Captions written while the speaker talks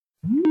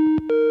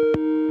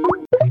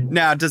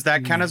Now, does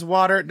that count as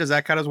water? Does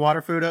that count as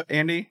water food,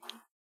 Andy?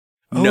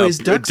 Oh, no, is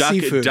duck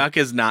seafood? Duck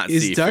is not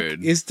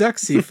seafood. Is duck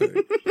seafood?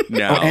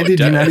 No, Andy,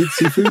 do you not eat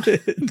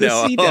seafood?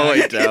 No,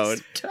 I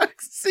don't. Duck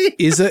seafood.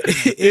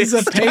 Is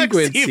a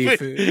penguin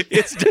seafood?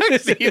 It's duck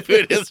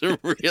seafood is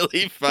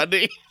really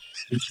funny.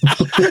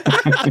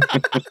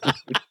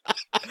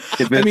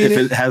 If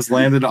it has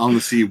landed on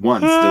the sea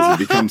once, does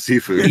it become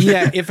seafood?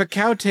 Yeah, if a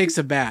cow takes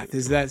a bath,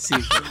 is that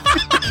seafood?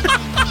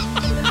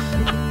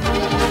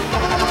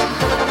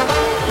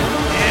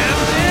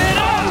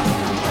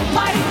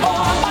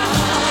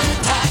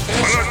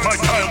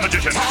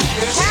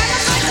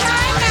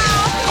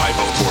 I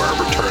vote for a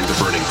return to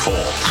burning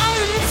coal.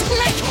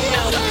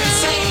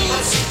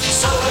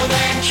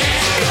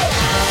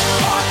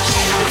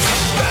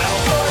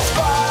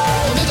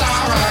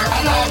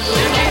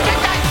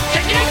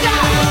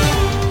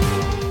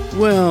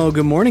 Well,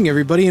 good morning,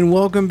 everybody, and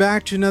welcome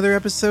back to another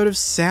episode of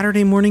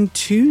Saturday Morning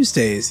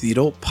Tuesdays, the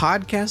adult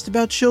podcast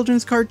about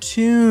children's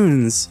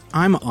cartoons.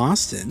 I'm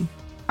Austin.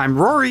 I'm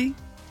Rory.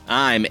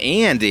 I'm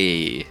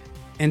Andy.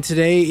 And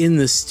today in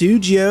the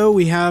studio,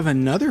 we have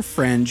another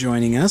friend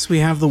joining us. We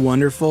have the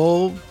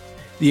wonderful,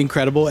 the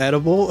incredible,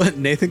 edible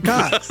Nathan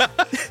Cox.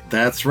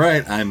 That's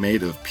right. I'm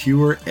made of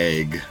pure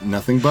egg.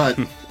 Nothing but.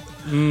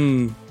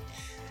 You're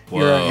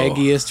our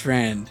eggiest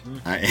friend.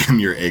 I am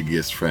your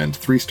eggiest friend.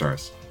 3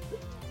 stars.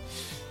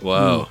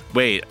 Whoa.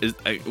 Wait,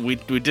 we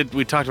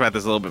talked about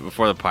this a little bit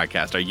before the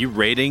podcast. Are you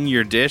rating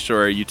your dish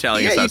or are you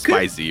telling us how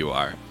spicy you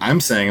are? I'm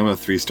saying I'm a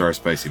 3-star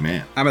spicy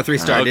man. I'm a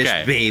 3-star Okay.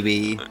 dish,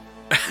 baby.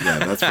 Yeah,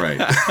 that's right.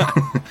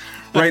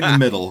 Right in the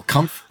middle.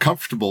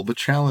 Comfortable but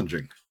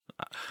challenging.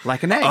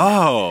 Like an egg.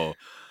 Oh,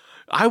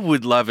 I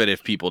would love it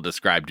if people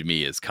described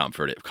me as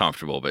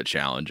comfortable but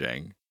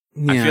challenging.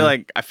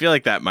 Yeah. I feel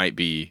like that might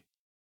be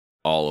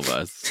all of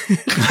us.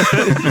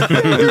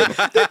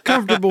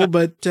 Comfortable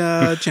but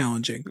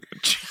challenging.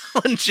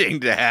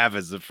 Challenging to have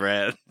as a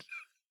friend.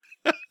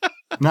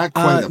 Not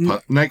quite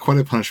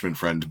a punishment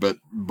friend, but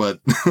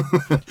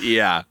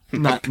Yeah.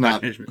 not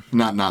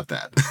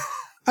that.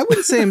 I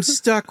wouldn't say I'm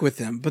stuck with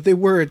them, but they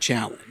were a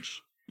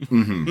challenge.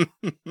 Mm-hmm.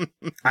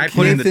 I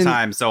put in the Nathan-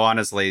 time, so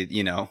honestly,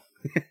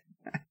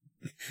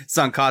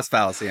 sunk cost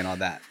fallacy and all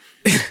that.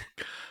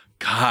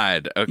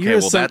 God. Okay, You're a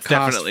well sunk that's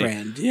cost definitely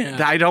friend. Yeah.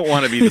 I don't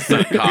want to be the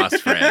sunk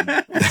cost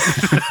friend.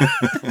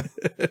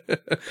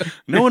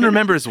 No one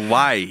remembers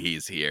why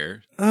he's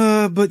here.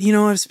 But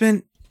I've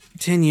spent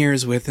 10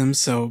 years with him,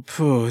 so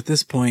at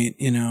this point,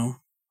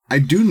 I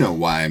do know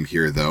why I'm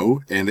here,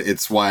 though, and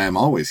it's why I'm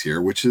always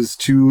here, which is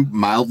to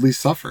mildly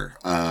suffer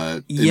in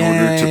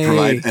order to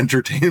provide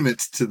entertainment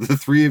to the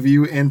 3 of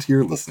you and to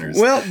your listeners.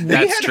 Well,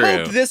 That's we true. had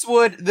hoped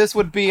this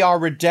would be our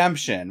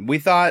redemption. We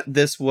thought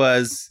this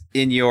was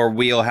in your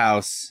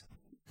wheelhouse,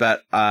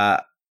 but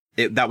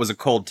that was a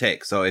cold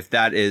take. So if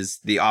that is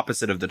the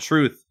opposite of the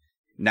truth,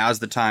 now's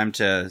the time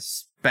to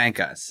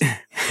spank us.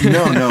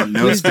 No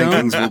Please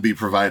spankings will be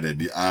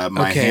provided.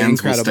 My Okay, hands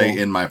incredible. will stay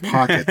in my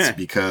pockets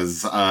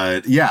because,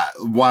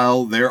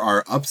 while there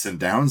are ups and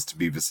downs to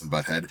Beavis and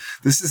Butthead,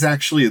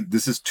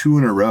 this is 2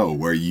 in a row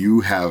where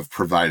you have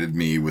provided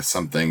me with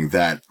something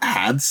that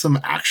had some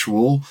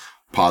actual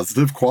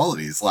positive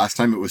qualities. Last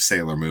time it was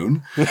Sailor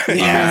Moon.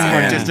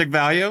 Artistic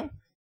value.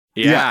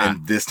 Yeah.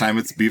 And this time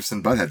it's Beavis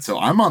and Butthead. So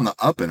I'm on the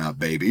up and up,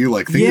 baby.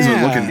 Like, things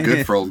are looking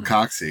good for old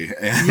Coxie.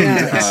 And,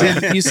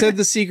 Yeah, you said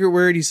the secret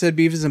word. You said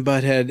Beavis and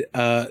Butthead.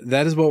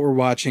 That is what we're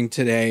watching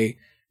today.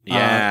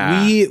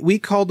 Yeah. We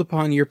called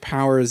upon your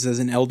powers as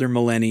an elder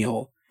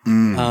millennial.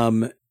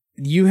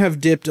 You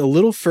have dipped a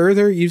little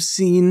further. You've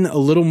seen a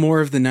little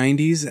more of the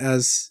 90s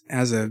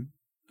as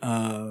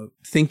a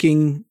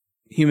thinking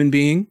human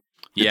being.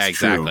 Yeah, It's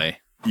true. exactly.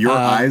 Your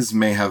eyes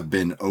may have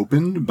been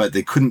opened, but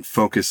they couldn't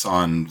focus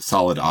on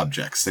solid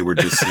objects. They were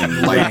just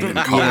seeing light and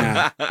color.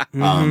 Yeah.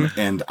 Mhm.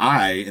 And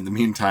I, in the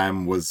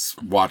meantime, was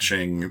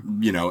watching,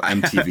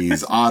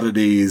 MTV's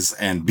Oddities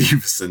and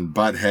Beavis and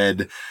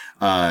Butthead,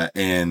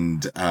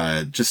 and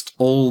just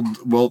old,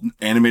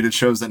 animated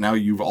shows that now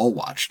you've all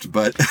watched.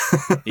 But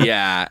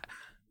Yeah.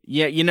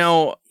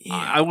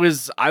 I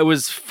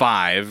was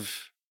 5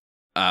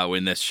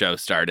 when this show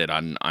started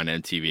on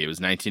MTV. It was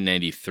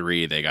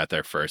 1993. They got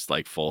their first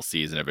full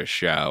season of a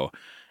show.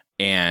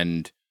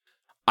 And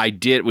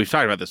we've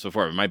talked about this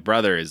before, but my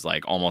brother is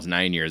almost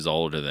 9 years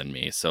older than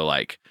me. So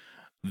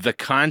the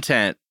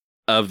content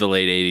of the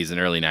late 80s and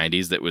early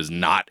 90s that was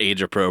not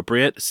age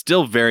appropriate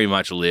still very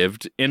much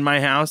lived in my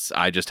house.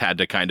 I just had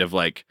to kind of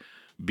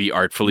be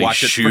artfully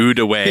shooed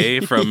away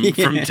from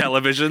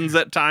televisions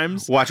at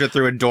times. Watch it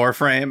through a door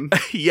frame.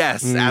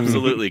 Yes,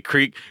 absolutely.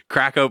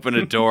 Crack open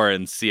a door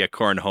and see a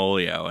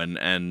cornholio,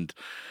 and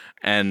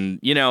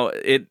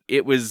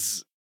it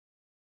was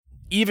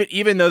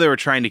even though they were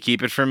trying to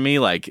keep it from me,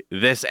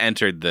 this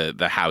entered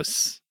the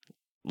house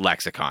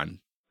lexicon.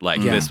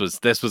 This was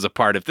a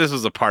part of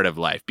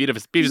life.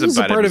 Beavis This and was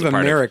a Butthead part was of a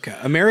part America.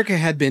 America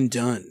had been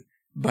done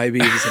by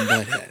Beavis and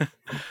Butthead.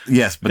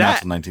 yes, but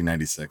not till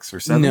 1996 or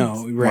 7.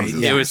 No, right, One of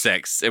yeah. those.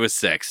 It was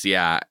 6.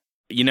 Yeah.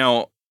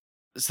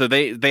 so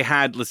they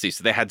had, let's see,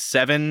 so they had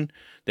seven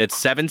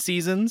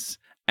seasons,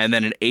 and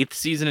then an 8th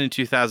season in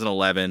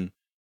 2011,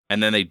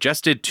 and then they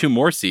just did 2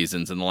 more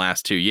seasons in the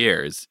last 2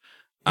 years.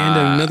 And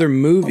another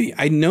movie.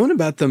 I'd known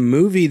about the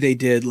movie they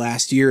did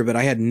last year, but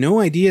I had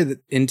no idea that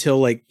until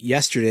like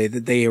yesterday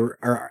that they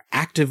are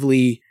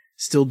actively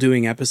still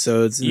doing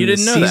episodes. You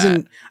didn't know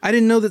that? I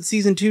didn't know that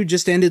season 2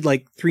 just ended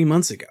like 3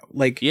 months ago.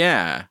 Like,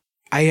 yeah,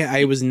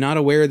 I was not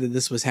aware that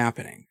this was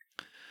happening.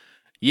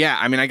 Yeah,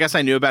 I mean, I guess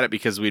I knew about it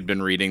because we'd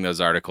been reading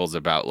those articles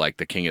about like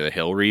the King of the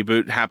Hill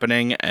reboot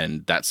happening,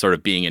 and that sort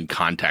of being in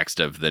context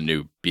of the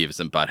new Beavis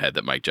and Butthead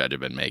that Mike Judge had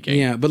been making.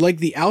 Yeah, but like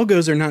the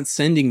algos are not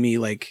sending me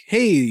like,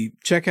 hey,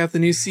 check out the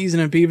new season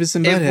of Beavis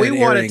and Butthead. If we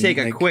want to take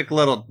like, a quick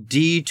little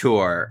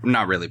detour,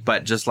 not really,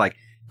 but just like,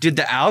 dude,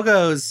 the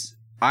algos,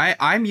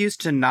 I'm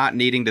used to not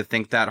needing to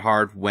think that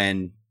hard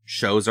when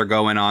shows are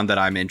going on that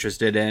I'm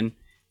interested in.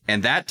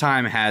 And that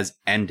time has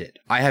ended.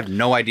 I have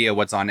no idea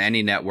what's on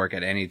any network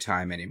at any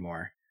time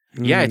anymore.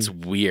 Yeah, it's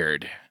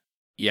weird.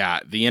 Yeah,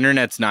 the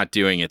internet's not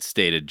doing its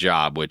stated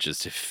job, which is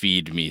to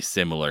feed me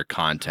similar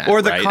content.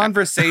 Or the right?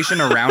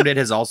 conversation around it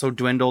has also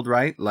dwindled,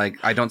 right? Like,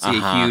 I don't see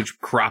a huge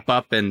crop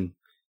up in,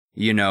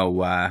 you know,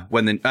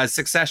 when the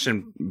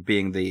Succession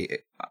being the...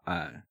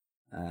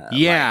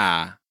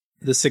 yeah.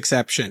 The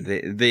Succession.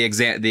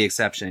 The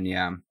exception,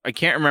 yeah. I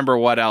can't remember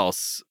what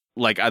else,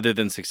 like, other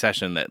than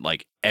Succession that,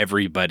 like,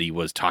 everybody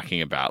was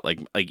talking about. Like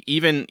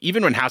even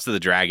when House of the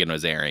Dragon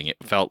was airing, it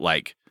felt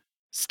like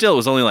still it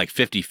was only like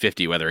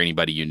 50-50 whether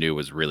anybody you knew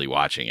was really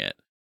watching it.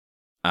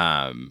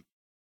 And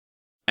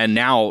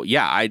now,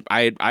 yeah,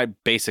 I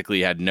basically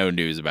had no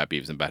news about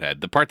Beavis and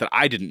Butthead. The part that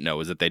I didn't know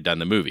was that they'd done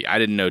the movie. I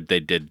didn't know they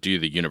did do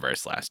the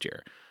universe last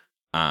year.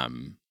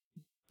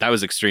 That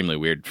was extremely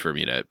weird for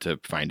me to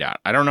find out.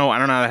 I don't know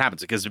how that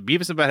happens, because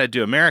Beavis and Butthead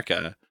Do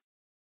America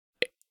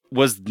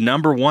was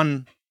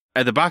 #1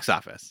 at the box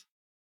office.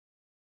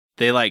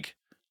 They like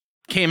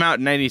came out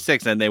in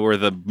 96 and they were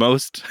the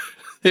most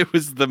it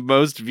was the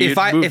most viewed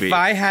movie. If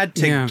I had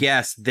to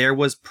guess, there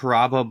was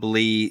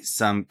probably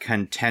some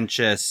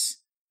contentious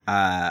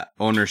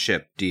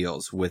ownership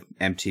deals with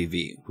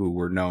MTV, who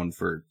were known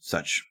for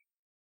such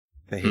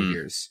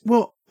behaviors.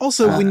 Well,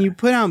 also, when you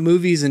put out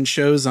movies and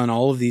shows on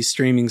all of these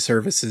streaming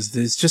services,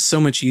 it's just so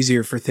much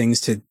easier for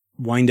things to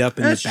wind up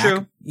in the back.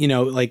 True. You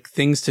know, like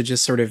things to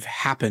just sort of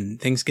happen.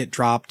 Things get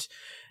dropped.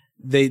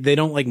 They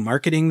don't like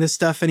marketing this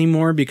stuff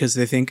anymore because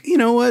they think, you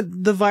know what,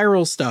 the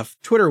viral stuff,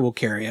 Twitter will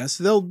carry us.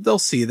 They'll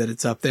see that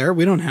it's up there.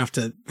 We don't have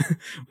to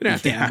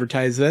to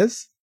advertise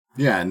this.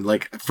 Yeah, and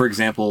like, for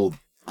example,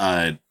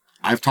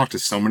 I've talked to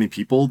so many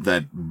people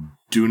that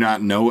do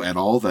not know at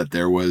all that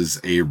there was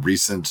a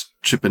recent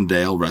Chip and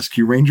Dale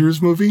Rescue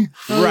Rangers movie.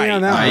 Oh,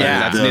 right.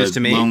 That's news to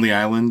me. Lonely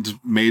Island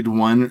made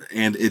one,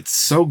 and it's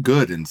so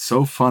good and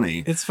so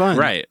funny. It's fun.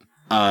 Right.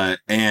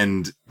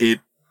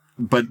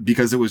 But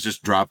because it was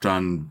just dropped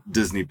on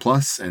Disney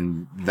Plus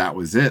and that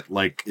was it,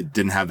 like, it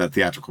didn't have that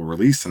theatrical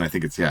release. And I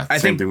think I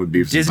think thing with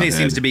Beavis Disney and Butthead.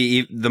 seems to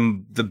be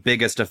the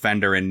biggest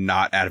offender in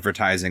not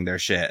advertising their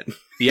shit.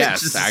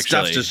 Yes, just, actually.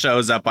 stuff just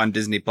shows up on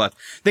Disney Plus.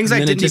 Things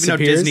And I then it didn't even know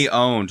disappears? Disney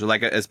owned,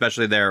 like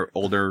especially their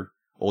older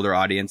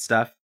audience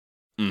stuff.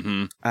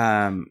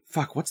 Mm-hmm.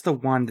 Fuck, what's the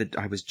one that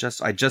I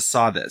just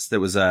saw this?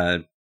 That was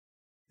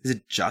is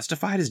it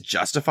Justified? Is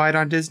Justified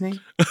on Disney?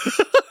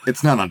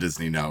 It's not on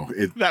Disney, no.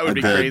 That would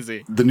be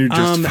crazy. The new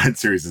Justified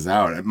series is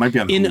out. It might be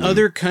on Hulu. In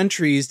other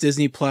countries,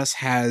 Disney Plus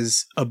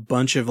has a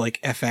bunch of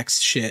like FX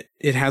shit.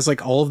 It has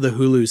like all of the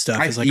Hulu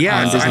stuff is like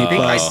on Disney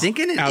Plus. I think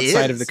it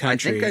outside is. of the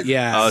country. I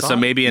Yeah. Oh, so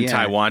maybe in yeah.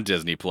 Taiwan,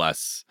 Disney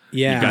Plus.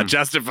 Yeah. You got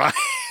Justified.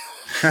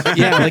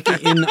 Yeah, like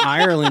in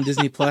Ireland,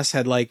 Disney Plus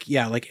had like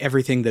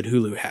everything that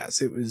Hulu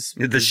has. It was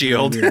The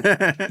Shield. weird.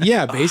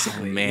 Yeah,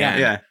 basically. Oh, man.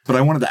 Yeah. But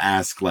I wanted to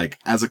ask, like,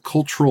 as a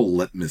cultural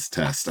litmus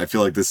test, I feel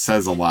like this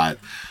says a lot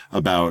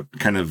about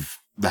kind of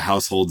the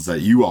households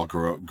that you all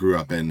grew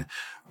up in.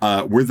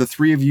 Were the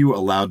three of you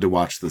allowed to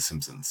watch The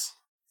Simpsons?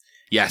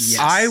 Yes.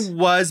 I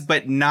was,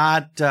 but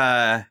not.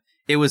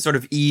 It was sort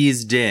of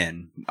eased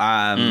in.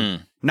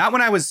 Not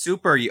when I was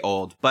super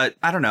old, but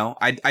I don't know.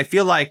 I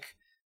feel like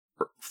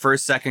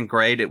first, second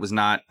grade, it was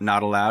not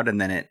allowed, and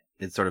then it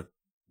sort of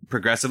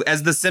progressively,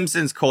 as the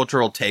Simpsons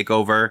cultural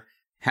takeover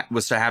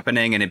was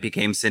happening, and it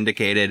became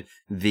syndicated.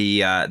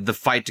 The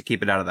fight to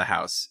keep it out of the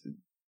house,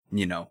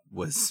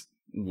 was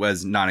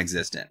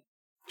non-existent.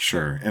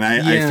 Sure. And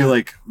I feel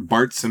like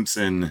Bart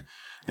Simpson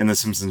and The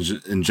Simpsons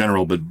in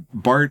general, but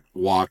Bart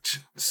walked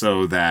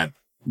so that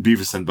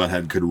Beavis and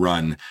Butthead could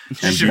run,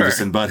 and Sure.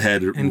 Beavis and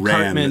Butthead And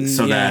ran Cartman,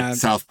 so yeah. that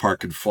South Park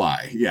could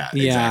fly. Yeah,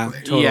 Yeah, exactly.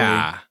 totally.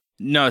 Yeah.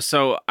 No,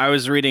 so I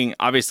was reading,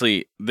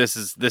 obviously this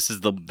is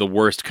the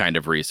worst kind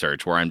of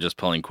research where I'm just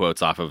pulling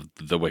quotes off of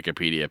the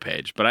Wikipedia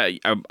page. But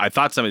I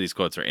thought some of these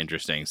quotes are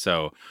interesting.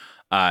 So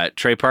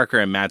Trey Parker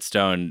and Matt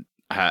Stone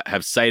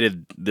have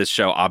cited this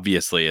show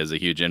obviously as a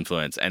huge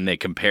influence, and they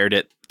compared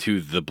it to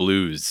the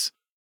blues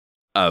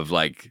of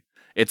like,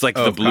 it's like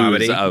the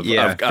blues comedy.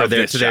 of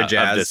their show,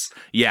 jazz.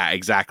 Yeah,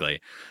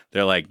 exactly.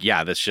 They're like,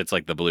 yeah, this shit's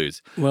like the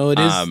blues. Well, it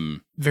is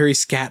very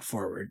scat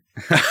forward.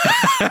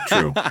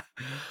 True.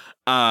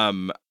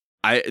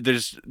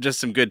 There's just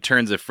some good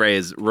turns of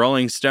phrase.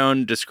 Rolling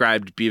Stone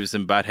described Beavis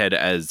and Butthead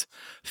as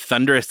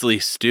thunderously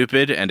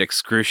stupid and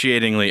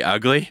excruciatingly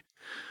ugly.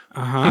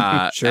 Sure.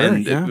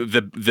 And Yeah.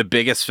 the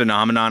biggest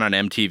phenomenon on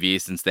MTV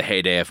since the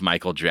heyday of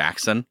Michael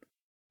Jackson,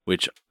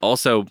 which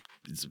also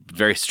is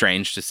very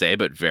strange to say,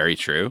 but very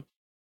true.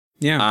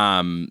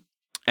 Yeah.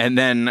 And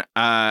then,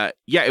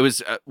 it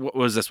was, what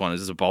was this one? Is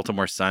this a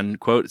Baltimore Sun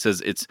quote? It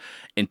says, it's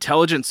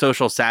intelligent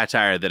social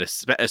satire that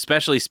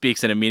especially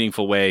speaks in a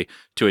meaningful way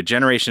to a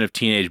generation of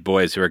teenage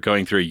boys who are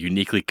going through a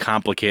uniquely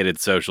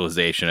complicated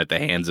socialization at the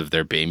hands of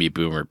their baby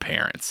boomer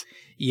parents.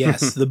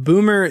 Yes. The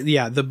boomer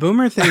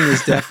thing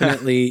is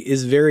definitely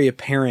is very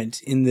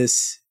apparent in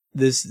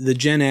the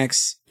Gen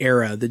X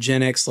era, the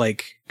Gen X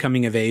like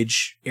coming of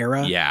age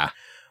era. Yeah.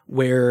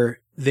 Where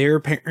their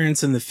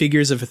parents and the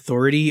figures of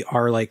authority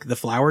are like the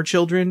flower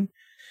children.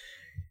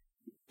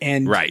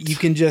 And you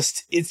can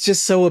it's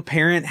just so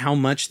apparent how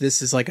much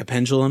this is like a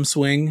pendulum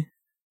swing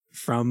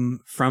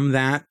from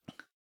that.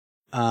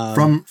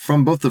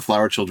 From both the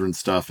flower children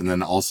stuff and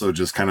then also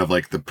just kind of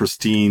like the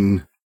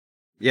pristine,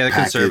 the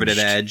conservative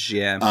edge,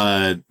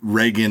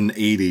 Reagan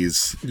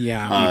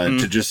 80s,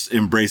 to just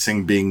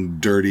embracing being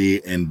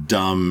dirty and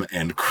dumb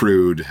and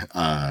crude,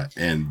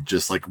 and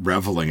just like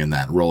reveling in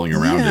that, rolling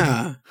around in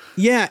it.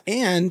 Yeah,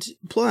 and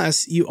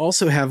plus you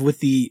also have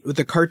with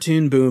the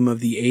cartoon boom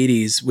of the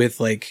 80s, with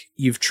like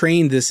you've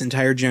trained this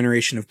entire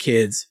generation of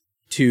kids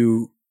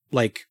to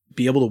like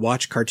be able to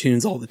watch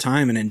cartoons all the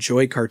time and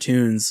enjoy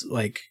cartoons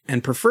like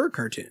and prefer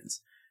cartoons.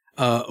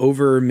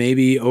 Over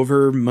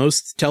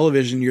most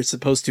television you're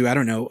supposed to, I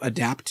don't know,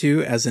 adapt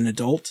to as an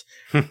adult.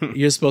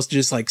 You're supposed to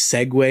just like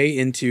segue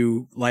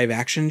into live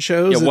action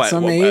shows at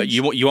some age.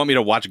 You want me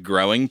to watch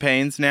Growing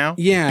Pains now?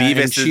 Yeah.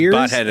 Beavis'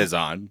 Butthead is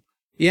on.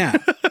 Yeah.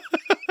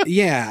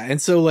 Yeah.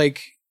 And so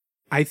like,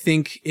 I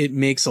think it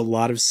makes a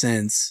lot of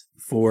sense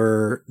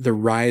for the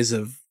rise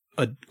of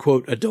a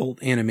quote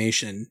adult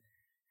animation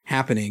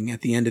happening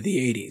at the end of the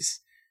 80s.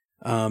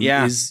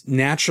 Is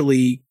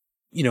naturally,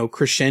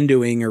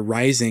 crescendoing or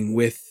rising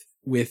with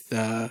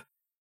the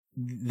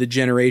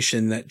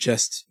generation that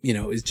just,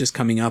 is just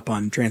coming up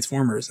on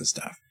Transformers and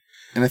stuff.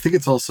 And I think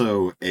it's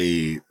also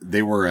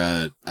they were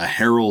a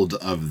herald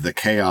of the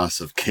chaos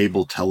of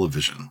cable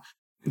television.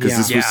 Because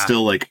this was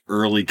still like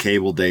early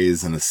cable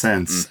days in a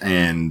sense. Mm-hmm.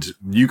 And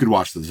you could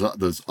watch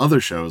those other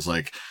shows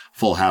like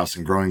Full House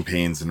and Growing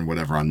Pains and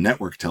whatever on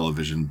network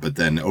television. But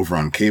then over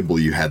on cable,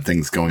 you had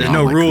things going on.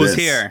 No like rules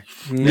this. Here.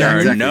 Yeah,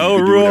 exactly. No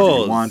you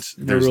rules.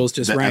 No rules,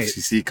 just the right.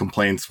 FCC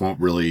complaints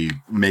won't really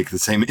make the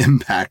same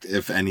impact,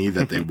 if any,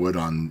 that they would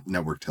on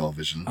network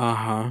television.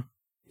 Yeah.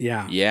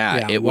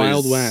 Yeah. It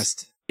Wild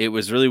West. It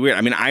was really weird.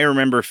 I mean, I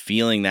remember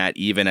feeling that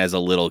even as a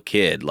little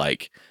kid,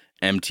 like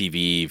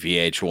MTV,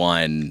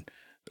 VH1.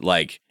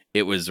 Like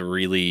it was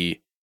really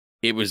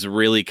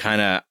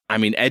kind of, I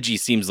mean, edgy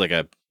seems like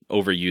a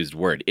overused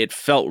word. It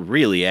felt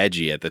really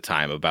edgy at the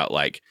time about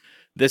like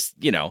this,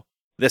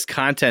 this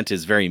content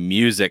is very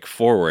music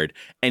forward.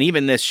 And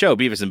even this show,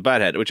 Beavis and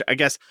Butthead, which I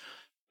guess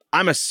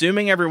I'm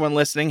assuming everyone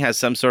listening has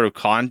some sort of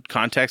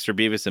context for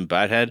Beavis and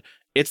Butthead.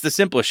 It's the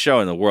simplest show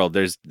in the world.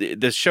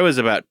 This show is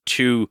about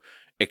two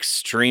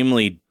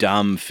extremely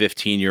dumb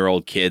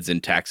 15-year-old kids in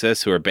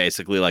Texas who are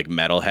basically like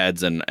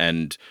metalheads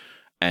and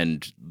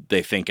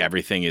they think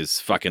everything is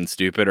fucking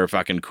stupid or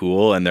fucking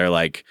cool. And they're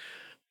like,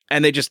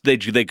 and they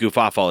goof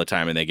off all the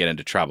time and they get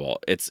into trouble.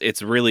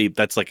 It's really,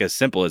 that's like as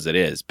simple as it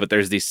is. But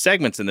there's these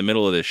segments in the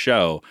middle of the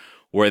show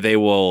where they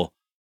will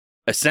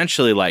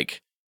essentially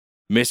like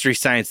Mystery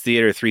Science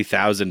Theater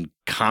 3000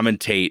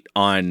 commentate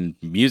on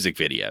music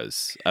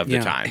videos of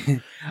the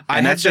time.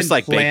 And that's just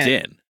like baked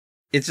in.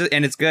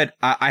 It's good.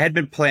 I had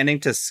been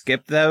planning to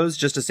skip those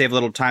just to save a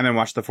little time and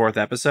watch the 4th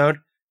episode,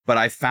 but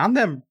I found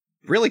them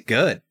really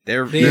good.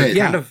 They're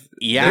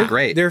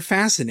great. They're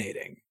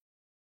fascinating.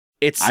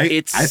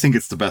 I think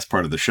it's the best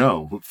part of the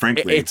show,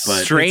 frankly. It's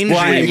strangely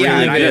really good.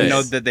 I didn't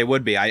know that they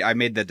would be. I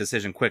made the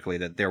decision quickly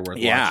that they're worth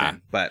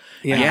watching. But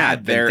I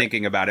had been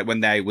thinking about it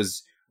when I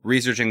was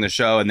researching the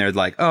show, and they're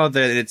like, "Oh,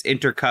 it's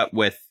intercut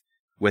with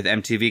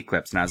MTV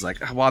clips," and I was like,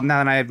 "Well,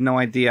 now I have no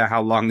idea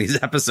how long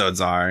these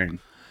episodes are."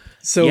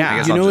 So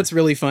you know what's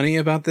really funny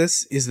about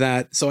this is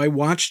that I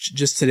watched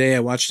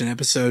an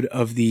episode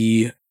of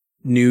the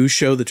new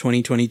show, the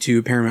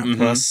 2022 Paramount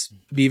Plus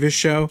Beavis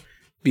show,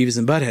 Beavis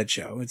and Butthead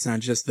show. It's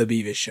not just the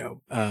Beavis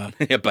show.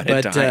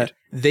 But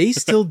they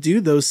still do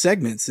those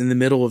segments in the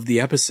middle of the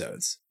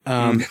episodes.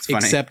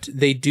 Except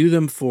they do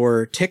them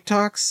for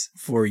TikToks,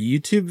 for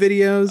YouTube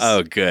videos.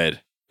 Oh,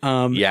 good.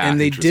 And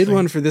they did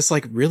one for this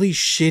like really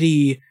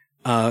shitty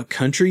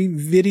country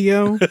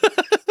video.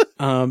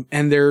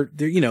 And they're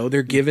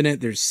giving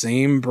it their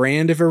same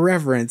brand of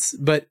irreverence,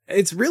 but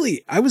it's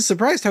really, I was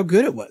surprised how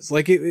good it was.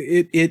 Like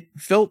it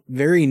felt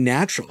very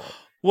natural.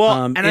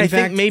 Well, and I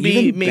think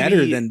maybe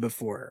better than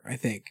before. I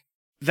think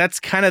that's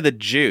kind of the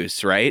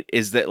juice, right?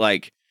 Is that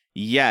like,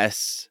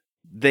 yes,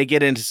 they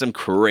get into some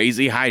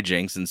crazy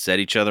hijinks and set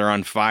each other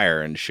on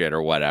fire and shit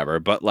or whatever,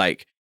 but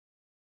like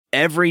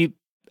every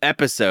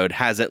episode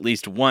has at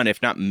least one,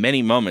 if not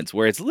many moments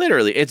where it's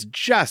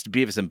just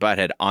Beavis and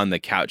Butthead on the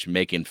couch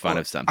making fun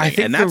of something.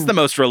 And that's the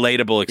most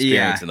relatable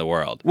experience in the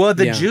world. Well,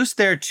 the juice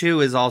there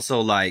too is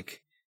also like,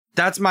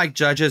 that's Mike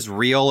Judge's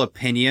real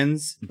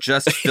opinions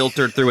just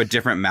filtered through a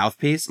different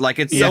mouthpiece. Like,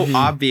 it's so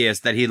obvious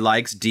that he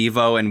likes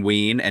Devo and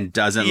Ween and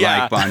doesn't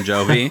like Bon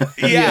Jovi.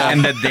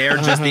 And that they're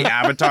just the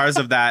avatars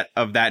of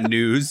that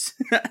news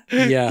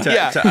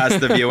to us,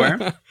 the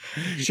viewer.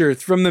 Sure,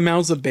 it's from the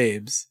mouths of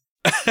babes.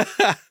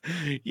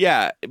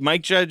 Yeah,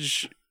 Mike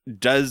Judge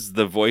does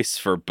the voice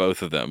for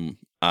both of them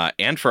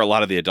and for a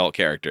lot of the adult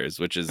characters,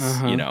 which is,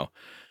 you know,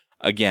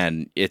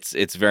 again,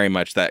 it's very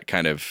much that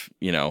kind of,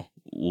 you know,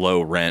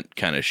 low rent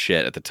kind of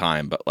shit at the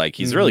time, but like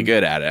he's really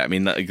good at it. I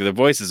mean, the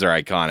voices are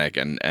iconic,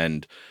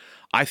 and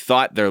I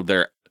thought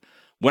they're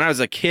when I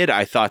was a kid,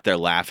 I thought their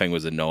laughing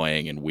was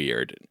annoying and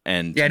weird,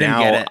 and I didn't now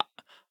get it.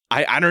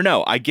 I don't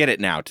know, I get it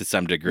now to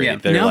some degree. Yeah.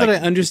 Now like,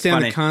 that I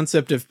understand the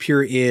concept of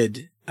pure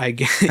id, I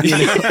get, you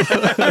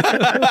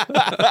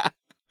know.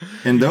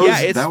 And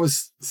that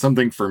was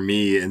something for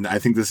me, and I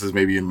think this is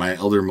maybe in my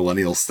elder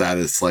millennial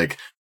status, like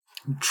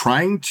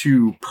trying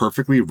to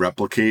perfectly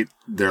replicate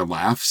their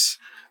laughs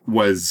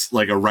was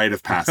like a rite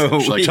of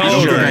passage. Like, I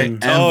don't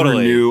think I ever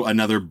knew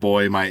another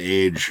boy my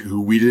age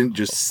who we didn't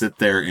just sit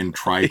there and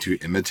try to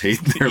imitate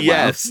their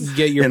laughs.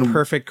 Get your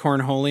perfect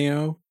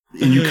cornholio.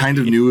 And you kind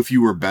of knew if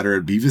you were better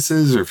at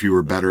Beavis's or if you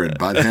were better at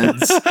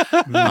Butthead's.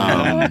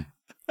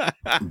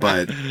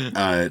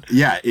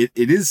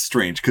 It is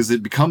strange because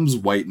it becomes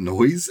white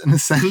noise in a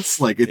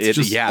sense. Like, it's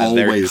just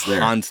always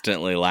there.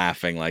 Constantly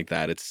laughing like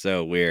that. It's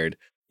so weird.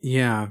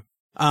 Yeah.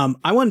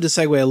 I wanted to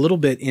segue a little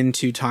bit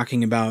into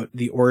talking about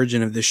the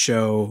origin of the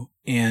show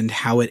and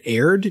how it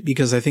aired,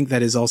 because I think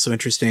that is also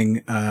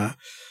interesting.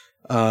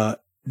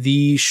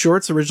 The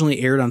shorts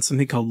originally aired on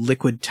something called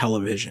Liquid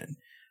Television.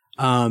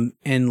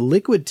 And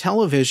Liquid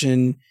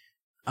Television,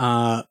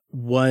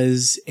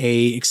 was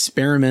a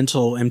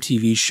experimental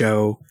MTV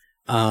show,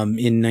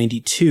 in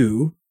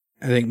 92,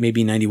 I think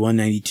maybe 91,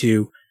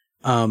 92,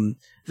 that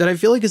I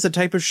feel like is a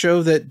type of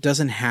show that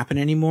doesn't happen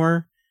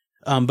anymore.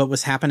 But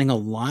was happening a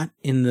lot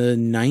in the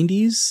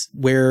 90s,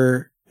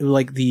 where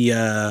like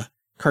the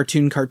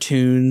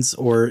cartoons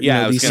or you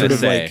know, these sort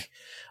of like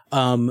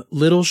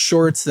little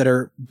shorts that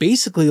are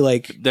basically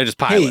like they're just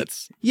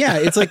pilots.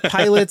 Hey, it's like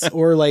pilots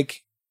or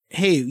like,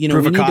 hey, you know,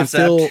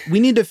 we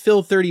need to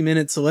fill 30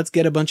 minutes, so let's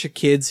get a bunch of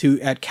kids who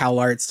at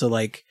CalArts to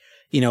like,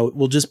 you know,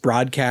 we'll just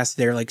broadcast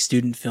their like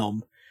student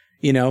film,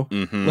 you know,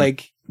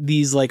 like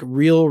these like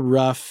real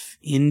rough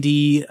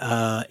indie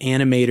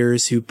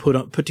animators who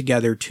put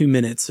together 2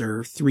 minutes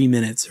or 3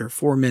 minutes or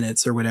 4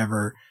 minutes or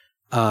whatever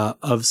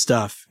of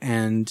stuff.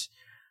 And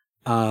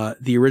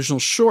the original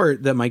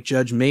short that Mike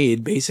Judge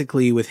made,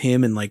 basically with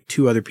him and like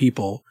 2 other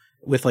people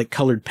with like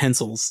colored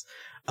pencils,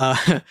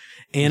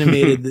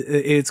 animated.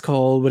 It's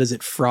called, what is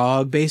it?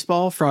 Frog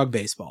Baseball.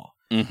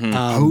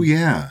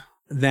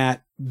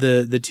 That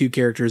the 2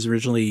 characters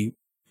originally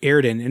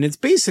aired in, and it's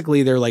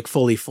basically they're like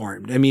fully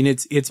formed. I mean,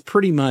 it's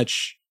pretty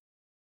much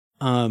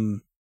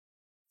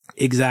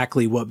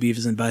exactly what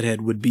Beavis and Butthead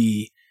would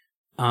be.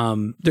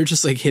 They're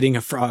just like hitting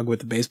a frog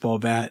with a baseball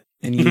bat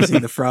and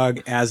using the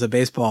frog as a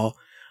baseball.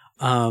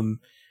 But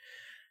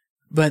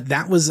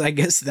I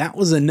guess that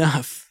was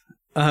enough.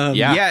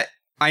 Yeah,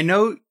 I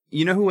know.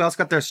 You know who else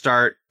got their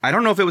start? I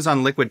don't know if it was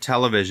on Liquid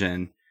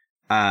Television,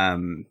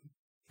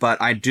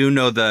 but I do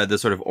know the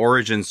sort of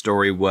origin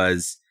story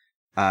was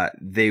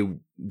they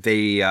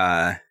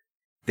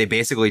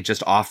basically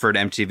just offered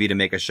MTV to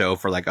make a show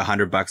for like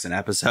 $100 an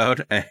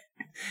episode, and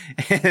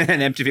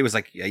MTV was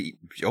like, yeah,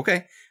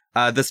 okay.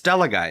 The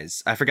Stella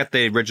guys, I forget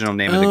the original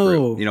name of the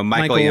group. You know,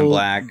 Michael Ian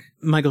Black,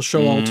 Michael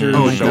Showalter,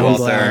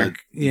 Showalter,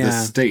 The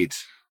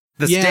State.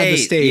 The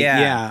State,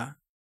 yeah.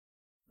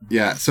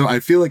 Yeah, so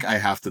I feel like I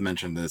have to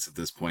mention this at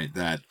this point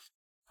that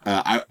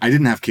I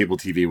didn't have cable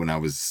TV when I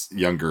was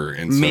younger,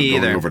 and so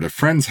going over to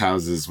friends'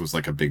 houses was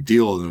like a big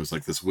deal, and it was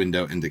like this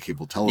window into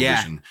cable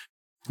television. Yeah.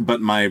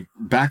 But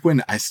back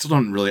when I still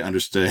don't really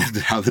understand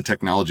how the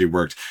technology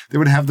worked, they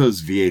would have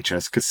those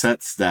VHS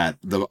cassettes that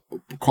the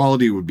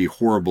quality would be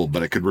horrible,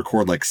 but it could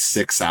record like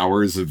 6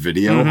 hours of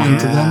video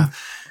onto them.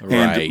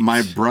 Right. And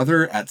my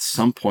brother at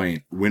some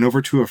point went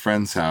over to a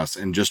friend's house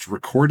and just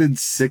recorded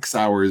 6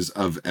 hours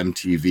of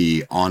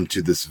MTV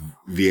onto this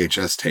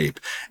VHS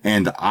tape.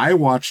 And I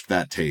watched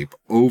that tape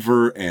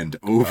over and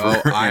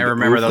over. I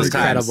remember those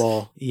times.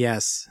 Incredible.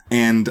 Yes.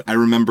 And I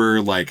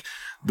remember like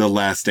the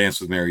Last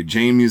Dance with Mary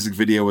Jane music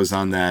video was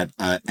on that.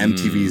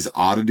 MTV's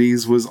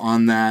Oddities was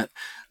on that.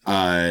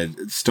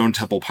 Stone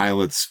Temple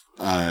Pilots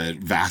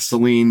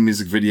Vaseline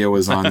music video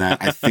was on that.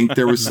 I think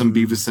there was some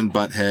Beavis and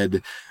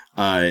Butthead.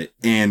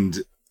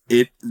 And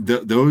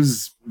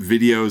those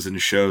videos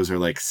and shows are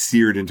like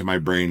seared into my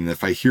brain. And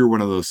if I hear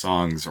one of those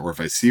songs or if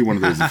I see one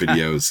of those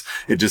videos,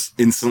 it just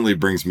instantly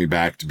brings me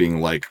back to being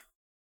like,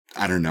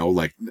 I don't know,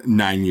 like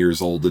 9 years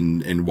old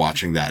and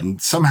watching that.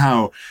 And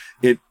somehow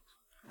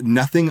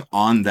nothing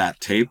on that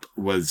tape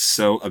was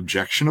so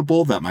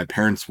objectionable that my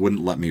parents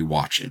wouldn't let me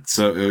watch it.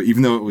 So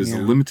even though it was a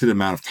limited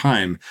amount of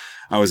time,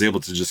 I was able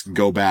to just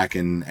go back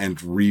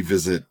and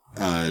revisit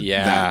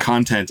that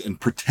content and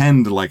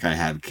pretend like I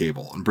had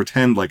cable and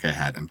pretend like I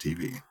had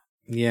MTV.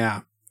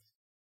 Yeah.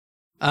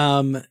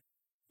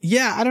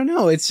 Yeah, I don't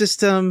know. It's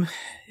just, it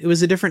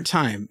was a different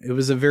time. It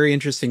was a very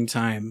interesting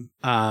time.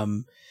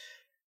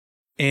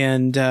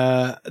 And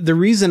the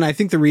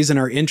reason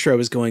our intro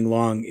is going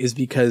long is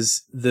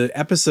because the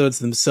episodes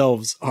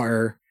themselves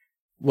are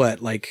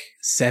like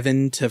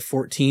 7 to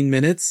 14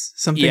 minutes,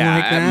 something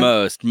like that. At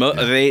most.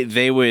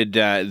 They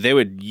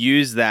would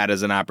use that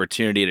as an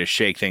opportunity to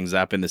shake things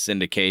up in the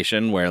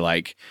syndication, where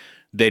like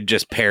they'd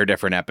just pair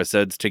different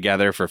episodes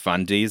together for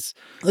funsies,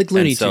 like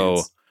Looney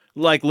Tunes.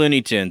 Like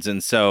Looney Tunes.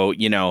 And so,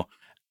 you know,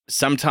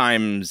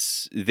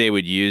 sometimes they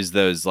would use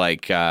those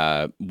like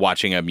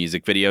watching a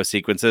music video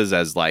sequences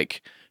as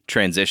like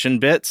transition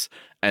bits.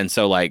 And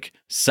so like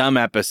some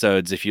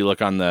episodes, if you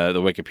look on the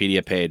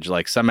Wikipedia page,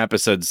 like some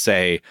episodes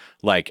say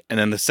like, and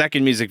then the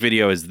second music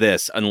video is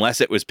this,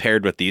 unless it was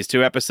paired with these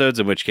two episodes,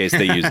 in which case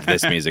they used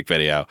this music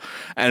video.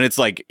 And it's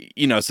like,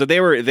 you know, so they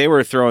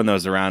were throwing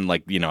those around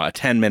like, you know, a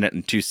 10-minute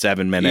and 2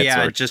 7-minutes.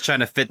 Yeah, or just trying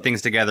to fit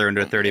things together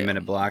into a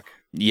 30-minute block.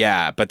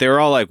 Yeah, but they were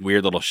all like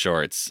weird little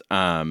shorts.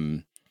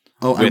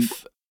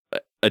 With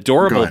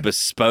adorable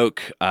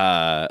bespoke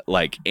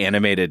like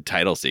animated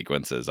title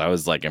sequences. I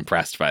was like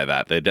impressed by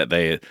that.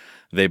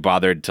 They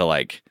bothered to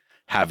like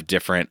have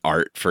different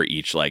art for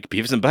each like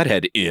Beavis and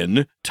Butthead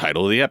in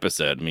title of the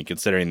episode. I mean,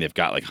 considering they've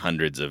got like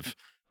hundreds of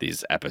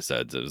these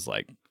episodes, it was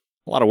like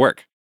a lot of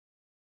work.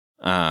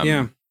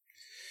 Yeah.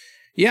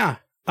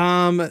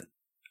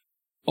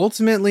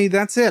 Ultimately,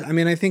 that's it. I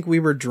mean, I think we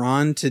were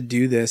drawn to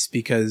do this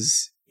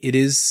because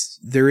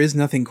there is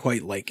nothing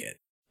quite like it.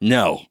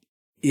 No.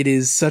 It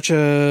is such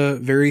a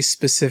very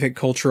specific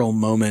cultural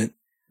moment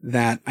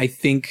that I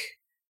think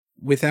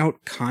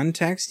without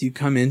context, you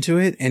come into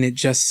it and it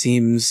just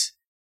seems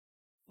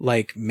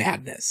like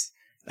madness.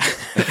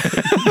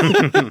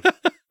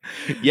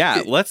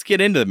 Yeah, let's get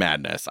into the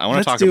madness. I want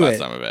to talk about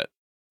some of it.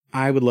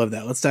 I would love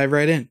that. Let's dive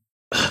right in.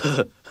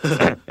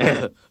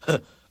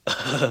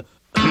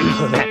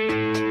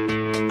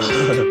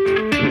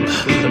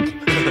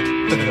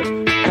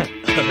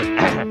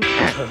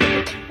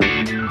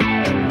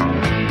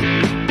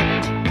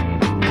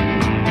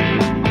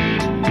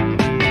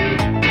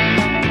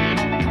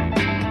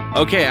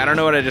 Okay, I don't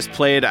know what I just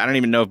played. I don't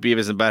even know if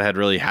Beavis and Butthead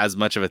really has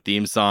much of a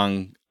theme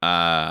song.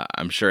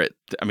 I'm sure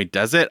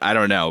does it? I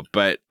don't know,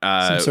 but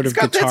some sort of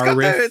guitar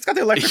riff. It's got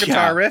the electric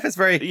guitar riff. It's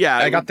very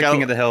I got the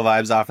King of the Hill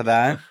vibes off of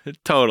that.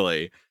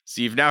 Totally.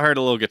 So you've now heard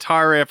a little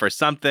guitar riff or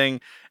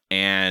something,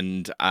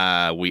 and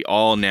we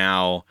all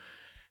now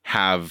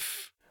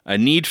have a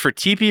need for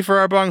teepee for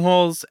our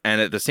bungholes,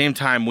 and at the same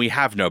time, we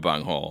have no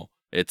bunghole.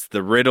 It's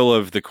the riddle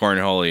of the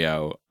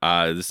cornholio.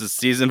 This is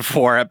season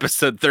 4,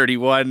 episode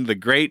 31, The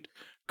Great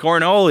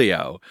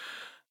Cornholio,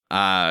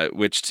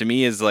 which to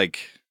me is like,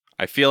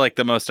 I feel like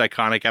the most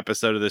iconic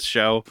episode of this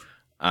show.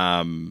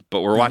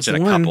 But we're watching a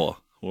couple.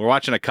 We're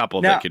watching a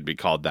couple that could be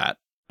called that.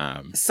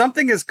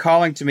 Something is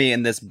calling to me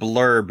in this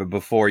blurb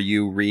before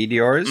you read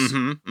yours,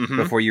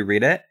 before you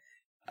read it.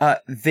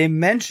 They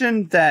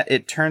mentioned that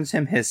it turns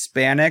him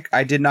Hispanic.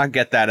 I did not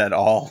get that at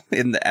all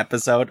in the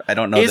episode. I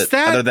don't know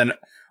that other than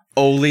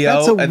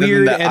Olio. That's a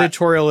weird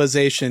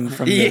editorialization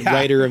from the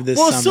writer of this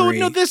summary.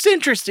 So this is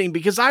interesting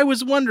because I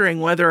was wondering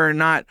whether or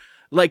not,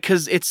 like,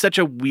 because it's such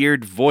a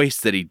weird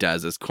voice that he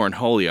does as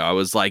Cornholio. I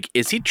was like,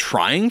 is he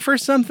trying for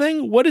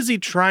something? What is he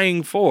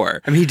trying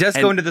for? I mean, he does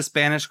go into the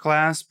Spanish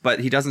class, but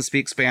he doesn't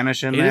speak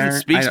Spanish in there. He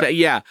doesn't speak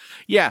Spanish.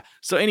 Yeah.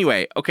 So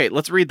anyway, okay,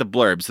 let's read the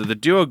blurb. So the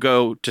duo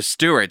go to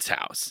Stuart's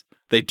house.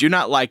 They do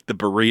not like the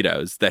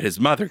burritos that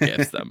his mother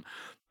gives them.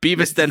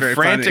 Beavis then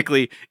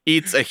frantically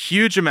eats a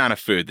huge amount of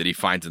food that he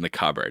finds in the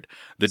cupboard.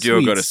 The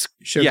duo go to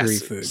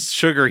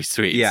sugary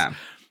sweets. Yeah.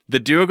 The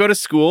duo go to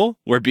school,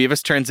 where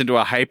Beavis turns into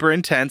a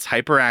hyper-intense,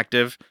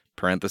 hyperactive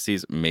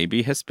 (parentheses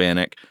maybe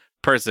Hispanic)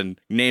 person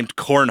named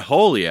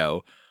Cornholio,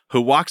 who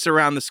walks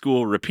around the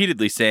school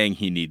repeatedly saying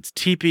he needs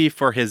teepee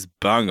for his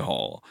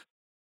bunghole.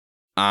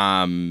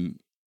 And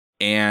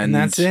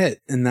that's it.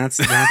 And that's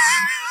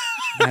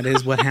that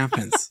is what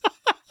happens.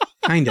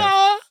 Kind of.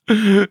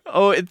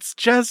 Oh, it's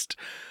just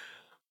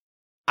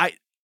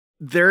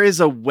there is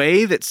a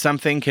way that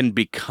something can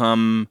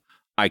become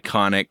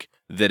iconic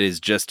that is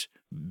just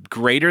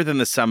greater than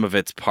the sum of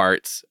its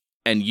parts,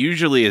 and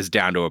usually is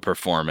down to a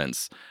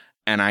performance.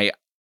 And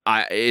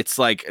it's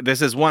like,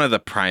 this is one of the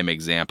prime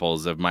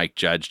examples of Mike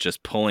Judge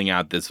just pulling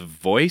out this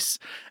voice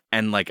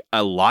and like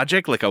a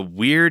logic, like a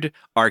weird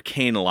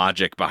arcane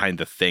logic behind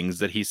the things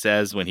that he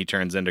says when he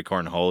turns into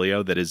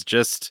Cornholio that is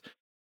just,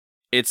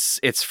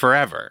 it's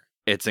forever.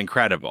 It's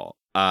incredible.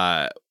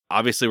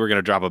 Obviously we're going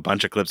to drop a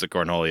bunch of clips of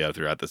Cornholio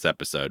throughout this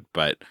episode,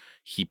 but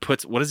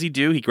what does he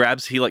do? He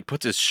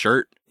puts his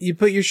shirt. You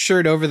put your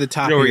shirt over the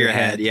top of your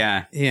head.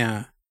 Yeah.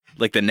 Yeah.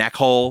 Like the neck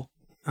hole.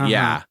 Uh-huh.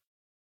 Yeah.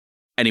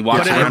 And he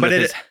walks around with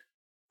his...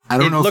 I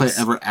don't know if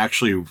I ever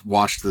actually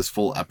watched this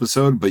full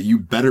episode, but you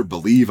better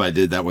believe I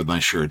did that with my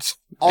shirts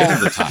all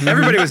the time.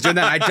 Everybody was doing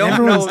that. I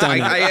don't know. Done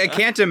it. I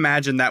can't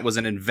imagine that was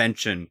an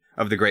invention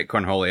of the great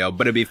Cornholio,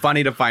 but it'd be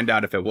funny to find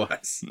out if it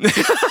was.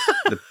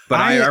 But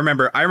I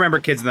remember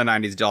kids in the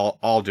 90s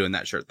all doing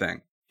that shirt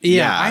thing.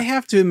 Yeah, I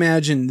have to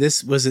imagine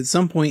this was at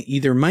some point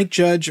either Mike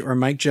Judge or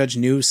Mike Judge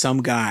knew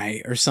some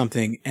guy or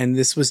something, and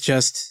this was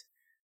just,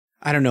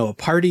 I don't know, a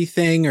party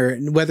thing, or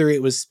whether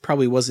it was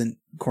probably wasn't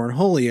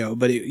Cornholio,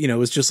 but it, it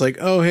was just like,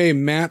 oh, hey,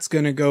 Matt's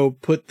going to go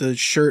put the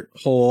shirt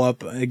hole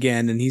up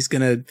again and he's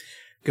going to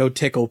go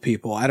tickle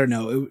people. I don't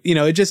know.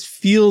 It just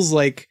feels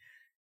like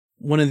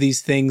one of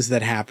these things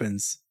that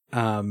happens,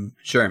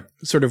 Sure.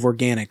 sort of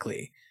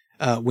organically,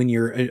 when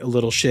you're a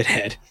little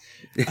shithead.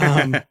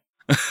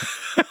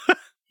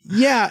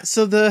 Yeah.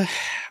 So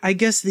I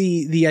guess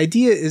the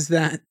idea is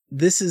that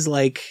this is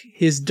like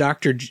his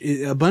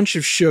a bunch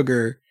of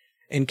sugar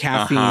and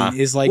caffeine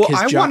is like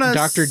his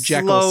Dr.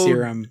 Jekyll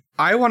serum.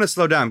 I want to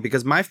slow down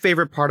because my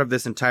favorite part of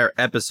this entire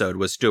episode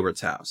was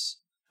Stewart's house.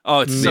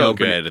 Oh, it's so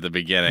good at the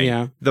beginning.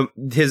 Yeah.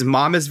 His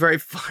mom is very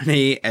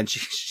funny, and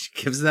she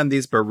gives them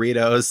these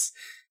burritos.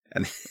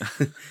 And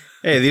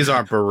hey, these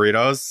aren't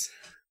burritos.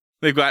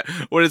 They've got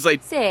what is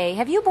like. Say,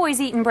 have you boys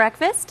eaten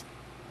breakfast?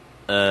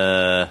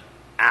 I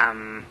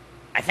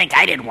think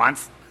I did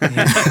once. And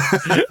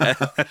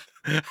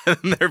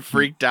they're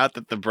freaked out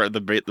that the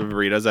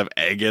burritos have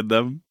egg in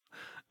them.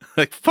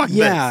 Like, fuck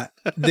yeah,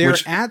 they're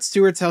at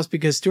Stewart's house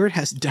because Stewart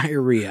has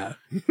diarrhea,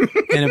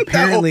 and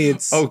apparently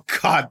it's. Oh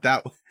God,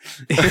 that.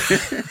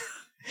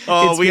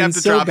 We have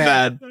to drop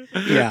that.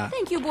 Yeah.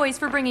 Thank you boys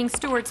for bringing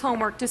Stuart's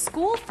homework to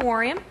school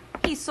for him.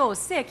 He's so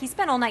sick, he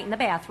spent all night in the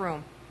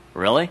bathroom.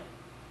 Really?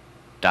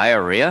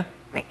 Diarrhea?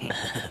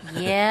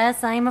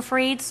 Yes, I'm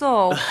afraid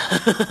so.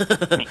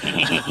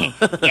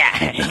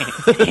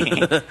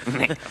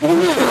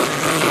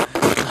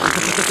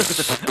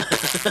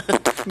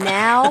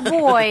 Now,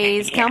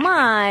 boys, come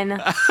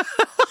on.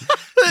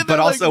 But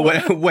also,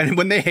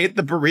 when they hate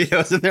the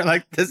burritos and they're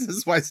like, "This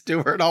is why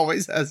Stewart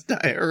always has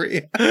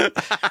diarrhea."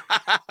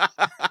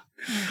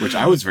 Which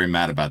I was very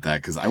mad about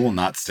that because I will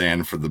not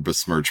stand for the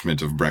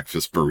besmirchment of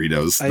breakfast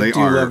burritos. They do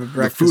are love a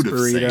breakfast the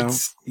food burrito. of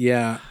saints.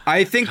 Yeah.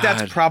 I think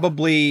that's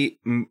probably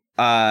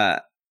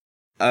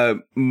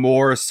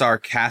more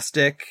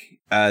sarcastic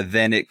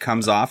than it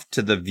comes off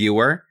to the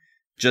viewer.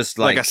 Just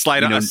like a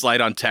slight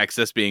on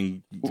Texas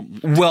being.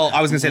 Well,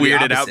 I was going to say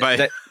weirded the out by.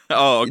 That,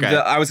 okay.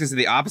 I was going to say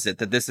the opposite.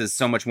 That this is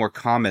so much more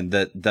common.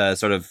 That the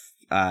sort of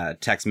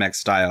Tex-Mex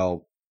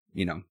style,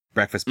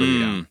 breakfast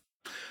burrito.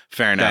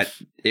 Fair enough.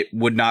 That it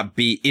would not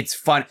be. It's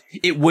fun.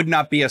 It would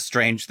not be a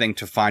strange thing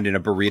to find in a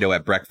burrito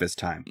at breakfast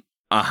time.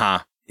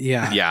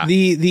 Yeah. Yeah.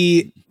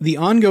 The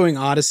ongoing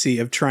odyssey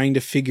of trying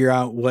to figure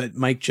out what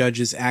Mike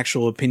Judge's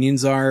actual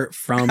opinions are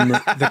from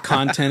the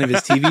content of his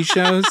TV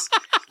shows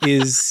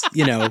is,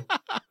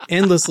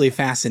 endlessly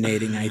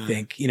fascinating, I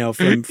think,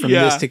 from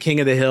this to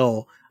King of the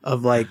Hill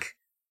of like,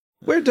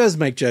 where does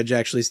Mike Judge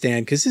actually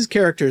stand? Because his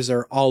characters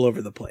are all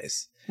over the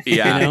place.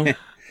 Yeah.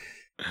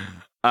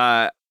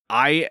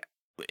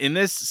 In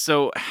this,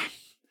 so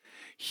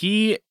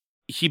he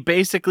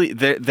basically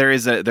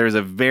there's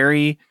a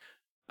very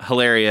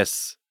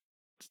hilarious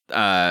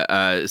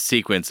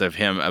sequence of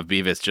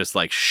Beavis just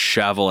like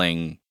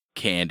shoveling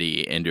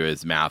candy into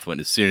his mouth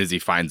as soon as he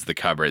finds the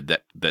cupboard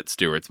that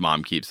Stewart's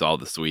mom keeps all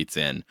the sweets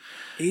in.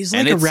 He's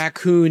like a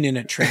raccoon in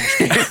a trash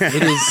can.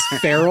 It is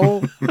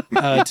feral,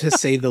 to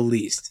say the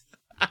least.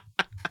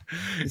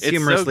 It's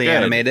humorously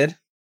animated.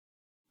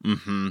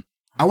 Mm-hmm.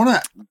 I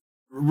want to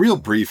real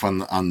brief on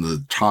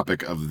the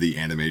topic of the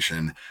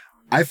animation.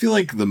 I feel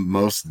like the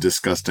most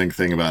disgusting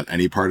thing about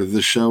any part of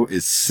this show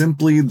is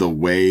simply the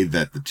way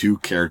that the two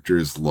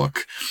characters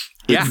look.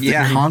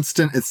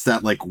 It's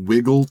that like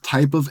wiggle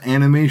type of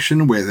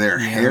animation where their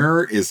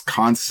hair is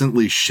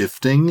constantly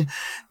shifting,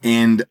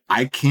 and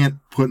I can't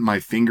put my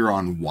finger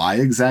on why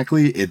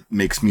exactly. It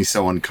makes me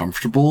so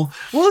uncomfortable.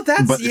 Well,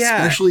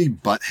 especially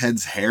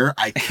Butthead's hair,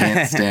 I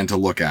can't stand to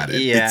look at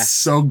it. Yeah. It's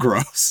so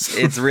gross.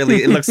 It's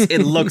really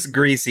it looks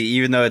greasy,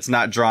 even though it's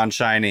not drawn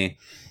shiny.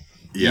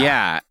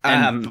 Yeah.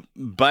 And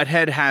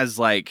Butthead has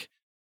like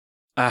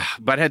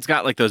Butthead's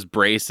got like those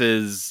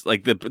braces,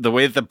 like the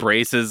way that the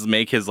braces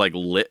make his like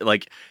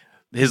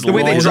his the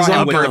way they draw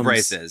him with the gums.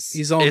 braces.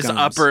 He's all his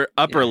gums.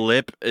 upper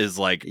lip is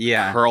like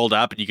curled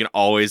up, and you can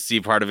always see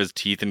part of his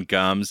teeth and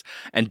gums.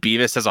 And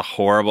Beavis has a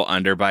horrible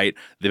underbite.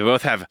 They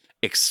both have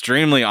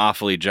extremely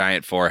awfully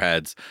giant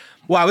foreheads.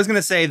 Well, I was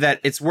gonna say that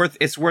it's worth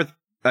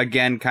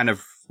again kind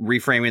of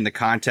reframing the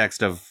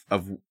context of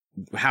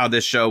how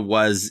this show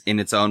was in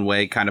its own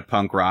way kind of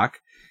punk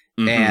rock.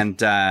 Mm-hmm.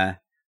 And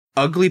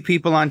ugly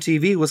people on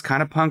TV was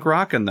kind of punk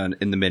rock in the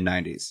mid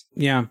 90s.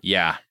 Yeah.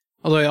 Yeah.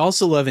 Although I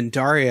also love in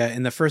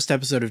the first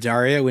episode of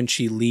Daria, when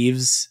she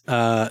leaves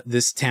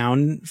this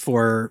town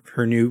for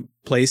her new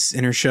place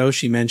in her show,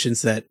 she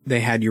mentions that they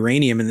had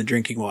uranium in the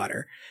drinking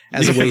water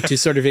as a way to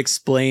sort of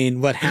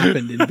explain what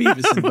happened in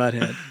Beavis and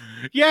Butthead.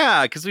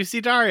 Yeah, because we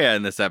see Daria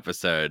in this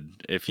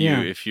episode. If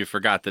you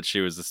forgot that she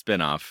was a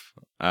spinoff,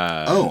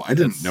 I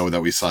didn't know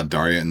that we saw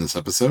Daria in this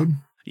episode.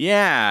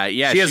 Yeah.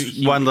 She has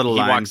one little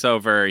line.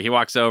 He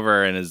walks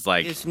over and is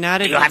like, It's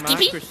not a Do you have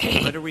democracy.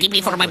 TP? What are we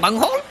TP for my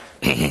bunghole?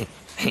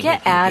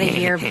 Get out of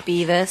here,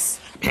 Beavis.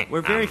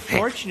 We're very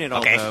fortunate,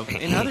 okay. although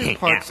in other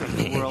parts of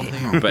the world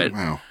they are. but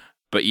Wow.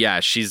 but yeah,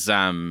 she's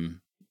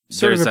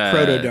Sort of there's a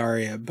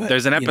proto-Daria, but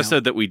there's an you know.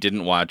 episode that we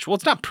didn't watch. Well,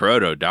 it's not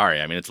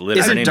proto-Daria. I mean, it's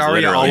literally. Isn't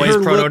Daria always Her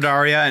look-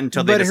 proto-Daria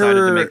until they but decided to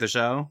her- make the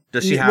show?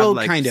 Does she have well,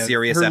 like kind of.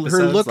 serious her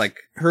episodes? look, like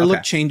her okay.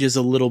 look changes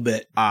a little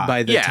bit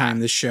by the Yeah.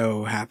 time the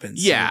show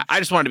happens. Yeah, So I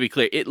just wanted to be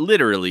clear. It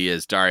literally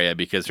is Daria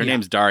because her Yeah.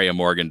 name's Daria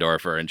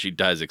Morgendorfer, and she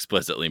does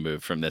explicitly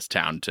move from this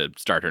town to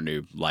start her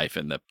new life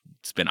in the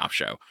spin-off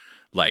show.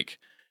 Like,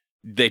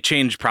 they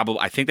change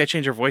I think they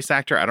change her voice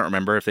actor. I don't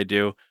remember if they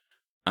do.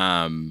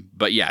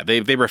 But yeah,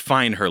 they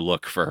refine her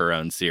look for her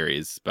own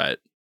series. But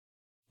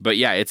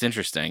yeah, it's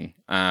interesting.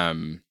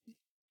 And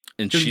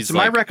she's to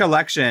like, my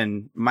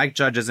recollection, Mike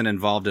Judge isn't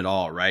involved at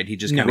all, right? He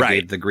just No. kind of Right.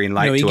 gave the green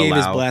light no, he to gave allow.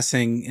 his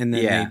blessing, and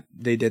then Yeah.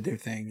 they did their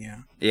thing. Yeah.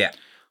 Yeah.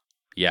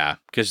 yeah,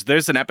 because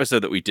there's an episode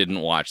that we didn't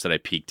watch that I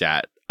peeked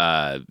at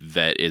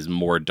that is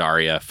more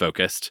Daria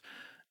focused.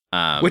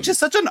 Which is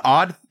such an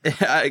odd,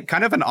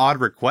 kind of an odd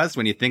request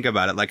when you think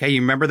about it. Like, hey,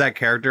 you remember that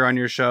character on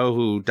your show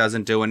who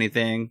doesn't do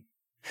anything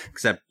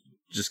except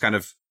just kind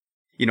of,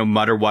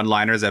 mutter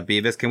one-liners at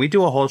Beavis? Can we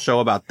do a whole show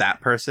about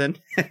that person?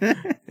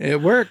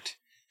 It worked.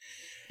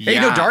 Hey,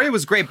 Daria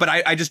was great, but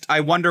I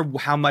wonder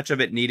how much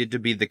of it needed to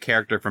be the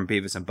character from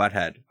Beavis and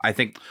Butthead. I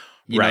think,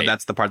 Right.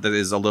 that's the part that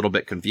is a little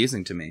bit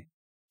confusing to me.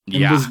 And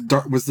Yeah.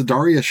 was the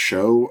Daria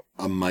show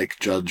a Mike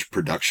Judge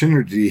production,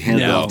 or did he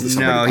hand it No. off to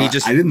somebody? No, he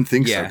just- I didn't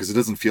think so yeah. because it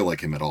doesn't feel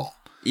like him at all.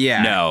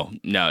 Yeah.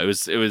 No, it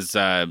was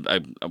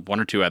one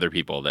or two other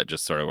people that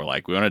just sort of were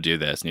like, we want to do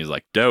this. And he was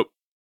like, dope.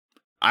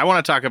 I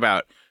want to talk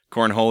about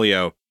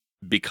Cornholio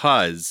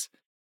because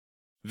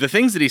the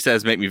things that he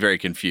says make me very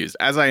confused.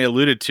 As I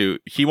alluded to,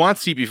 he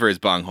wants TP for his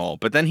bunghole,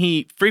 but then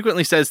he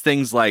frequently says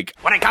things like,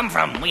 Where I come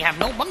from, we have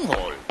no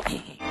bunghole.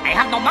 I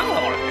have no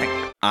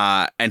bunghole.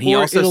 and he Or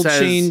also it'll says,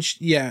 change.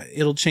 Yeah,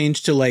 it'll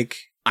change to like.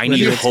 I whether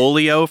need it's-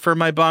 Holio for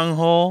my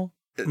bunghole.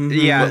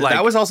 Yeah, But, like-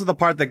 that was also the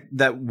part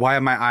that why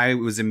my eye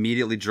was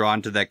immediately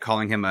drawn to that,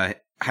 calling him a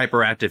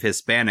hyperactive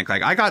Hispanic.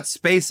 Like, I got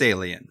space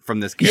alien from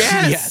this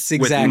character. Yes,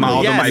 exactly. With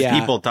all of my Yeah.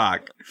 people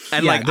talk.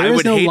 And yeah, like, there I is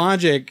would no hate,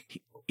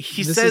 logic.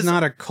 he This says, is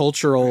not a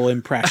cultural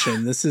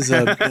impression. This is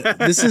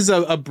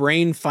a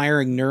brain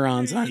firing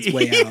neurons on its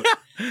way out.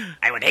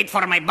 I would hate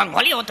for my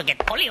bunghole to get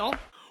polio.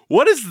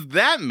 what does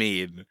that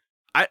mean?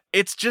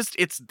 It's just,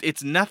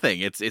 it's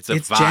nothing. It's a It's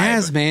vibe.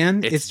 jazz,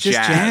 man. It's It's just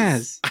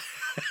jazz. jazz.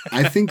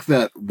 I think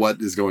that what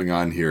is going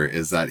on here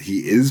is that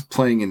he is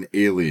playing an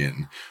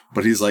alien,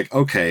 but he's like,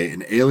 okay,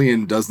 an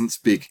alien doesn't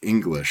speak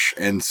English.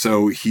 And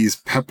so he's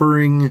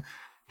peppering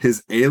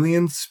his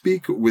alien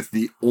speak with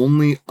the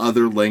only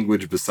other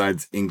language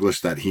besides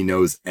English that he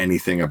knows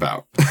anything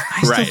about. I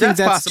still Right. think That's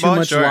that's possible, too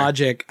much sure.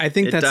 logic. I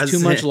think It that's does- too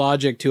much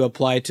logic to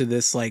apply to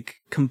this like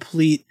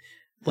complete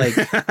like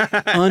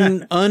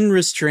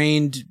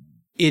unrestrained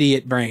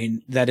idiot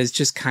brain that is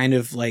just kind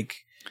of like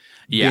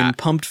Yeah. being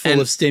pumped full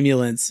And- of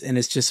stimulants and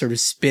it's just sort of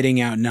spitting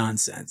out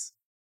nonsense.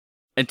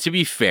 And to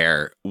be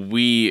fair,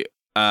 we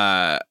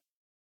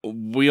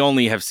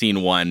only have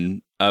seen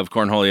one of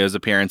Cornholio's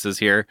appearances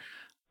here.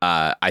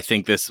 I'm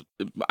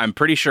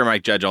pretty sure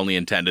Mike Judge only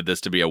intended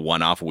this to be a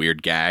one-off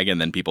weird gag,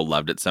 and then people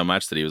loved it so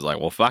much that he was like,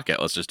 well, fuck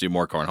it, let's just do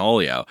more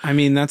Cornholio. I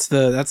mean, that's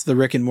the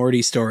Rick and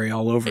Morty story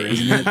all over,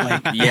 isn't it?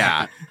 Like,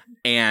 Yeah.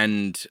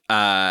 And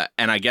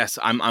I guess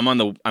I'm on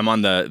the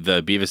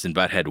Beavis and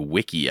Butthead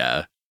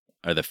Wikia,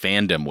 or the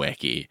fandom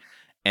wiki.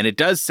 And it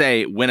does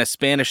say, when a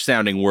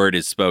Spanish-sounding word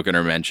is spoken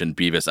or mentioned,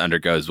 Beavis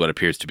undergoes what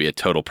appears to be a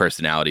total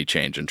personality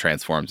change and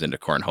transforms into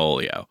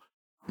Cornholio.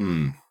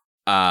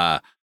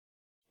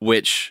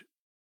 Which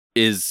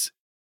is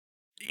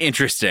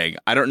interesting.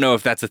 I don't know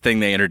if that's a thing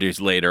they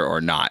introduced later or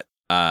not.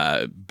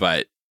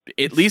 But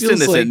at least in feels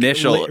this like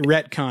initial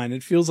retcon,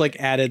 it feels like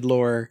added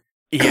lore.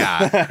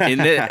 yeah,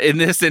 in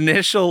this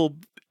initial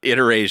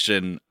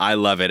iteration, I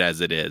love it as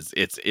it is.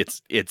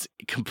 It's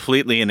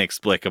completely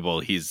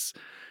inexplicable. He's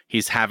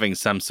having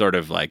some sort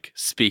of like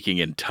speaking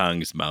in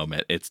tongues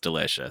moment. It's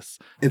delicious.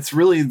 It's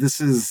really,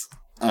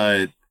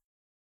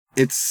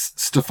 it's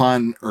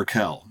Stefan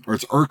Urkel, or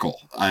it's Urkel,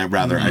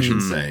 I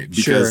should say,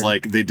 because Sure.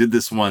 like they did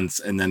this once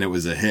and then it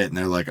was a hit and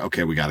they're like,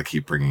 okay, we got to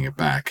keep bringing it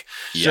back.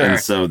 Sure. And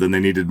so then they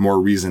needed more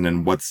reason.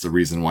 And what's the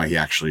reason why he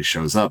actually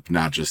shows up?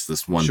 Not just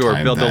this one Sure,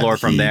 time. build the that lore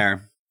from he-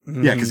 there.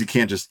 Yeah, because you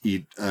can't just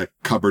eat a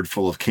cupboard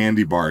full of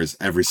candy bars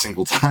every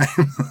single time.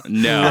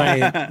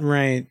 No.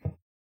 Right.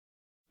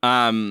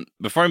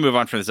 Before I move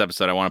on from this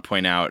episode, I want to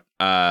point out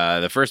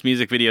the first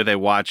music video they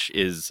watch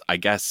is, I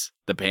guess,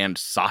 the band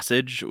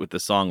Sausage with the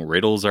song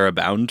 "Riddles Are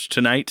Abound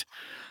Tonight."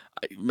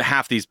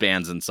 Half these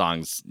bands and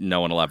songs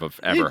no one will ever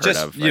heard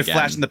of. You again.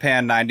 flash in the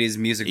pan 90s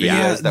music videos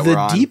Yeah, that the were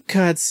on. deep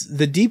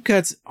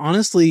cuts,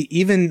 honestly,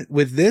 even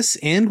with this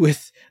and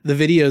with the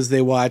videos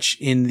they watch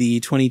in the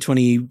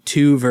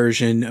 2022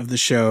 version of the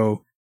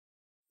show,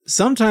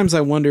 sometimes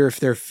I wonder if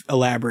they're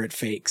elaborate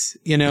fakes,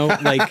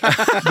 like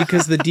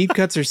because the deep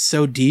cuts are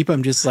so deep.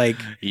 I'm just like,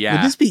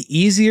 would this be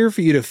easier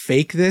for you to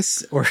fake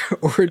this or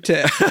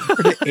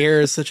to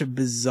air such a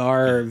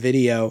bizarre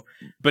video?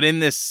 But in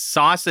this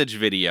sausage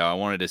video, I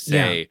wanted to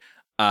say,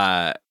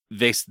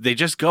 they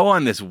just go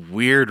on this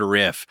weird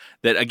riff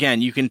that,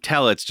 again, you can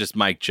tell it's just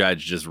Mike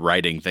Judge just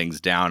writing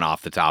things down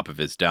off the top of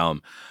his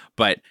dome.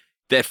 But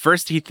at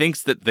first he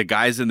thinks that the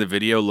guys in the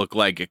video look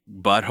like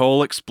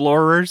butthole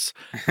explorers,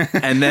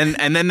 and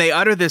then they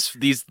utter this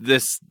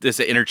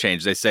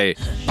interchange. They say,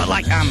 But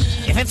like,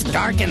 if it's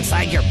dark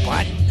inside your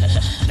butt,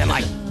 then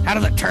like, how do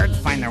the turds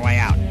find their way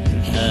out?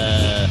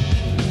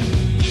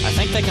 I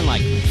think they can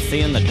like see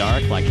in the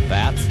dark like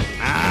bats.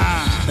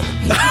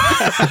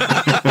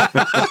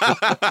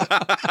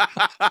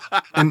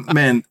 And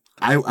man,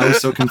 I was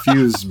so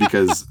confused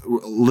because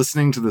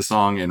listening to the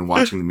song and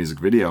watching the music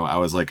video, I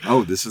was like,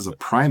 oh, this is a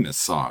Primus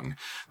song.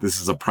 This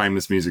is a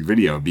Primus music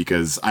video,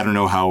 because I don't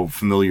know how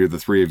familiar the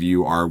three of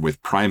you are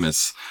with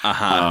Primus.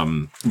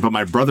 But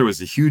my brother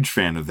was a huge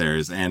fan of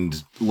theirs,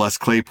 and Les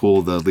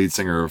Claypool, the lead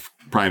singer of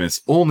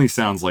Primus, only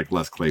sounds like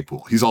Les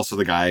Claypool. He's also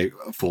the guy,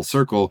 full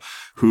circle,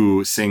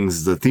 who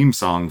sings the theme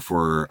song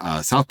for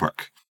South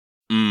Park.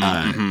 So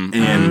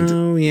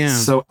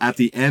at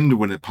the end,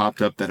 when it popped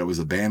up that it was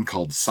a band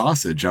called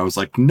Sausage, I was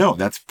like, no,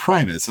 that's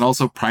Primus. And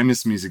also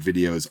Primus music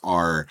videos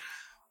are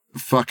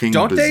fucking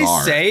Don't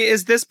bizarre. they say,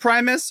 is this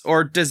Primus?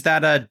 Or does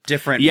that a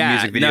different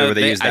music video where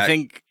they use that?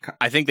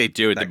 I think they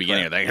do at the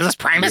beginning of the thing. Is this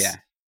Primus? Yeah.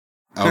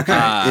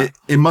 Okay.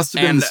 It must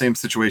have been the same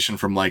situation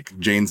from like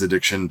Jane's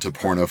Addiction to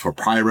Porno for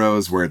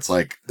Pyros, where it's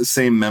like the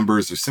same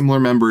members or similar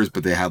members,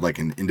 but they had like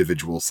an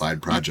individual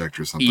side project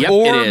or something. Yep,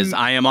 it is.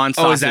 I Am on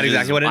Sausages. Oh, is that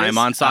exactly what it is? I Am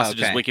on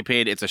Sausages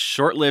Wikipedia. It's a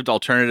short-lived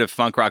alternative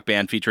funk rock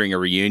band featuring a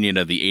reunion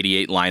of the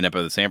 88 lineup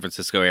of the San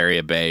Francisco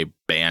area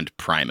band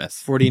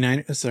Primus.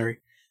 49. Sorry.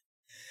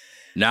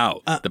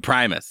 No, the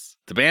Primus.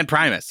 The band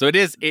Primus. So it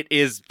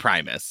is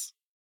Primus.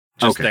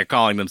 Just they're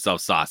calling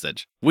themselves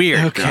Sausage.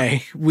 Weird.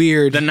 Okay,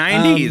 weird. The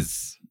 90s.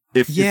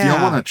 If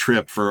y'all want a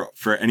trip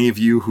for any of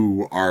you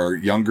who are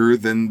younger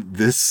than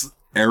this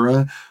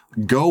era,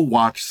 go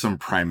watch some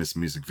Primus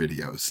music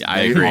videos. Yeah, I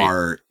agree. They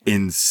are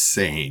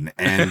insane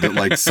and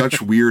like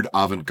such weird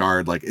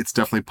avant-garde. Like it's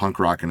definitely punk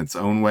rock in its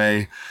own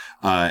way.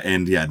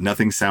 And yeah,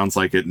 nothing sounds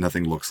like it.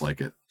 Nothing looks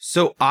like it.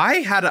 So I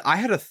had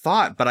a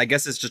thought, but I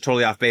guess it's just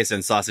totally off base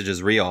and Sausage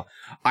is real.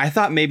 I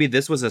thought maybe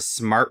this was a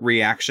smart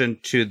reaction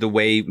to the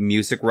way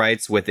music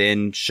rights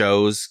within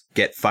shows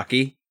get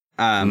fucky.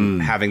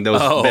 Having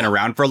those been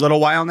around for a little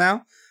while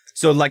now.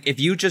 So like if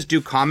you just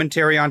do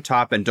commentary on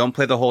top and don't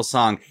play the whole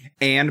song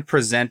and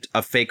present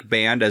a fake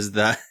band as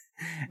the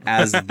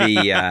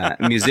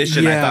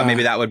musician, I thought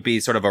maybe that would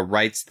be sort of a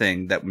rights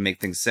thing that would make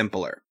things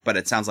simpler. But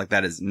it sounds like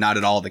that is not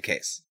at all the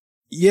case.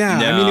 Yeah,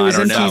 no, I mean, it was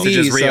MTV, Sausage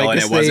is real, so I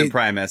and guess it wasn't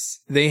Primus.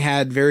 They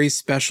had very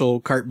special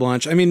carte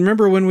blanche. I mean,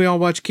 remember when we all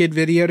watched Kid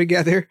Video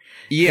together?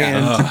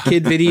 Yeah. And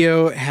Kid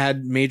Video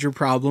had major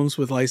problems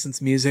with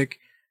licensed music,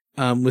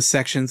 with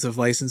sections of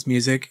licensed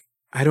music.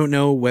 I don't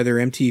know whether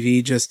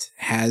MTV just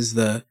has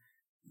the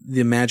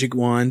magic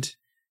wand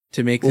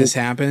to make this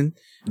happen.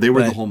 They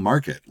were the whole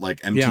market. Like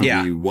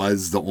MTV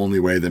was the only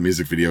way that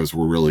music videos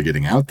were really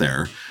getting out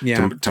there.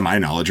 Yeah. To my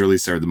knowledge, or at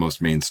least they're the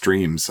most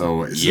mainstream.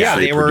 So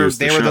they were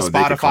the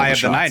Spotify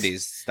of the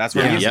 90s. That's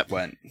where music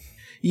went.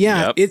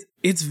 Yeah.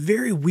 It's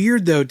very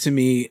weird though to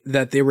me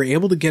that they were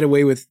able to get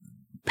away with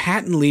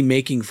patently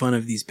making fun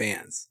of these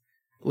bands.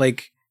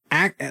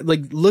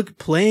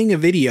 Playing a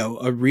video,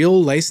 a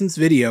real licensed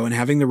video, and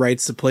having the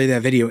rights to play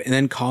that video and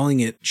then calling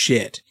it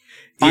shit.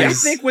 I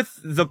think with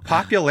the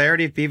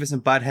popularity of Beavis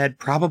and Butthead,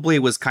 probably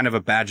was kind of a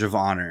badge of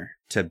honor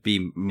to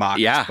be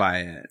mocked by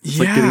it. It's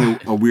like getting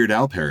a Weird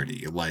Al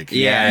parody. Like,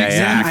 you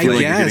feel like you're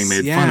getting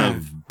made fun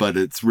of, but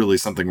it's really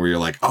something where you're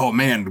like, oh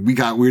man, we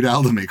got Weird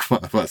Al to make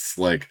fun of us.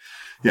 Like,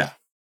 yeah.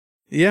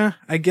 Yeah,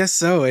 I guess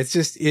so. It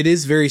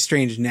is very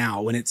strange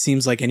now when it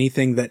seems like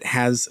anything that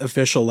has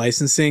official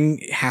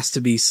licensing has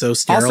to be so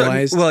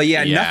sterilized. Also,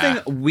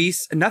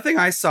 nothing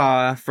I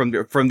saw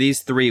from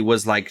these three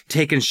was like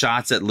taking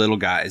shots at little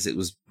guys. It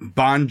was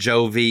Bon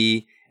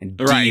Jovi and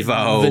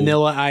Devo,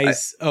 Vanilla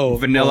Ice.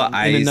 Vanilla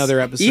Ice in another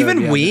episode.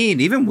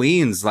 Even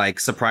Ween's like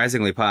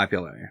surprisingly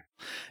popular.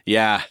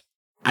 Yeah,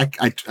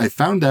 I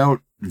found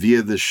out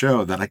via this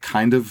show that I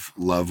kind of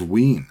love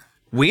Ween.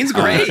 Ween's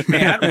great,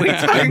 man.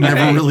 I've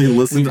never really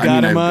listened. We've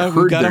got him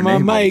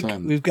on mic.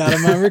 We've got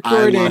him on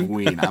recording. I love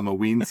Ween. I'm a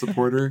Ween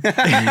supporter.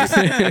 Just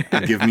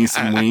give me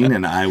some Ween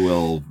and I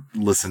will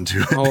listen to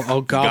it.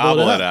 I'll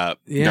gobble it up.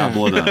 Yeah.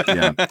 Gobble it up,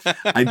 yeah.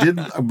 I did,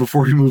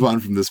 before we move on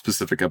from this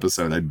specific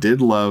episode, I did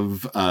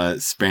love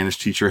Spanish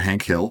teacher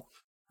Hank Hill.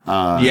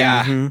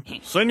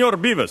 Señor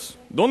Beavis,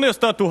 ¿dónde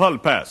está tu hall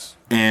pass?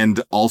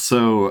 And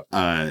also,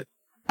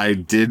 I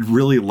did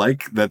really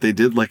like that they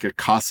did like a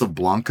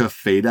Casablanca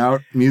fade out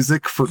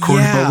music for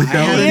Cornholio. I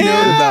hadn't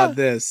known about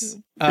this.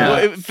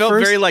 It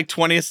felt very like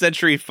 20th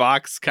Century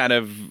Fox kind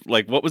of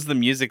like, what was the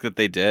music that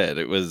they did?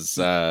 It was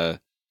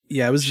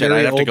it was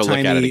very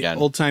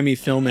old-timey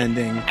film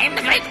ending. I'm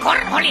the great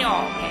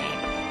Cornholio.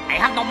 I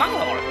have no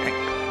bunghole.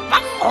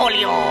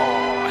 Bungholio.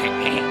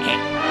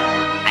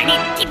 I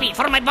need tippy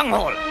for my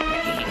bunghole.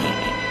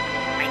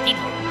 My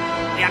people,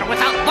 we are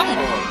without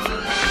bungholes.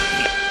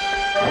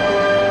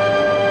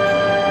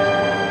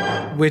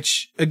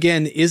 Which,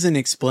 again, isn't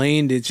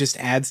explained. It just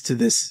adds to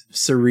this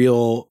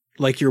surreal,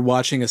 like you're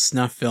watching a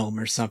snuff film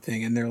or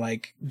something, and they're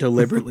like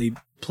deliberately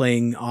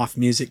playing off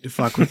music to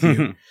fuck with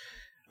you.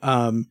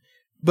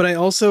 But I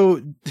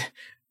also,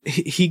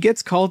 he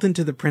gets called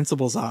into the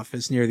principal's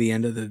office near the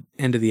end of the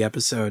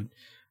episode.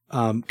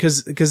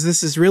 Cause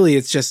this is really,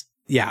 it's just,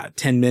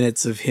 10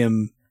 minutes of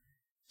him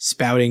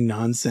spouting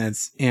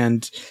nonsense.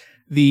 And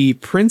the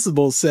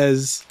principal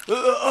says,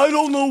 I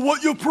don't know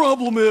what your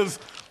problem is,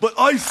 but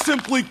I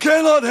simply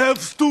cannot have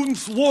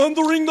students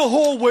wandering the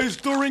hallways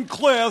during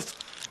class,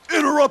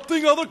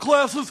 interrupting other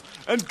classes,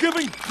 and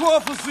giving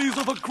prophecies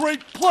of a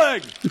great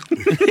plague.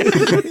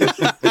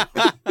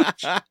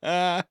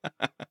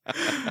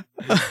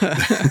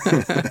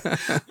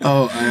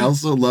 Oh, I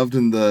also loved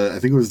in I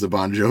think it was the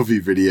Bon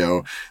Jovi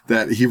video,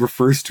 that he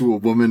refers to a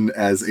woman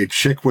as a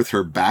chick with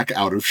her back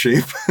out of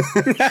shape,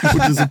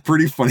 which is a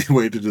pretty funny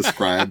way to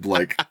describe,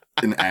 like,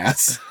 an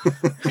ass.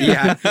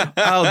 Yeah.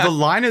 Oh, the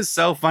line is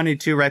so funny,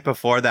 too, right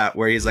before that,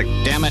 where he's like,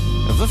 Damn it,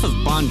 if this is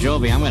Bon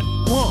Jovi, I'm gonna...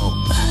 Whoa.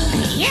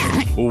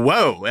 Yeah.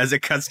 whoa, as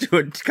it cuts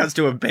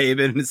to a babe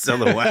in his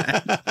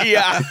silhouette.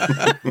 Yeah.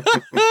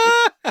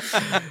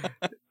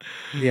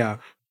 yeah.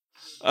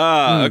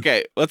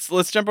 Okay,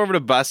 let's jump over to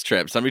Bus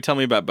Trip. Somebody tell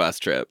me about Bus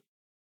Trip.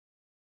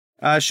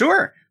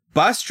 Sure.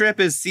 Bus Trip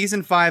is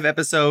season 5,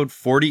 episode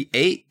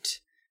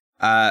 48.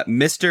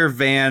 Mr.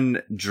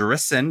 Van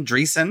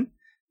Driesen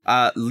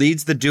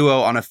leads the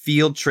duo on a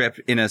field trip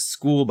in a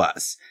school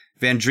bus.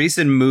 Van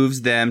Driesen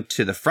moves them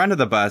to the front of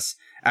the bus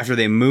after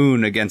they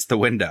moon against the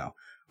window.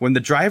 When the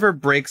driver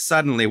brakes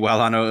suddenly while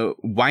on a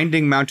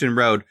winding mountain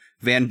road,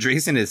 Van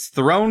Driesen is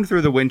thrown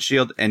through the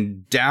windshield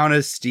and down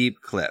a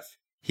steep cliff.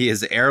 He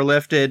is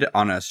airlifted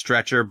on a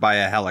stretcher by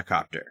a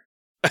helicopter.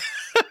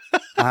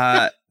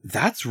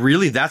 That's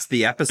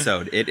the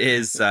episode. It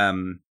is,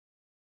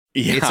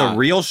 it's a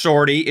real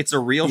shorty.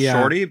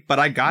 Shorty, but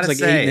I gotta like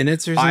say, 8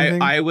 minutes or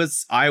something. I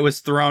was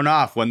thrown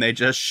off when they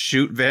just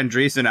shoot Van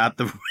Driesen out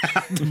the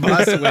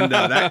bus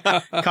window.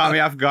 That caught me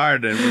off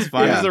guard and it was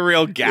fun. It was a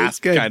real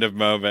gasp kind of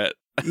moment.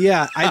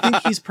 Yeah, I think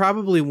he's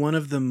probably one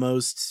of the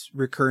most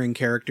recurring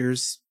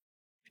characters.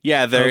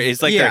 Yeah, there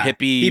is like their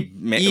hippie, he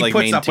puts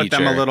main up teacher. with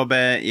them a little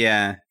bit.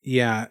 Yeah,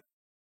 yeah,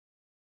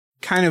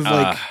 kind of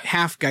like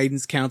half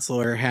guidance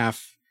counselor,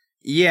 half.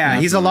 Yeah,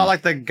 he's a lot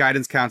like the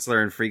guidance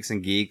counselor in Freaks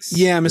and Geeks.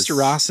 Yeah, Mr.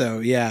 Rosso.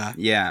 Yeah,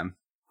 yeah.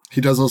 He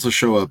does also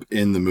show up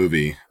in the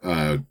movie.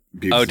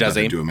 Beavis does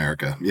he? To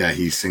America? Yeah,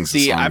 he sings.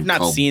 See, a song I've not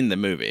called... seen the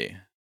movie.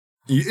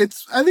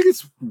 I think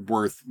it's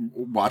worth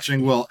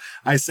watching. Well,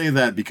 I say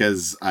that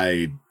because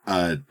I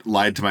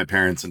lied to my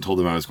parents and told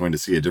them I was going to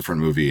see a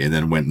different movie and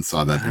then went and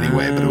saw that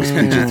anyway, but it was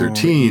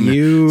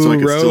PG-13, so I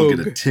could still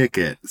get a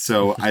ticket.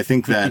 So I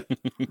think that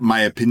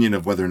my opinion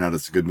of whether or not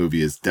it's a good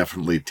movie is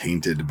definitely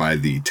tainted by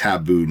the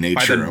taboo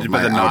nature of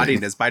my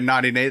naughtiness, by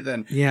naughty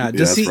Nathan. Yeah,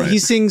 does he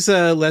sings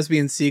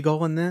Lesbian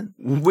Seagull in that?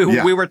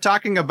 We were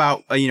talking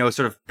about, sort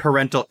of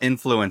parental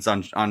influence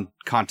on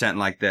content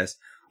like this.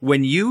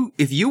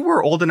 If you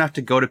were old enough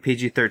to go to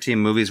PG-13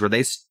 movies, were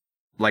they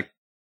like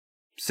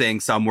saying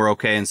some were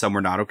okay and some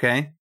were not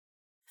okay?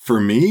 For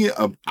me,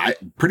 I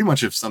pretty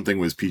much if something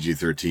was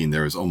PG-13,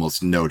 there was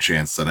almost no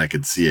chance that I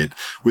could see it,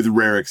 with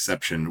rare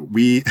exception.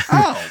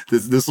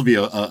 This will be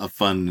a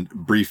fun,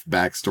 brief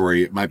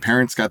backstory. My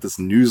parents got this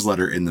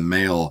newsletter in the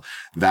mail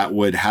that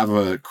would have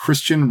a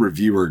Christian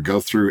reviewer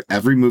go through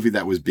every movie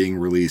that was being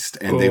released,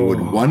 and they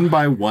would one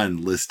by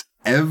one list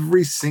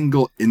every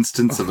single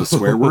instance of a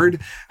swear word,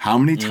 how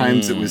many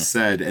times it was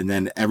said, and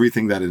then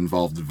everything that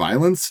involved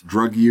violence,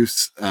 drug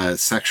use,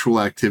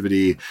 sexual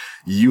activity,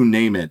 you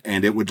name it.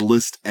 And it would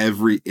list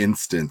every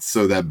instance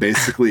so that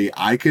basically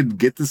I could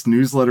get this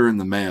newsletter in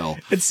the mail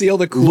and see all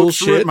the cool look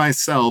shit through it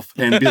myself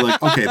and be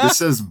like, okay, this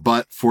says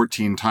but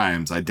 14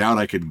 times. I doubt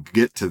I could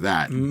get to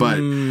that. But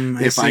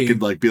if I could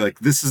be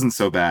like, this isn't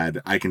so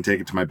bad, I can take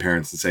it to my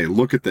parents and say,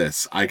 look at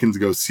this. I can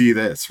go see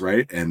this,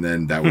 right? And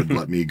then that would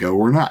let me go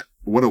or not.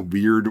 What a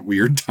weird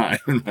time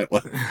in my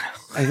life.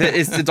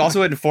 It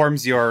also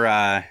informs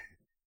your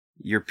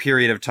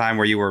period of time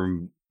where you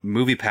were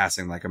movie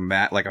passing like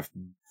a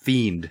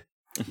fiend.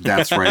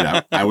 That's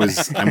right.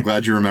 I'm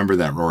glad you remember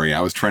that, Rory.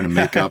 I was trying to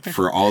make up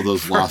for all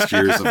those lost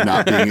years of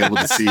not being able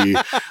to see,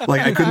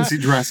 I couldn't see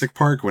Jurassic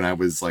Park when I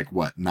was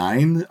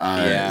 9?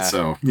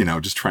 So,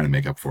 just trying to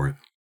make up for it.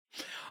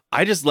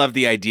 I just love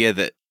the idea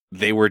that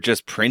they were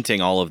just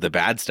printing all of the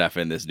bad stuff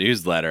in this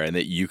newsletter and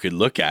that you could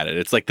look at it.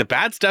 It's like the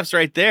bad stuff's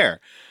right there.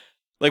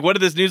 Like, what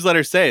did this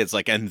newsletter say? It's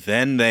like, and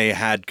then they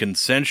had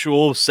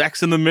consensual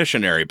sex in the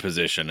missionary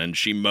position and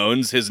she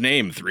moans his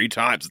name 3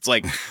 times. It's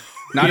like,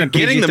 Not you're in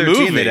getting the PG-13,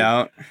 movie. they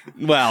don't.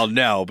 Well,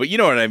 no, but you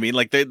know what I mean.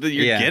 Like you're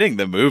getting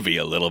the movie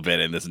a little bit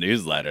in this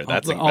newsletter.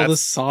 That's all the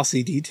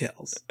saucy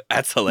details.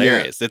 That's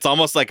hilarious. It's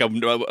almost like a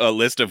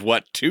list of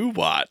what to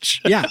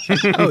watch. Yeah.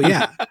 Oh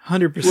yeah.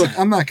 100%. Look,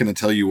 I'm not going to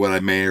tell you what I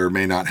may or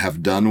may not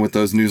have done with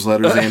those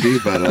newsletters, Andy,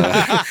 but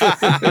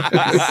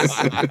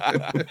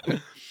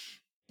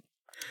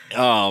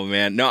Oh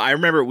man, no, I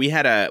remember we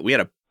had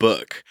a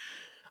book,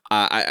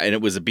 and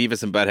it was a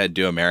Beavis and Butthead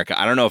Do America.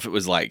 I don't know if it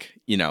was like,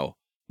 you know,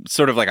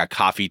 sort of like a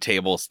coffee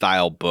table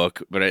style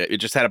book, but it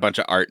just had a bunch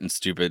of art and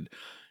stupid.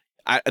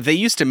 They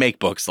used to make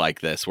books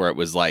like this where it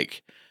was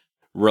like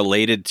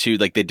related to,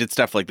 like, they did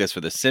stuff like this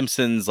for The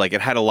Simpsons. Like it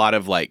had a lot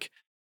of like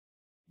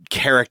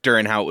character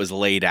and how it was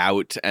laid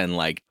out and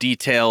like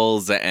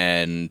details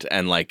and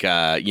like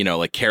you know,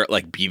 like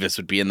Beavis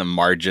would be in the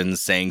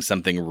margins saying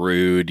something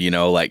rude, you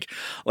know, like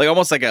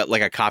almost like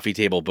a coffee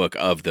table book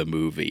of the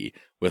movie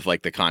with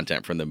like the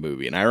content from the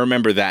movie. And I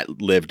remember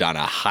that lived on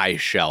a high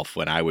shelf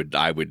when I would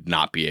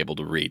not be able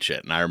to reach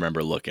it, and I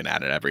remember looking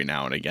at it every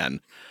now and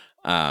again.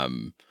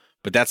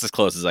 But that's as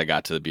close as I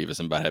got to the Beavis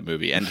and Butthead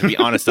movie, and to be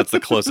honest, that's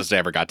the closest I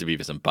ever got to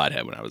Beavis and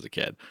Butthead when I was a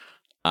kid.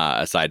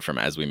 Aside from,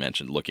 as we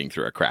mentioned, looking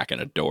through a crack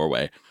in a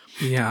doorway.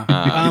 Yeah.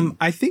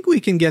 I think we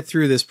can get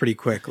through this pretty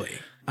quickly.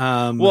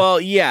 Well,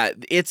 yeah,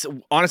 it's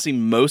honestly,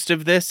 most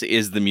of this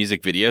is the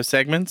music video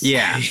segments.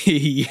 Yeah.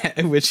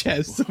 Yeah, which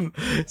has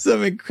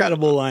some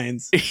incredible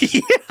lines.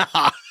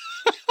 Yeah.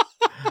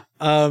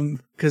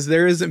 Because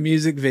there is a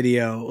music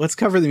video. Let's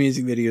cover the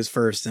music videos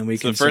first, and we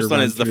can. The first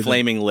one is the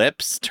Flaming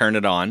Lips, Turn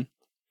It On.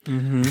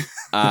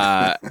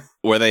 Mm-hmm.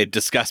 Where they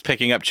discuss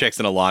picking up chicks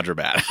in a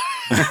laundromat.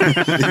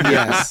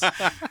 Yes.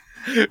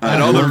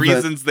 And all the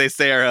reasons they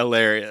say are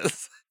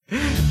hilarious.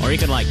 Or you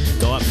could like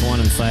go up to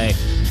one and say,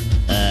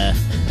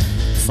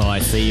 so I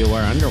see you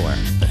wear underwear.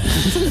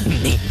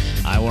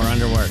 I wear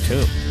underwear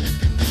too.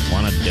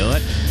 Want to do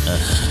it?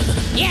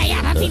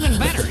 Yeah, that's even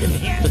better.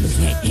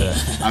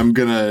 I'm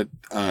gonna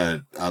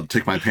I'll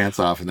take my pants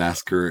off and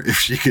ask her if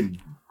she can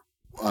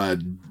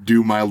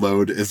do my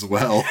load as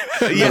well.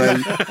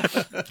 Yeah.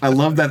 I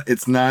love that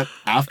it's not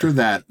after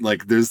that.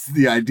 Like, there's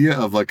the idea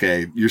of like,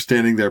 you're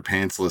standing there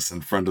pantsless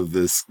in front of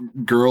this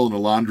girl in a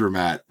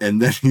laundromat,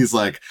 and then he's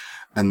like,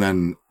 and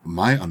then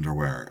my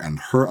underwear and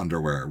her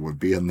underwear would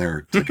be in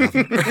there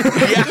together.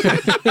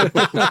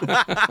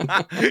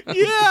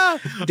 Yeah.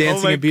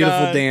 Dancing a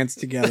beautiful dance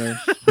together.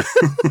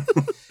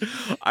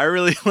 I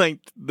really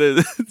liked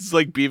it's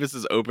like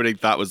Beavis's opening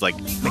thought was like,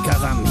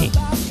 Because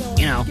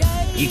you know,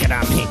 you could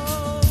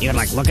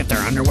like look at their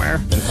underwear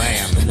and say,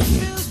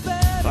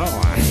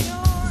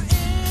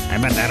 I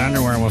bet that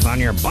underwear was on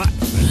your butt.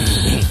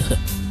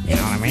 You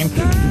know what I mean?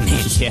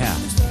 Yeah.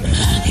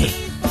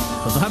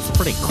 Well, that's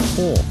pretty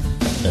cool.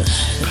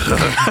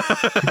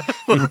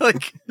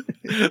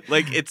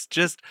 like it's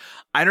just,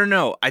 I don't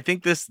know. I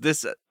think this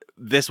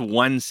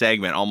one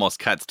segment almost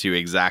cuts to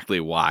exactly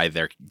why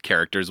their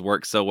characters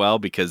work so well,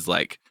 because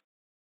like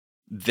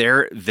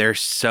they're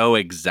so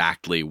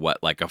exactly what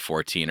like a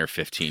 14 or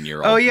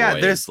 15-year-old Oh yeah,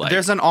 boy there's is like.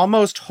 there's an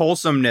almost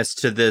wholesomeness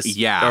to this.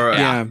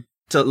 Yeah.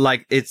 To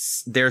like,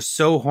 they're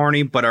so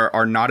horny, but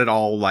are not at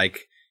all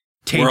like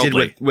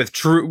tainted with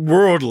true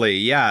worldly.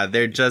 Yeah,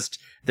 they're just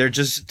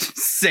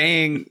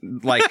saying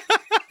like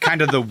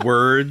kind of the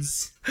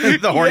words,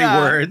 the horny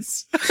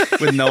words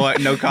with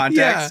no context.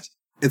 Yeah.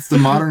 It's the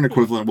modern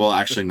equivalent. Well,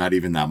 actually not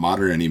even that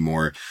modern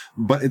anymore,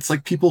 but it's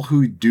like people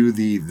who do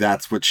the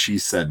 "that's what she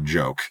said"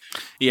 joke.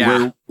 Yeah.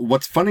 Where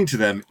what's funny to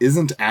them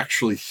isn't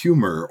actually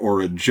humor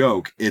or a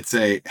joke. It's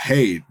a,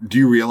 hey, do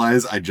you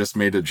realize I just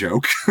made a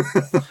joke?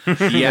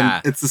 Yeah.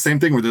 And it's the same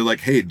thing where they're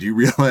like, hey, do you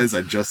realize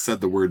I just said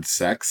the word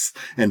sex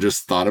and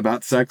just thought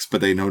about sex,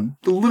 but they know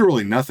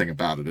literally nothing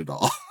about it at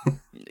all.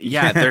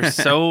 Yeah, they're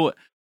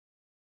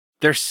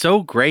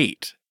so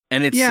great.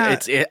 And it's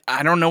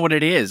I don't know what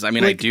it is. I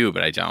mean, like, I do,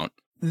 but I don't.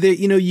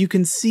 You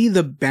can see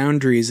the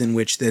boundaries in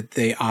which that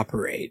they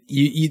operate.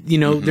 You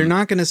know, they're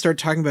not going to start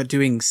talking about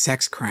doing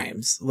sex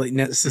crimes like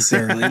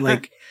necessarily.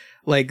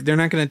 like they're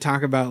not going to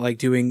talk about like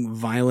doing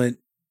violent,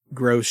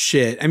 gross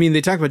shit. I mean,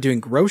 they talk about doing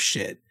gross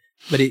shit,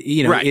 but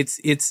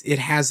it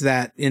has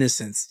that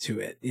innocence to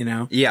it, you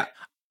know? Yeah.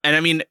 And I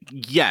mean,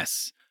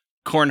 yes,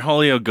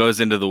 Cornholio goes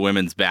into the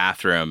women's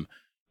bathroom,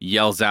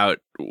 yells out,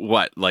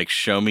 what, like,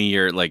 show me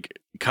your, like,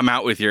 come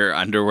out with your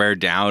underwear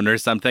down or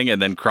something,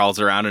 and then crawls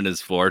around on his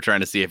floor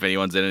trying to see if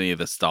anyone's in any of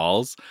the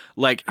stalls.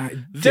 Like,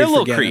 they're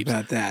little creeps.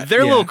 About that.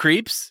 They're little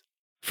creeps,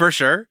 for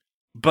sure.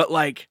 But,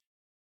 like,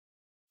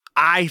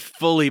 I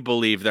fully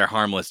believe they're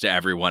harmless to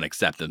everyone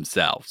except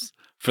themselves,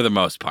 for the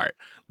most part.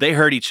 They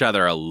hurt each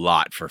other a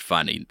lot for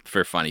funny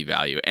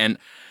value. And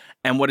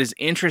what is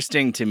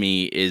interesting to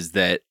me is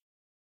that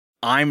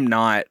I'm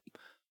not,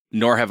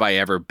 nor have I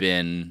ever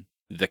been,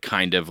 the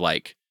kind of,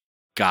 like,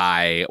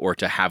 guy or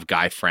to have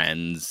guy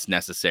friends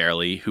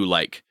necessarily who,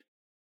 like,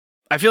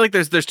 I feel like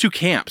there's two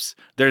camps.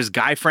 There's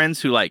guy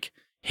friends who, like,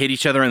 hit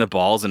each other in the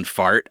balls and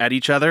fart at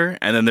each other,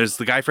 and then there's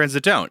the guy friends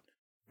that don't.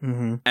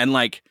 Mm-hmm. And,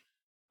 like,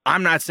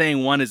 I'm not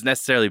saying one is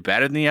necessarily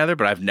better than the other,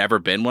 but I've never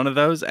been one of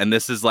those. And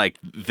this is like,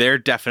 they're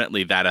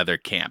definitely that other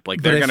camp.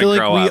 Like, they're going to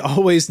grow up. We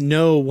always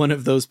know one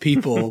of those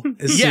people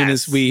as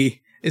Yes.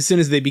 as soon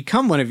as they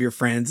become one of your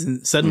friends,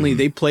 and suddenly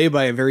they play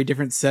by a very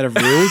different set of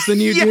rules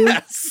than you do.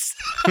 Yes.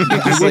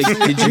 It's like,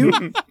 did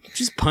you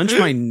just punch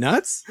my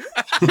nuts?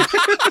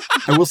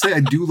 I will say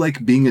I do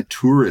like being a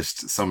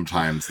tourist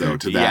sometimes, though,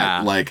 to that.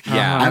 Yeah. Like,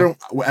 Yeah. I don't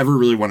ever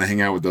really want to hang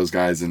out with those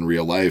guys in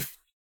real life.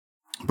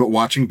 But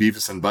watching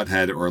Beavis and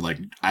Butthead, or like,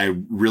 I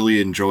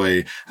really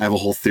enjoy, I have a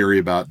whole theory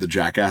about the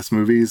Jackass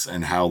movies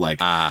and how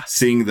like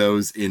seeing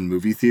those in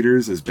movie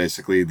theaters is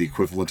basically the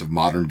equivalent of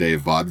modern day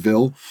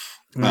vaudeville.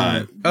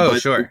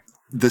 Sure.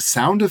 The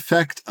sound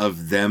effect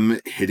of them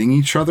hitting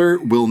each other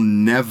will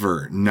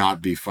never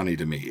not be funny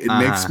to me. It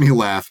makes me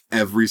laugh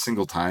every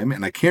single time,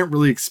 and I can't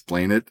really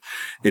explain it.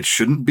 It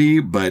shouldn't be,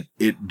 but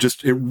it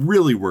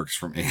really works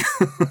for me.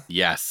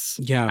 Yes.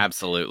 Yeah.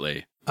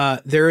 Absolutely.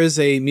 There is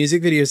a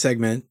music video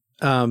segment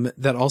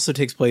that also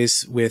takes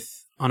place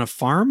on a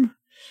farm.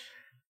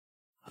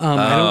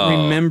 I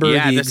don't remember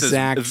the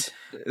exact.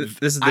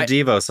 This is the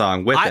Devo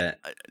song with it.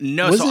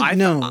 No, Was so it?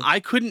 No. I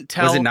couldn't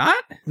tell. Was it not?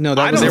 No,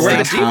 that I was don't the know. Wearing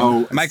the second.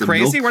 Devo. Am I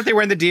crazy? Weren't they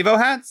wearing the Devo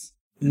hats?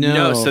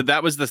 No, so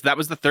that was the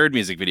third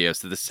music video.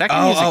 So the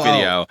second music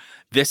video,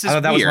 this is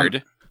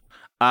weird.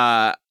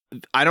 I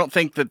don't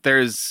think that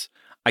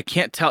I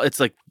can't tell. It's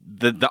like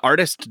the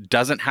artist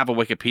doesn't have a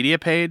Wikipedia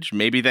page.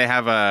 Maybe they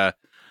have a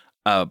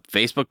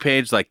Facebook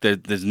page. Like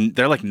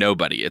they're like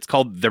nobody. It's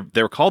called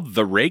they're called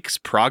The Rake's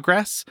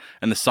Progress,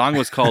 and the song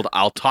was called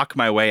 "I'll Talk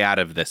My Way Out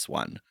of This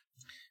One."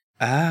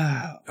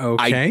 Oh,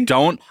 okay.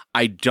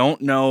 I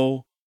don't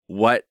know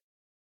what.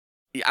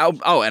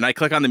 Oh, and I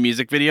click on the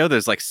music video.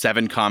 There's like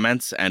 7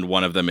 comments, and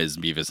one of them is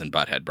Beavis and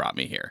Butthead brought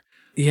me here.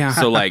 Yeah.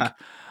 So like,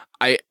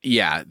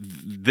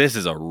 this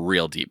is a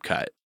real deep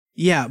cut.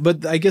 Yeah,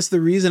 but I guess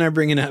the reason I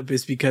bring it up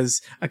is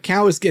because a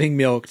cow is getting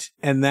milked,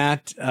 and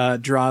that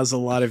draws a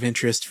lot of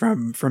interest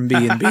from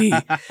B&B.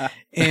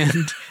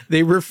 And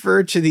they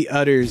refer to the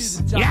udders.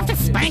 You have to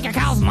spank a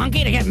cow's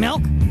monkey to get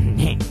milk?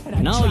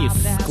 No, you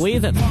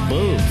squeeze its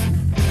boobs.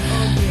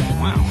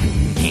 Wow.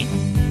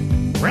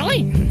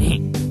 Really?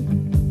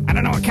 I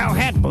don't know a cow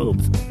had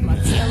boobs.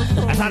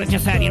 I thought it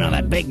just had,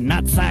 that big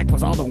nut sack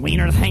with all the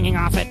wieners hanging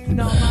off it.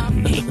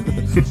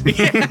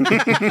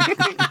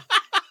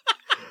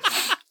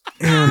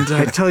 And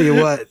I tell you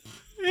what,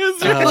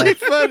 It's really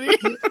funny.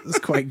 it's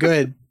quite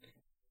good.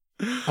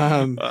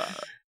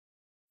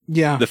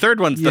 Yeah. The third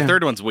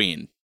one's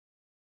Ween.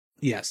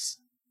 Yes.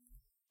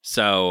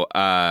 So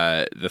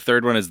the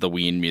third one is the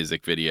Ween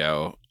music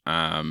video.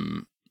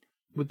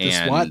 With the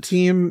SWAT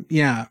team,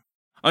 yeah.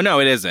 Oh no,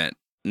 it isn't.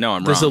 No,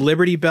 I'm There's wrong. a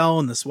Liberty Bell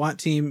and the SWAT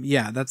team.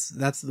 Yeah, that's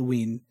the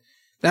Ween.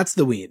 That's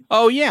the Ween.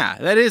 Oh yeah,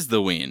 that is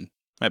the Ween.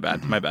 My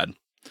bad.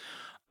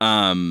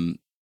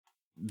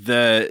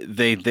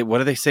 They what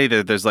do they say?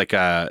 There's like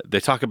they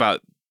talk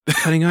about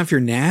cutting off your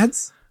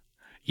nads.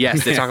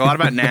 Yes, they talk a lot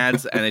about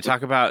nads, and they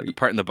talk about the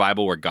part in the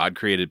Bible where God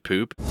created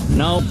poop.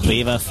 No,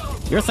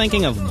 Beavis. You're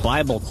thinking of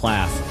Bible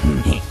class.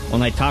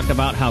 When they talked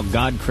about how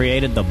God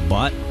created the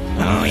butt.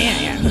 Oh,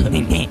 yeah.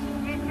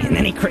 And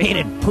then he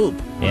created poop.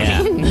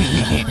 Yeah.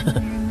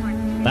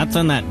 That's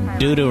in that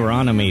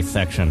Deuteronomy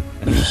section.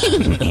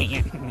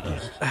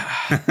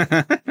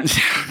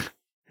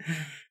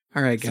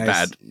 All right,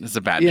 guys. It's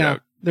a bad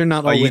joke. They're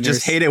not all you winners.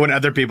 just hate it when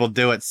other people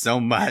do it so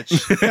much.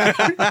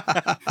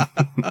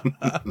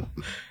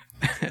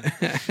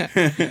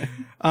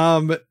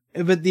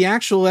 But the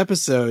actual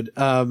episode,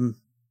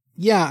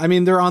 yeah, I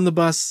mean, they're on the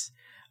bus.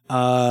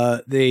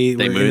 They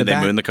moon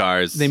the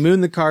cars. They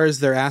moon the cars.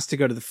 They're asked to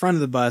go to the front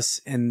of the bus,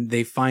 and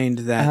they find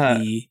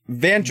that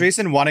Van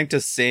Driesen wanting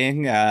to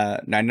sing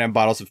 99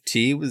 Bottles of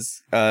Tea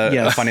was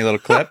a funny little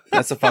clip.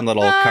 That's a fun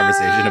little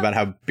conversation about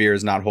how beer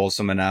is not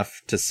wholesome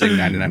enough to sing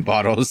 99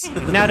 bottles.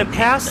 Now, to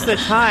pass the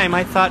time,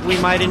 I thought we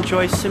might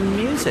enjoy some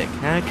music,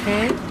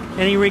 okay?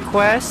 Any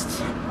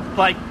requests?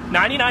 Like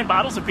 99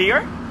 bottles of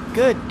beer?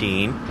 Good,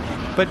 Dean.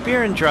 But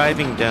beer and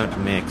driving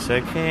don't mix,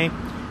 okay?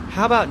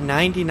 How about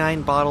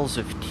 99 bottles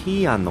of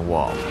tea on the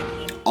wall?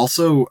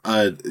 Also,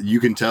 you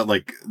can tell,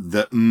 like,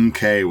 the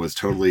K was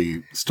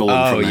totally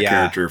stolen from that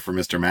character from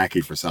Mr.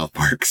 Mackey for South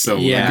Park. So,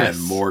 again,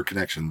 more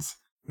connections.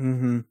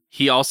 Mm-hmm.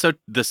 He also,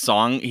 the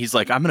song, he's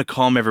like, I'm going to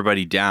calm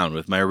everybody down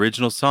with my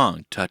original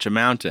song, Touch a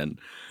Mountain.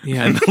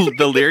 Yeah. And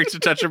the lyrics to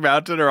Touch a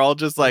Mountain are all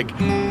just like,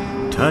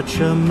 touch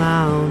a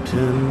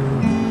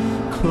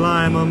mountain,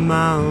 climb a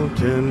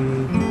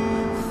mountain,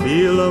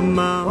 feel a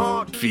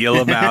mountain. Feel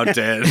a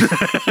mountain.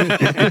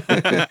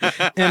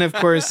 And of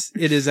course,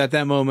 it is at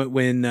that moment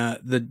when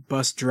the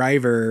bus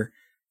driver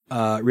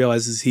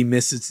realizes he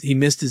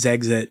missed his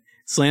exit,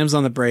 slams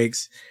on the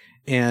brakes,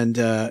 and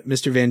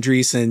Mr. Van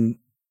Driesen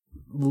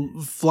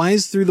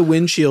flies through the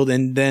windshield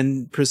and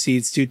then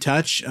proceeds to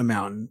touch a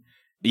mountain.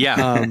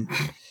 Yeah.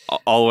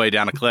 All the way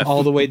down a cliff.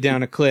 All the way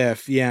down a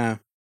cliff. Yeah.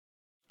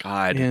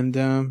 God. And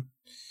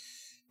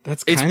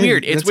that's it's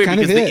weird. It's weird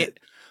because it.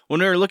 when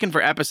we were looking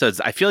for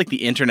episodes, I feel like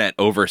the internet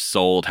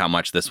oversold how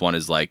much this one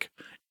is like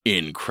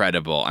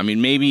incredible. I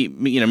mean, maybe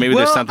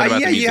there's something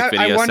about the music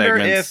video I wonder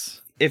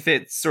segments. if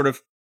it's sort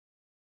of.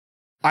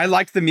 I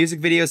liked the music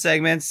video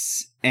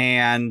segments,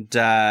 and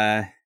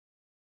I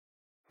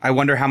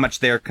wonder how much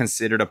they're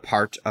considered a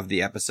part of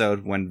the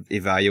episode when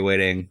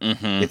evaluating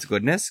its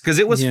goodness. Because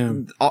it was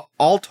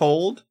all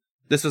told,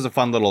 this was a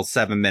fun little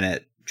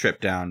 7-minute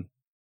trip down.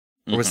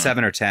 Or was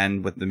 7 or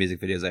 10 with the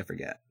music videos? I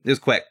forget. It was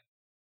quick.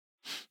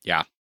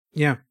 Yeah.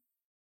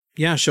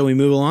 Shall we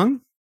move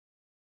along?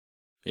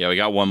 Yeah, we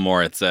got one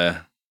more. It's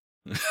a.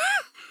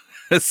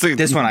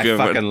 This one I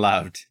fucking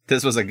loved.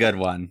 This was a good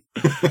one.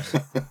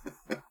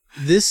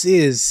 This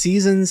is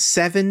season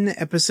 7,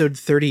 episode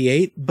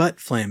 38, Butt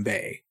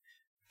Flambe.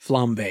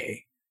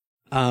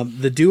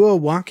 The duo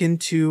walk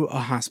into a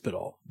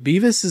hospital.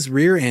 Beavis's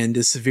rear end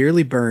is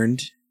severely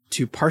burned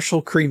to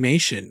partial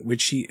cremation,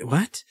 which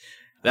what?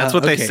 That's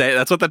what they say.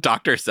 That's what the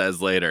doctor says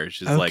later.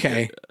 She's like,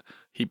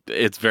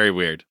 it's very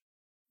weird.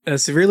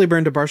 Severely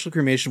burned to partial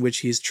cremation, which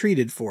he's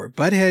treated for.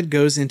 Butthead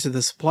goes into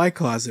the supply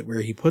closet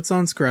where he puts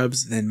on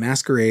scrubs, then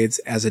masquerades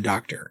as a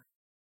doctor.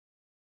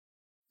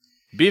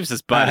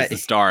 Beavis' butt is the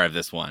star of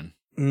this one.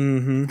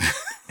 Mm-hmm.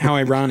 How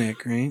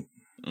ironic, right?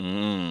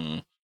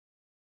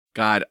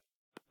 God,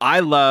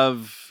 I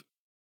love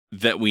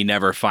that we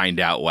never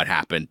find out what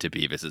happened to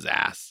Beavis'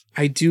 ass.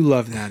 I do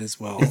love that as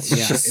well.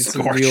 It's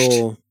scorched. A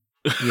real...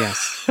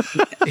 Yes.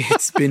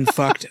 It's been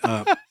fucked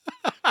up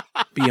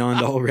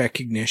beyond all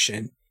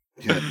recognition.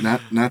 Yeah,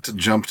 not to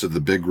jump to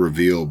the big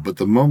reveal, but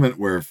the moment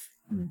where,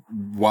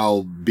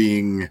 while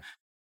being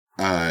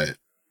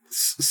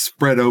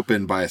spread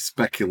open by a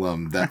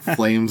speculum, that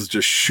flames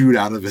just shoot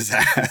out of his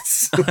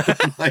ass.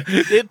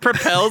 It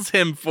propels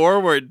him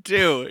forward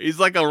too. He's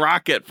like a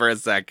rocket for a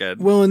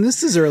second. Well, and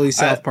this is early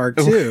South Park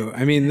too.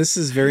 I mean, this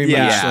is very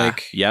much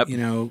like,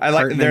 I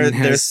like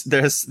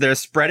they're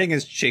spreading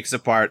his cheeks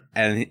apart,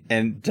 and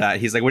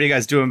he's like, "What are you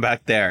guys doing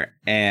back there?"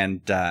 And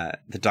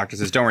the doctor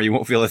says, "Don't worry, you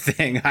won't feel a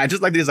thing." I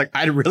just like that he's like,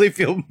 "I'd really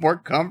feel more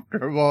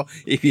comfortable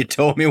if you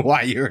told me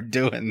why you were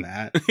doing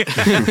that."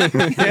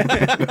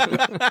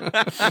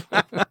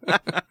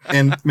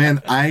 And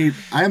man, I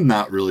am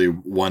not really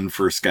one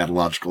for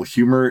scatological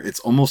humor. It's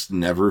almost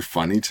never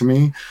funny to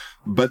me.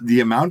 But the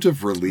amount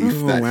of relief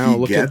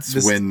he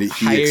gets when he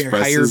expresses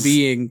higher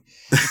being,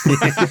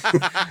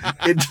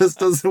 it just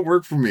doesn't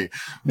work for me.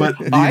 But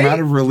the amount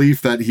of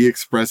relief that he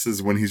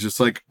expresses when he's just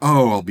like,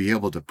 "Oh, I'll be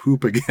able to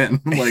poop again."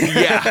 Like,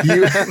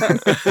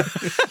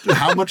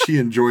 how much he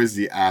enjoys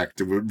the act,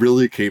 it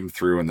really came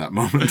through in that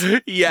moment.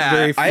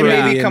 Yeah, I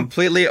maybe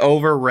completely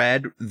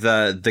overread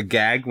the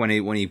gag when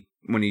he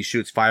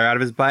shoots fire out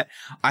of his butt.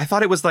 I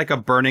thought it was like a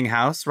burning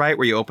house, right?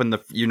 Where you're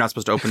not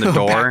supposed to open the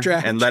door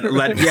and let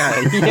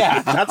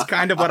yeah. That's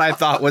kind of what I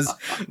thought was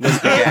the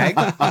gag.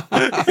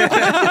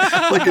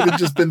 Like it had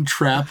just been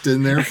trapped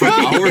in there for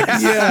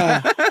hours.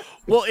 Yeah.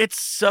 Well, it's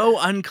so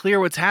unclear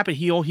what's happened.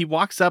 He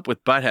walks up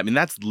with Butthead. I mean,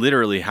 that's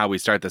literally how we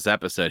start this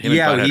episode. Him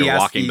and Butthead are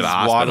walking to the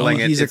hospital.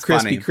 He's a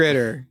crispy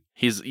critter.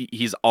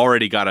 He's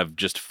already got a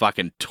just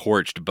fucking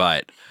torched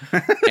butt,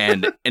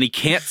 and he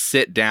can't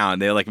sit down.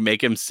 They like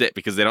make him sit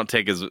because they don't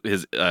take his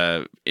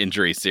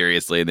injury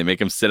seriously. They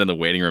make him sit in the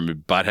waiting room,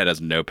 and Butthead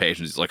has no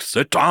patience. He's like,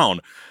 "Sit down,"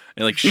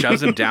 and like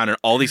shoves him down, and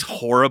all these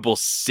horrible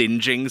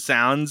singeing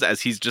sounds as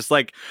he's just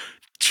like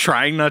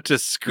trying not to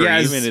scream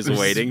in his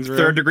waiting room.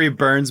 3rd-degree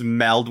burns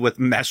meld with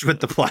mesh with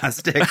the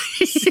plastic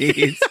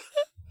seeds.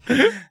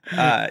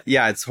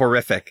 It's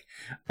horrific.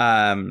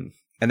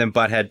 And then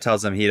Butthead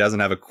tells him he doesn't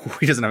have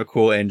a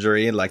cool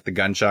injury like the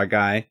gunshot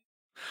guy.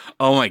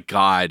 Oh my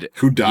God.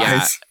 Who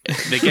dies?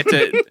 Yeah,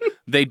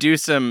 they do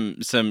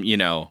some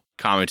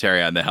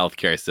commentary on the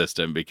healthcare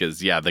system because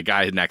the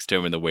guy next to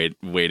him in the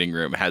waiting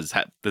room has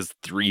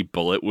 3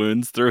 bullet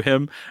wounds through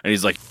him, and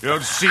he's like, "You'll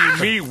see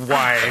me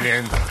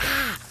whining."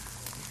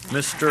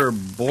 Mr.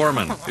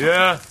 Borman.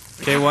 Yeah?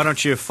 Okay, why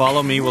don't you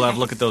follow me? We'll have a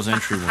look at those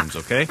entry wounds,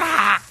 okay?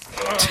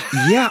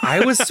 Yeah,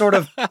 I was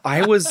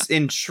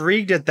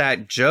intrigued at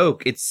that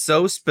joke. It's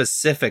so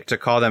specific to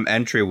call them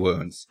entry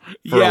wounds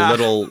for a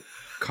little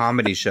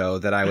comedy show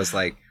that I was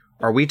like,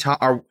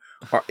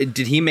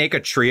 did he make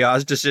a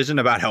triage decision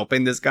about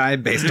helping this guy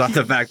based on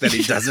the fact that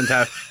he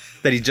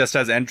just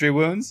has entry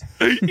wounds?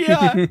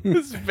 Yeah,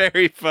 it's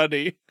very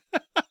funny.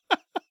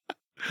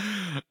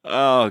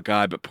 Oh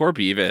God, but poor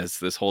Beavis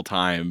this whole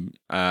time.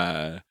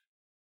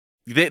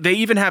 They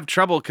even have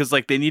trouble because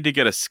like they need to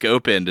get a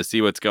scope in to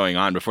see what's going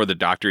on before the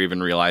doctor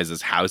even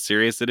realizes how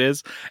serious it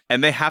is,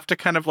 and they have to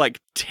kind of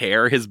like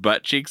tear his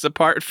butt cheeks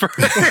apart first.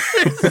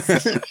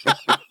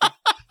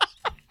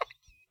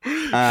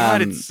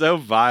 God, it's so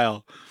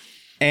vile.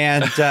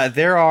 And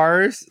there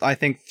are, I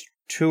think,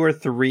 two or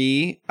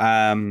three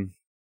great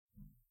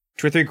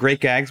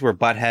gags where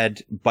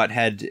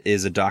Butthead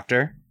is a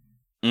doctor.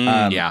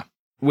 Yeah.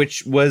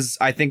 Which was,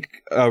 I think,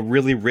 a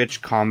really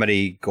rich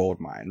comedy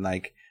goldmine.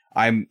 Like,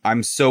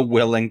 I'm so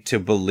willing to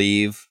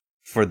believe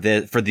for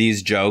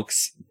these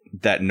jokes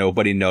that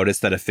nobody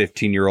noticed that a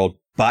 15-year-old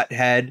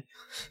Butthead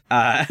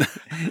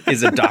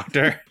is a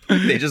doctor.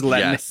 They just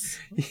let him.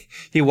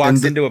 He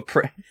walks into a.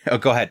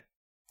 Go ahead.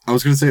 I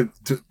was going to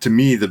say, to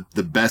me,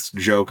 the best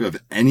joke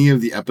of any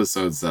of the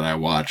episodes that I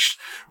watched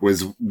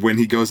was when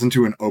he goes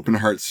into an open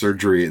heart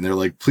surgery and they're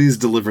like, please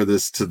deliver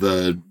this to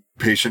the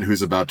patient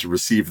who's about to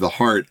receive the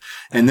heart.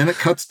 And then it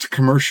cuts to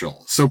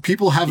commercial. So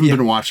people haven't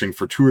been watching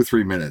for 2 or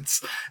 3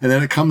 minutes. And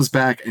then it comes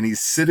back and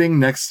he's sitting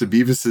next to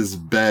Beavis's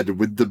bed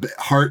with the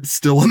heart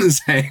still in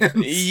his hands.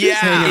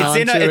 Yeah.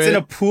 It's in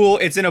a pool.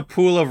 It's in a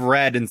pool of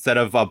red instead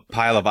of a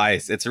pile of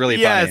ice. It's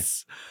really funny.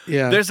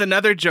 Yeah. There's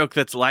another joke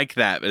that's like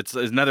that. It's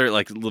another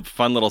like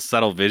fun little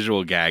subtle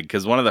visual gag,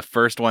 because one of the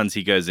first ones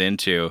he goes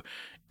into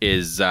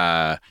is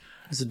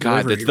it's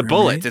the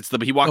bullets.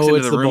 Right? He walks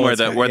into the room where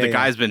the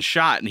guy's been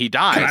shot and he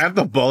dies. Can I have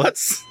the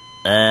bullets?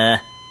 Can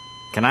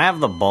I have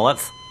the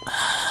bullets?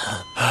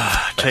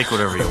 Take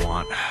whatever you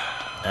want.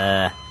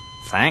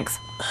 Thanks.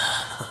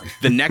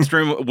 The next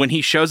room, when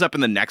he shows up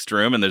in the next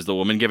room and there's the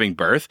woman giving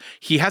birth,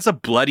 he has a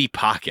bloody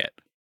pocket.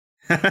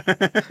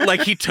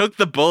 Like he took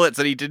the bullets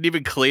and he didn't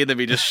even clean them.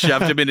 He just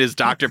shoved them in his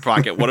doctor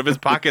pocket. One of his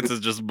pockets is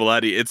just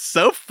bloody. It's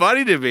so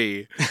funny to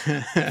me.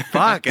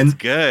 Fuck, it's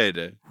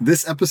good.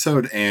 This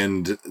episode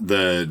and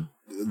the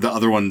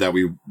other one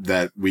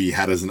that we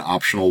had as an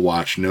optional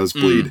watch,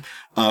 Nosebleed,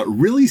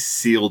 really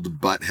sealed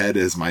Butthead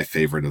as my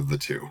favorite of the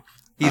two.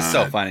 He's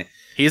so funny.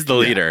 He's the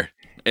leader,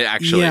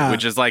 actually,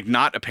 which is like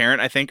not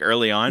apparent, I think,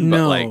 early on,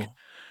 but like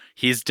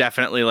he's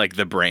definitely like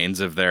the brains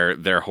of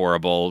their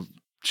horrible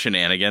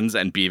shenanigans,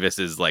 and Beavis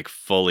is like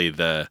fully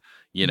the,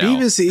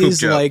 Beavis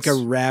is like a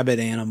rabid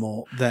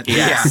animal that he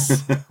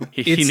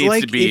needs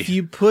like to be. if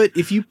you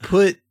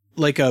put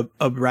like a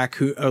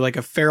raccoon or like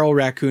a feral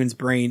raccoon's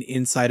brain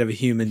inside of a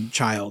human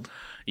child,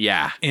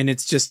 and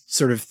it's just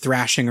sort of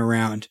thrashing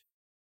around.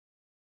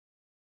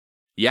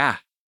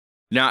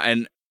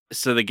 And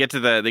so they get to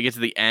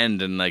the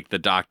end, and like the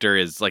doctor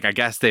is like, I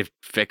guess they've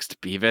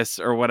fixed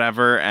Beavis or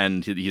whatever,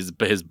 and his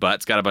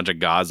butt's got a bunch of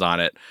gauze on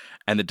it.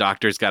 And the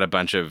doctor's got a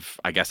bunch of,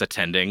 I guess,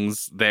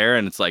 attendings there.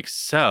 And it's like,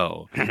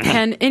 so.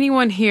 Can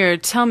anyone here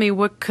tell me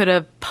what could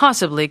have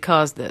possibly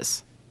caused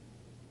this?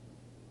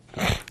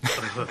 And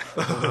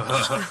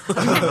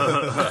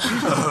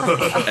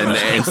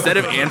instead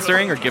of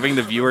answering or giving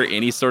the viewer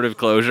any sort of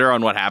closure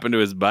on what happened to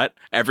his butt,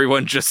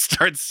 everyone just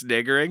starts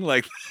sniggering,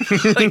 like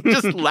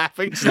just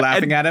laughing. Just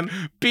laughing at him.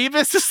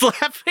 Beavis is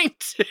laughing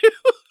too.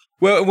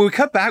 Well, when we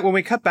cut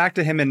back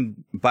to him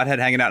and Butthead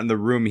hanging out in the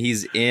room,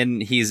 he's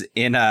in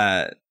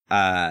a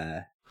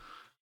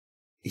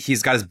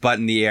he's got his butt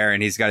in the air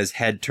and he's got his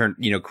head turned,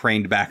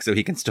 craned back so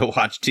he can still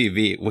watch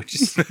TV, which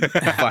is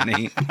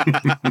funny.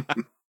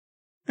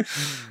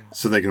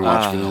 So they can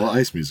watch Vanilla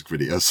Ice music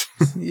videos.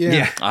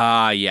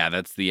 Yeah,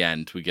 that's the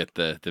end. We get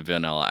the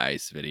Vanilla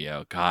Ice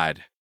video.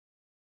 God,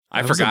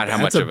 I forgot how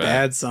much of a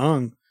bad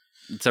song.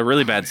 It's a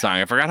really bad song.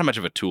 I forgot how much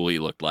of a tool he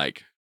looked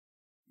like.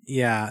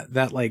 Yeah,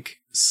 that like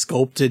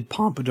sculpted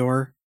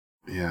pompadour.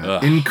 Yeah.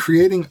 Ugh. In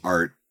creating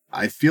art,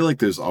 I feel like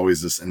there's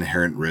always this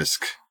inherent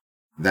risk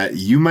that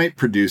you might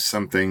produce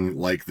something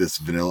like this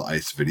Vanilla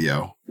Ice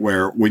video,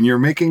 where when you're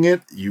making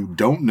it, you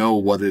don't know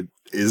what it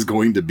is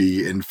going to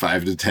be in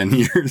 5 to 10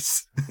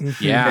 years.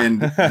 Yeah.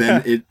 And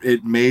then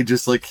it may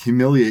just like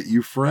humiliate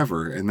you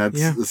forever. And that's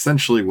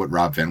essentially what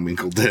Rob Van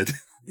Winkle did.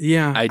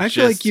 Yeah. I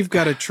feel like you've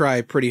got to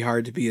try pretty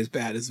hard to be as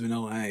bad as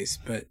Vanilla Ice,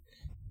 but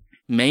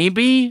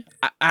maybe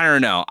I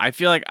don't know. I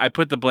feel like I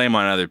put the blame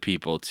on other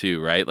people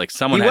too, right? Like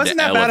someone. He wasn't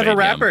that bad of a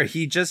rapper. Him.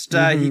 He just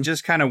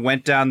kind of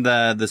went down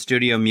the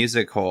studio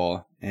music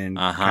hole and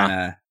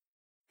kind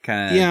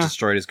of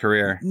destroyed his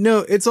career.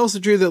 No, it's also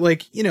true that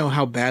like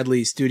how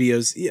badly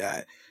studios,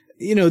 the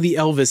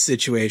Elvis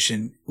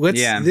situation.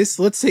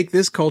 Let's take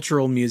this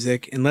cultural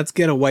music and let's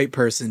get a white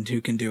person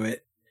who can do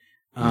it.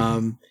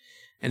 And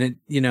it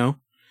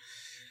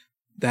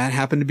that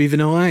happened to be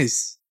Vanilla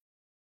Ice.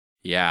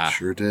 Yeah,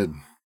 sure did.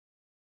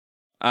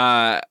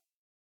 And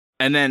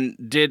then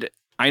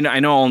I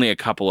know only a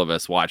couple of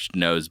us watched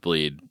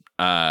Nosebleed.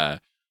 We had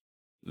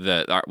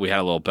a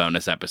little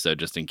bonus episode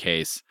just in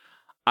case.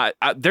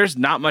 There's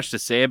not much to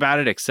say about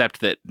it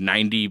except that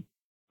 95%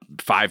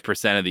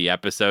 of the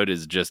episode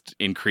is just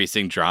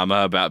increasing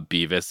drama about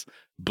Beavis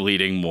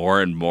bleeding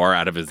more and more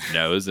out of his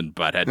nose and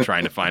Butthead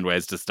trying to find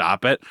ways to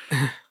stop it.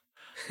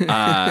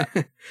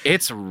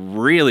 It's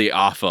really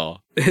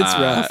awful. It's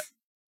rough.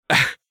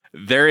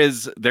 There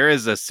is a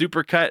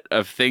supercut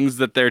of things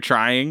that they're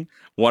trying.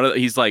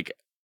 He's like,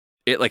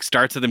 it like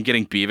starts with them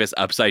getting Beavis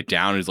upside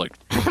down. And he's like,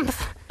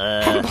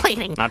 I'm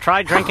bleeding. Now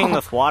try drinking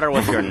this water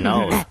with your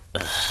nose.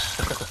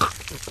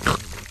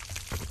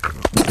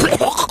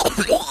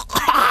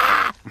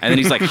 And then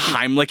he's like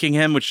Heimlicking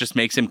him, which just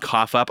makes him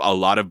cough up a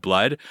lot of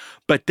blood.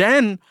 But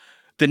then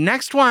the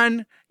next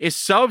one is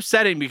so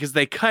upsetting because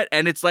they cut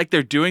and it's like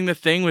they're doing the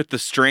thing with the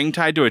string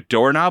tied to a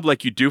doorknob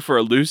like you do for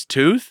a loose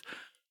tooth.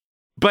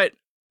 But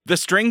the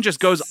string just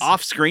goes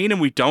off screen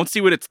and we don't see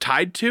what it's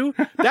tied to.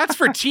 That's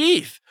for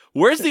teeth.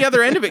 Where's the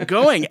other end of it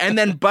going? And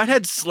then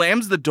Butthead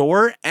slams the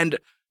door and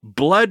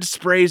blood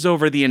sprays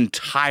over the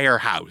entire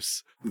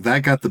house.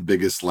 That got the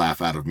biggest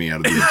laugh out of me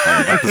out of the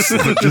entire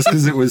episode, just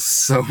because it was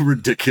so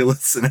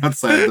ridiculous and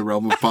outside of the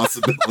realm of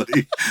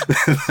possibility.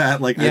 I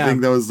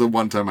think that was the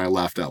one time I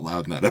laughed out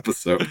loud in that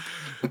episode.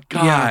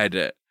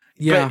 God.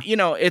 Yeah.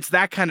 But, it's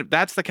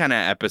that's the kind of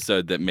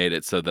episode that made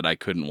it so that I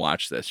couldn't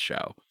watch this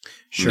show.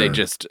 Sure. They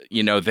just,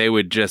 they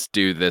would just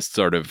do this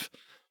sort of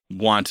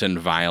wanton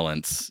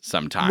violence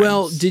sometimes.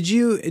 Well, did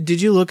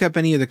you look up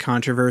any of the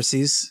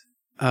controversies?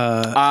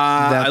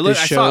 I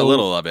saw a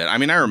little of it. I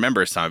mean, I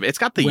remember some of it. It's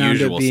got the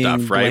usual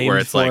stuff, right? Where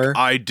it's like,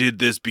 I did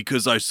this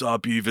because I saw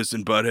Beavis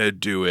and Butthead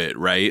do it,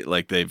 right?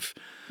 Like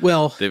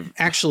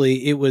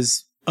actually, it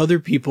was other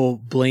people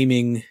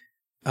blaming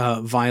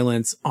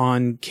violence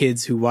on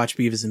kids who watch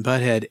Beavis and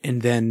Butthead,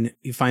 and then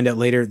you find out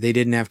later they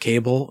didn't have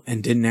cable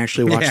and didn't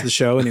actually watch the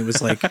show, and it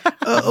was like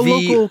a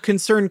local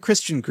concerned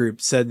Christian group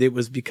said it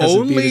was because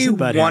of Beavis and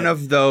Butthead. Only one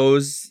of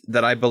those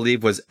that I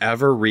believe was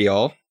ever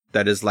real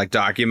that is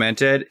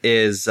documented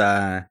is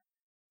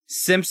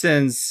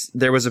Simpsons.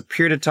 There was a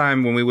period of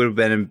time when we would have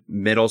been in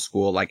middle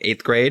school, like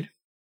 8th grade.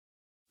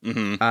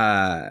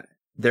 Mm-hmm.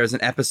 There's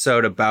an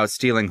episode about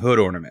stealing hood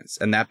ornaments,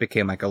 and that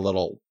became a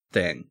little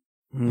thing.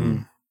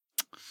 Mm.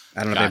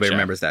 I don't know if anybody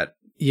remembers that.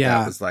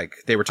 Yeah. It was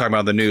they were talking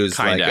about the news,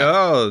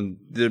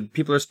 the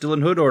people are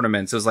stealing hood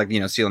ornaments. It was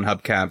stealing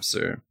hubcaps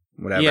or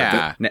whatever.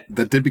 Yeah.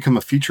 That did become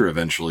a feature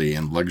eventually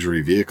in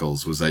luxury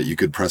vehicles, was that you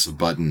could press a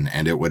button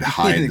and it would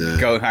hide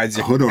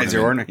the hood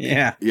ornament.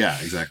 Yeah.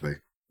 Yeah, exactly.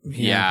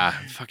 Yeah.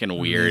 Fucking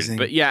weird. Amazing.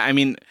 But yeah, I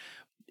mean,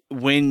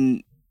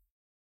 when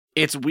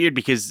it's weird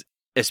because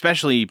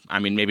especially, I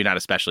mean, maybe not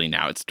especially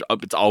now, it's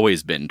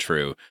always been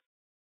true.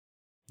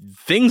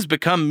 Things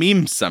become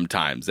memes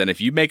sometimes. And if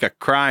you make a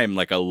crime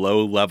a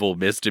low level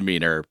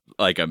misdemeanor,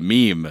 like a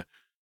meme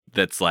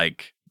that's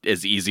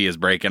as easy as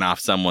breaking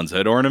off someone's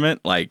hood ornament,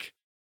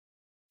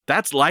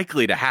 that's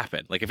likely to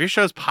happen. If your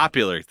show's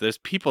popular, there's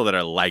people that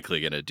are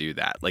likely going to do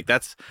that.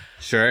 That's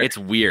sure. It's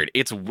weird.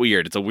 It's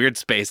weird. It's a weird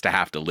space to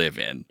have to live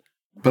in.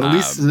 But at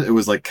least it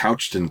was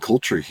couched in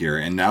culture here.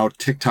 And now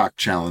TikTok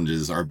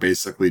challenges are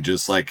basically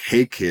just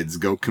hey kids,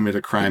 go commit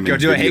a crime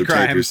and do a hate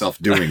crime yourself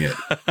doing it.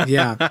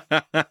 Yeah.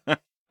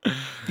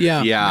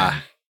 Yeah. Yeah.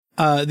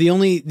 The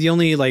only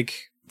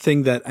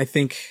thing that I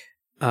think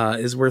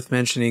is worth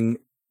mentioning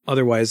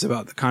otherwise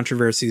about the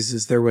controversies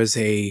is there was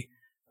a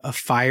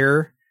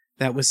fire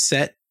that was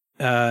set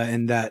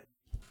and that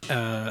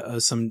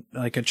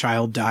a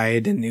child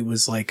died, and it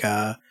was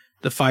the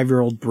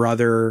 5-year-old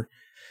brother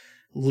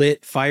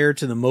lit fire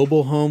to the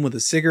mobile home with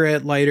a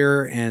cigarette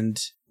lighter,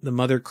 and the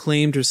mother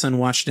claimed her son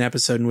watched an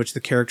episode in which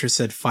the character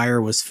said fire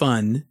was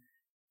fun.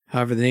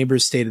 However, the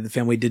neighbors stated the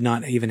family did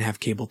not even have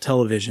cable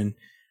television.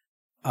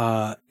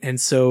 And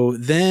so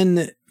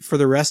then for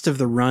the rest of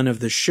the run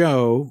of the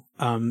show,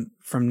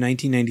 from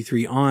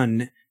 1993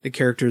 on, the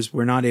characters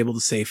were not able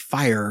to say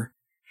fire.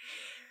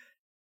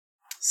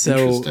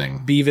 So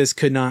Beavis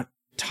could not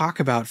talk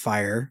about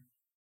fire.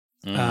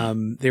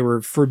 They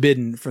were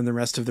forbidden from the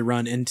rest of the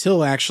run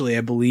until actually,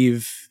 I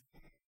believe,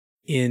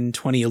 in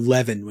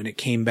 2011 when it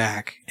came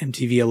back,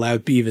 MTV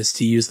allowed Beavis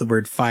to use the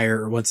word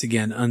fire once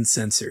again,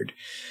 uncensored.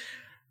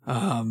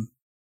 And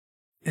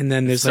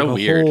then there's a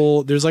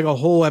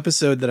whole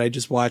episode that I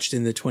just watched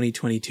in the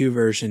 2022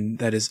 version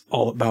that is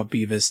all about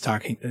Beavis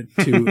talking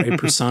to a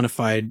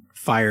personified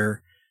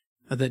fire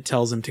that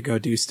tells him to go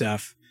do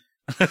stuff.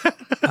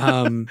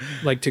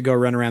 To go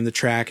run around the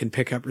track and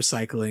pick up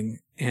recycling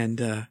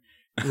and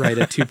write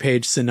a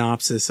 2-page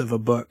synopsis of a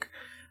book.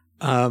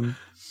 I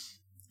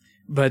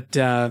don't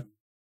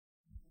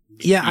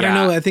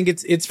know. I think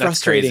it's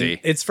frustrating.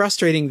 Crazy. It's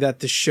frustrating that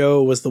the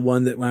show was the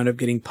one that wound up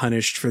getting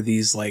punished for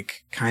these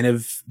kind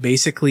of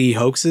basically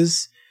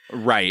hoaxes.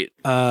 Right.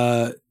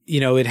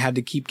 It had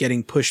to keep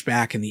getting pushed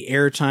back in the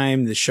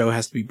airtime. The show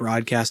has to be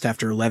broadcast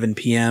after 11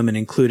 p.m. and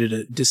included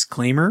a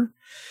disclaimer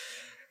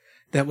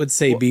that would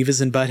say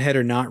Beavis and Butthead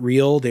are not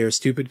real. They are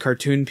stupid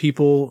cartoon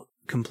people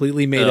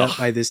completely made up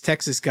by this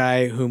Texas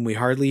guy whom we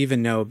hardly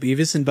even know.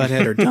 Beavis and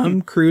Butthead are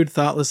dumb, crude,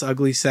 thoughtless,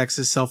 ugly,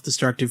 sexist,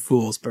 self-destructive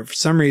fools. But for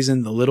some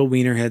reason, the little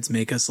wienerheads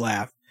make us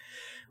laugh,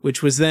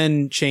 which was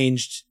then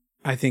changed,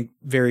 I think,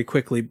 very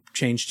quickly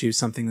changed to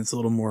something that's a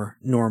little more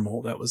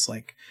normal. That was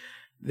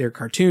their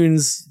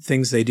cartoons,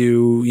 things they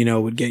do,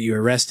 would get you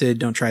arrested.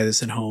 Don't try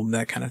this at home,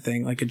 that kind of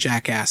thing. Like a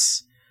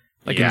jackass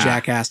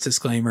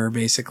disclaimer,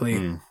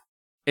 basically.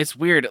 It's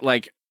weird.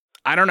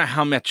 I don't know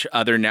how much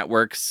other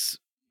networks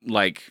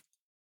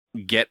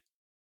get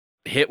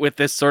hit with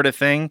this sort of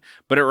thing,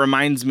 but it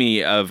reminds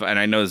me of, and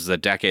I know this is a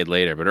decade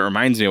later, but it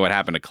reminds me of what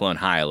happened to Clone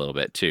High a little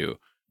bit too.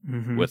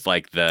 Mm-hmm. With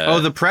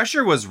the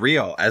pressure was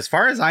real. As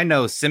far as I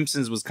know,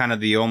 Simpsons was kind of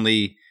the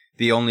only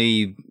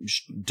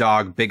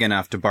dog big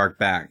enough to bark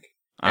back.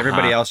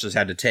 Everybody else just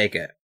had to take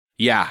it.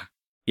 Yeah,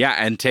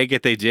 and take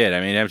it they did.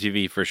 I mean,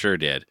 MTV for sure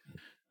did.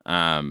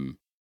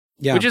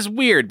 Which is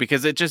weird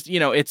because it just,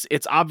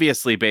 it's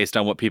obviously based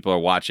on what people are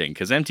watching,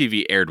 because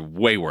MTV aired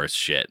way worse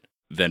shit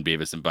than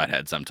Beavis and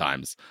Butthead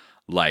sometimes.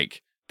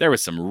 There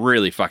was some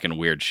really fucking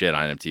weird shit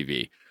on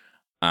MTV.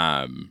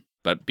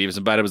 But Beavis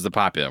and Butthead was the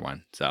popular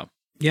one, so.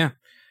 Yeah.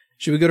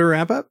 Should we go to a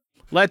wrap up?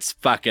 Let's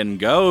fucking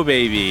go,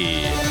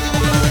 baby.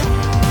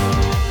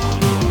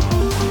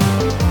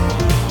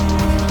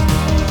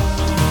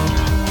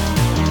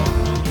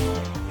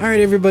 All right,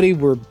 everybody,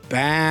 we're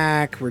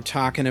back. We're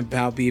talking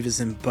about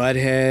Beavis and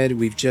Butthead.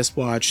 We've just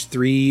watched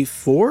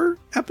 4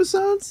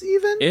 episodes,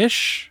 even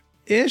ish.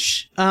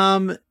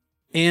 And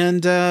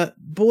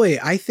boy,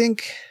 I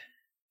think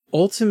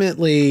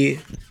ultimately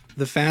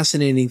the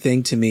fascinating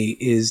thing to me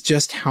is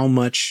just how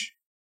much,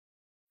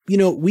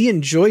 we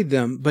enjoyed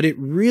them, but it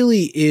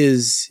really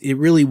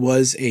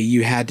was a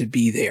you had to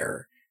be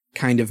there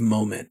kind of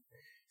moment.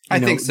 I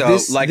think so.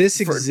 This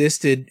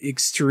existed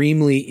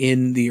extremely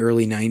in the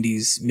early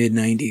 90s, mid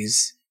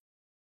 90s.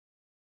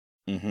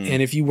 Mm-hmm.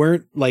 And if you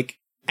weren't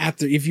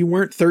if you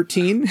weren't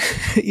 13,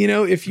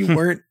 if you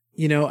weren't,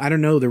 I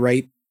don't know, the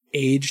right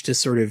age to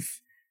sort of,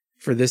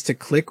 for this to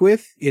click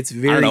with, it's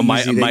very easy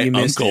that my you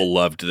missed uncle it.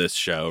 loved this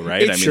show,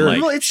 right?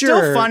 It's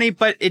still funny,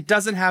 but it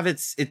doesn't have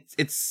it's,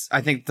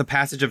 I think the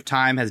passage of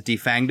time has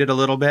defanged it a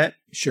little bit.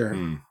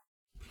 Sure.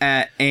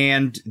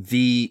 And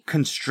the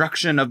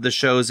construction of the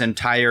show's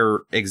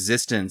entire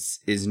existence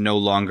is no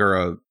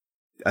longer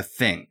a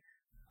thing.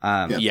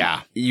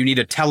 Yeah. You need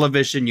a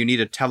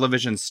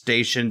television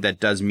station that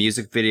does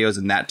music videos,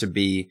 and that to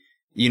be,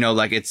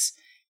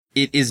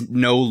 it is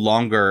no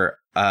longer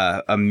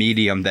a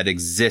medium that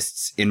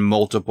exists in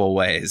multiple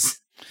ways.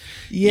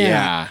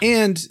 Yeah.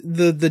 And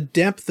the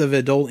depth of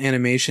adult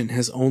animation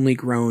has only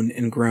grown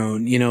and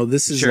grown.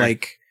 This is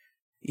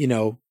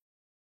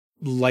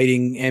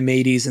lighting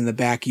M80s in the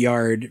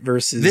backyard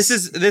versus this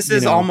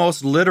is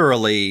almost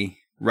literally,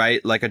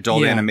 right, like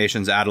adult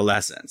animation's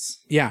adolescence.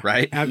 Yeah.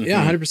 Right?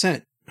 Yeah,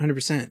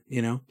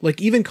 100%.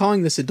 Like even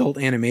calling this adult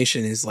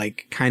animation is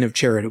like kind of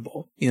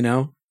charitable,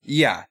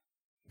 Yeah.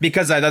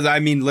 Because I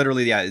mean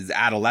literally, it's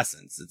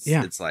adolescence.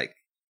 It's like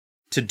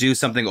to do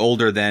something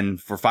older than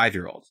for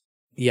 5-year-olds.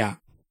 Yeah.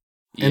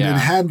 And it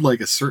had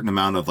like a certain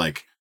amount of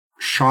like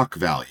shock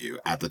value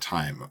at the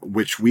time,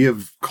 which we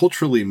have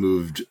culturally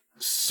moved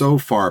so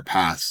far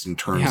past in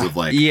terms of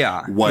like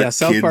what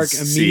South Park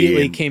kids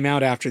immediately see came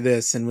out after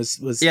this and was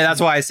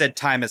that's why I said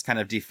time has kind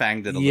of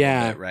defanged it a little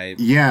bit, right?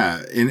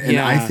 And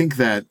I think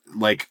that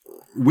like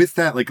with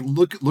that, like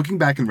looking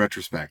back in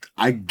retrospect,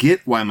 I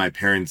get why my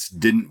parents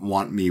didn't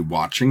want me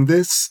watching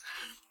this.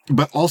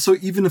 But also,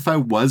 even if I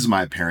was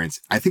my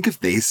parents, I think if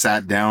they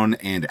sat down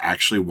and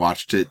actually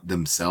watched it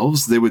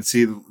themselves, they would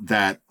see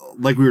that,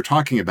 like we were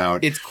talking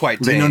about, it's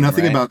quite they know tame,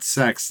 nothing right? about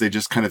sex. They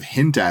just kind of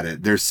hint at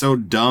it. They're so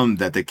dumb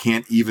that they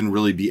can't even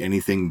really be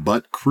anything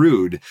but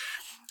crude.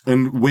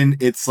 And when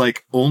it's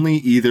like only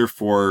either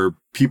for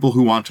people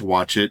who want to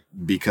watch it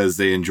because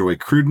they enjoy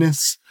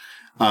crudeness,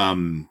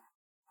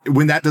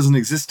 when that doesn't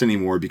exist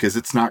anymore because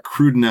it's not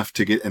crude enough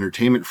to get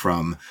entertainment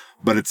from,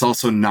 but it's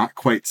also not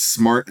quite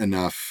smart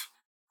enough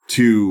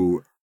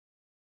to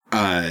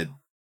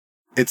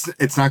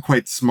it's not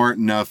quite smart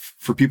enough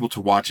for people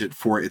to watch it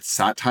for its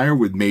satire,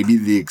 with maybe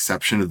the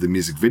exception of the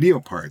music video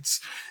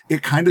parts.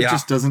 It kind of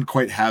just doesn't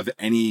quite have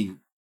any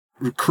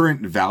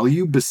current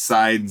value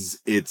besides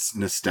its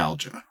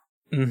nostalgia.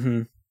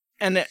 Mm-hmm.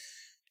 And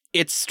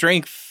its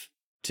strength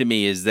to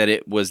me is that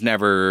it was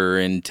never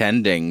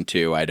intending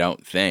to, I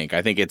don't think.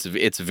 I think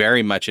it's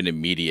very much an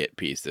immediate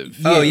piece of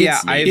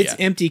it's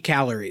empty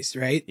calories,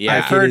 right?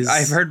 Yeah.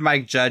 I've heard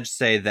Mike Judge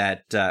say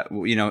that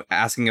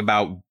asking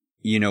about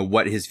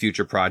what his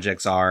future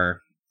projects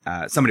are.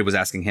 Somebody was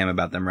asking him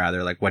about them,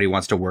 rather, like what he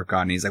wants to work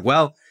on. And he's like,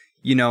 well,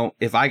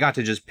 if I got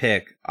to just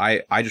pick,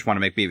 I just want to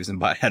make Beavis and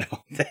Butthead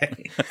all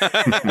day.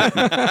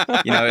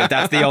 If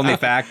that's the only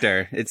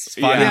factor, it's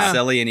fun and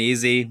silly and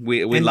easy.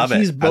 We love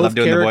it. I love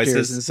doing the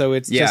voices. And so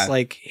it's just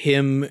like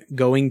him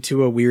going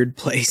to a weird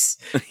place,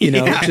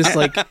 just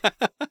like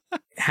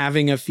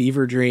having a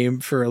fever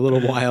dream for a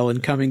little while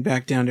and coming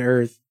back down to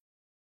earth.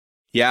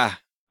 Yeah.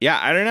 Yeah.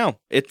 I don't know.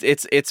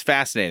 It's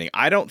fascinating.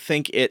 I don't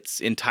think it's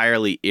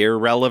entirely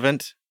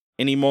irrelevant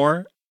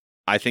anymore.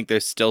 I think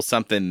there's still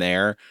something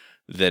there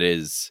that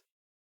is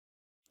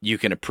you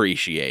can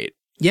appreciate.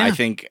 Yeah. I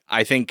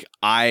think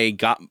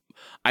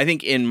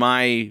in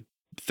my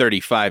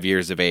 35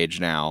 years of age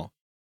now,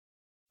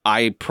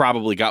 I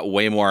probably got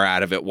way more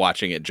out of it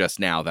watching it just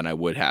now than I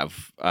would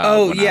have.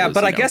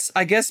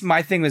 I guess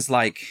my thing was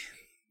like,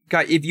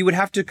 God, if you would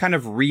have to kind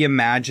of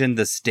reimagine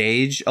the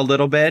stage a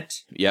little bit.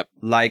 Yep.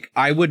 Like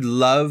I would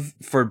love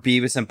for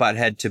Beavis and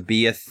Butthead to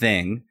be a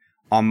thing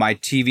on my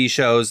TV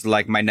shows,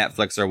 like my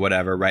Netflix or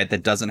whatever, right?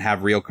 That doesn't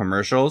have real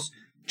commercials.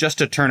 Just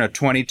to turn a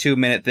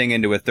 22-minute thing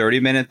into a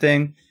 30-minute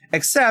thing,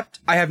 except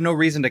I have no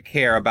reason to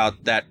care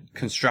about that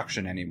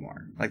construction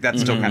anymore. Like that's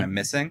still kind of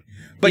missing.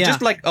 But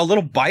just like a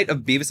little bite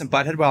of Beavis and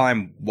Butthead while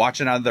I'm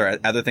watching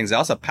other things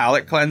else, a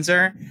palate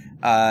cleanser,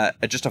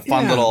 just a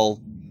fun little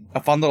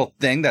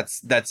thing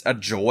that's a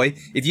joy.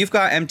 If you've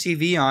got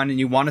MTV on and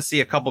you want to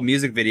see a couple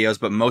music videos,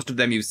 but most of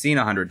them you've seen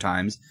 100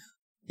 times,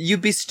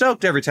 you'd be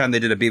stoked every time they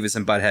did a Beavis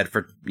and Butthead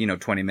for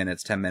 20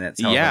 minutes, 10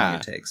 minutes, however long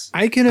it takes.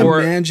 I can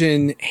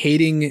imagine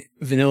hating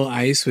Vanilla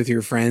Ice with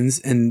your friends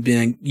and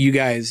being, you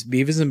guys,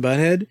 Beavis and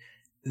Butthead,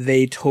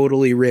 they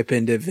totally rip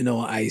into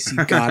Vanilla Ice.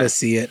 You gotta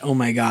see it. Oh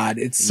my God.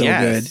 It's so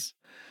good.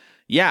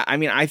 Yeah. I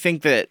mean, I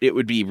think that it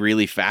would be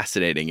really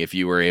fascinating if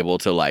you were able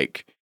to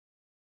like,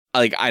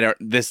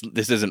 this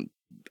isn't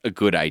a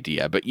good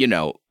idea, but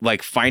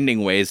like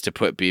finding ways to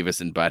put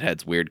Beavis and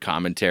Butthead's weird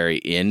commentary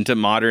into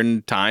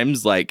modern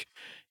times. Like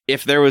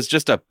if there was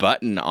just a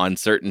button on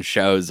certain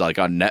shows, like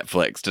on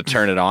Netflix to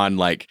turn it on,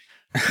 like,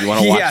 you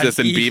want to watch this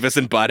in Beavis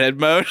and Butthead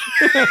mode?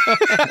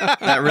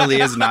 That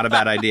really is not a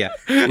bad idea.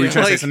 Were you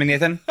trying to say something,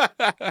 Nathan?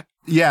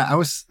 Yeah, I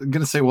was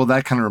going to say, well,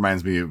 that kind of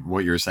reminds me of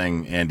what you were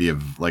saying, Andy,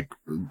 of like,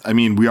 I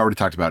mean, we already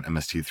talked about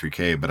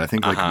MST3K, but I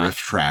think like Riff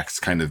Tracks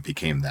kind of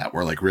became that,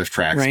 where like Riff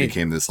Tracks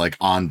became this like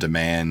on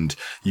demand,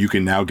 you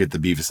can now get the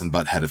Beavis and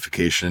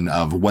Buttheadification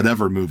of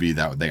whatever movie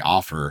that they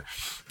offer,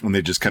 and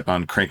they just kept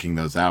on cranking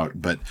those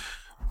out. But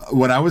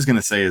what I was going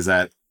to say is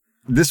that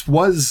this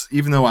was,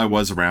 even though I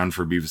was around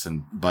for Beavis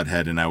and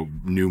Butthead and I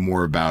knew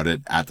more about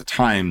it at the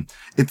time,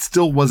 it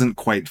still wasn't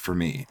quite for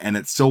me. And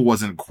it still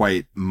wasn't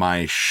quite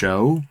my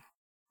show.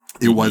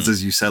 It was,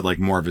 as you said, like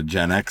more of a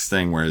Gen X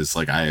thing, whereas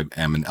like I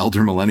am an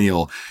elder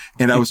millennial.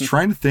 And I was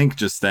trying to think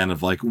just then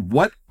of like,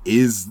 what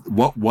was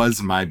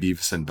my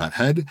Beavis and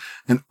Butthead?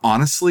 And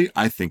honestly,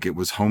 I think it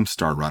was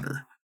Homestar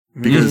Runner.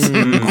 Because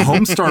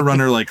Homestar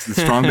Runner, like the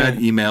Strong Bad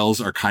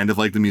emails are kind of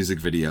like the music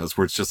videos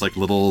where it's just like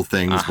little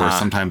things where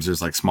sometimes there's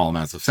like small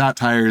amounts of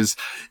satires.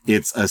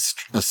 It's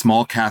a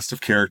small cast of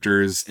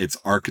characters. It's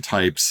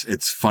archetypes.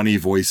 It's funny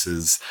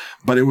voices,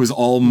 but it was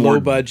all more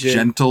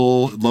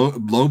gentle,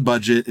 low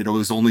budget. It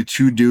was only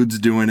two dudes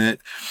doing it.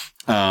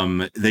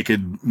 They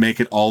could make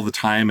it all the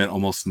time at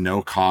almost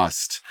no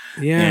cost.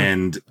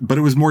 Yeah. But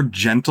it was more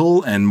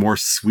gentle and more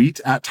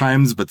sweet at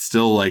times, but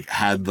still like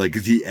had like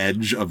the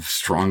edge of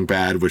Strong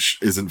Bad, which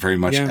isn't very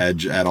much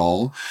edge at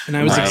all. And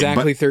I was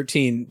exactly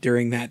 13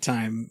 during that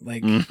time.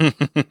 Like,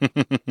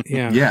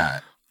 yeah.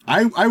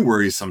 I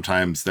worry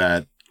sometimes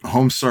that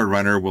Homestar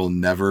Runner will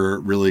never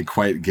really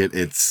quite get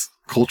its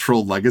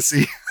cultural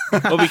legacy.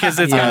 Well, because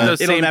it's got those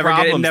same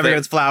problems. It never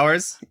gets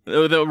flowers.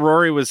 That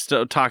Rory was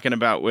still talking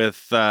about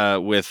with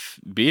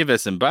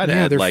Beavis and Butthead.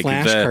 Yeah, they're like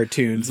Flash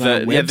cartoons. On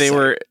a website. They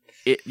were.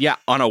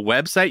 On a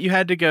website you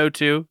had to go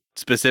to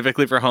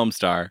specifically for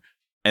Homestar,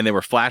 and they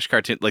were Flash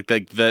cartoons. Like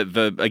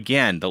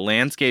the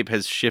landscape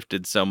has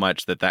shifted so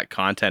much that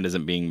content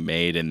isn't being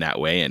made in that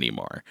way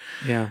anymore.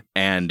 Yeah,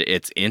 and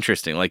it's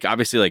interesting. Like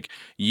obviously, like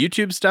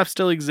YouTube stuff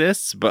still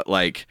exists, but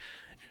like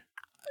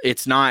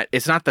it's not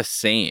the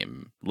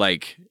same.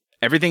 Like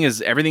everything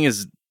is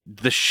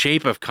the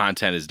shape of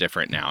content is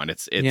different now, and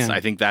it's I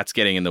think that's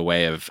getting in the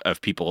way of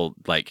people.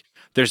 Like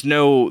there's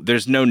no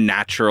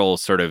natural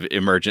sort of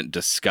emergent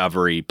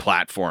discovery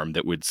platform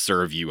that would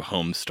serve you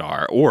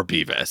Homestar or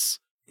Beavis.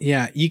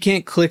 Yeah, you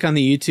can't click on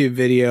the YouTube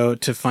video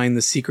to find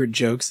the secret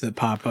jokes that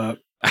pop up.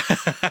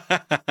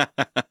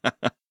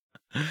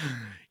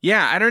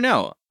 Yeah, I don't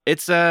know.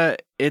 It's an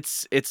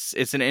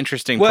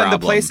interesting problem. Well,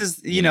 the places,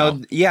 there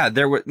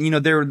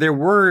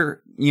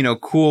were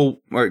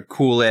cool or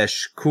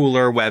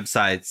cooler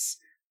websites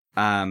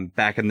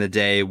back in the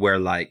day where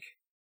like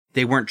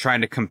they weren't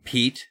trying to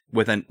compete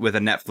with a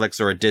Netflix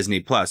or a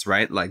Disney Plus,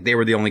 right? Like they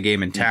were the only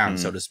game in town,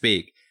 so to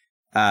speak.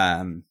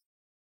 That's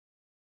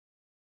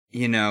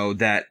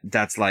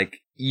like,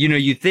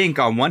 you think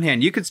on one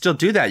hand you could still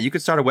do that. You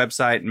could start a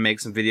website and make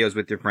some videos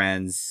with your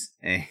friends.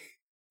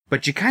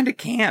 But you kind of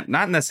can't,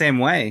 not in the same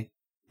way.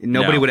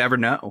 Nobody would ever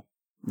know.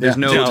 There's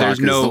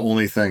the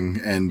only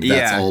thing, and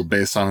that's all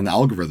based on an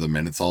algorithm,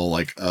 and it's all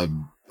like a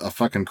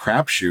fucking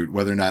crapshoot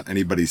whether or not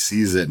anybody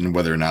sees it and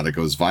whether or not it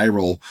goes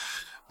viral.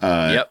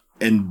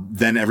 And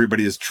then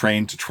everybody is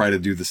trained to try to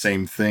do the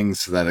same thing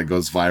so that it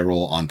goes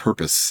viral on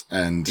purpose.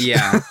 And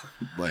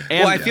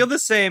I feel the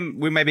same.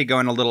 We may be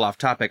going a little off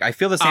topic. I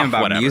feel the same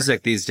about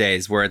music these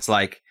days, where it's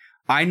like,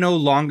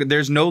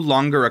 there's no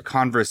longer a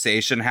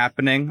conversation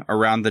happening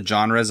around the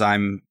genres I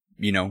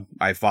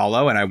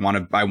follow, and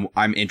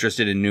I'm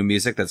interested in new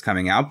music that's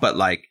coming out, but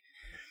like,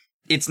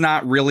 it's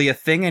not really a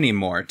thing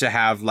anymore to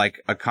have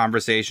like a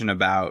conversation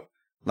about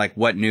like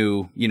what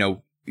new,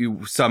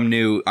 some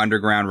new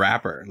underground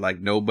rapper.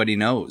 Like nobody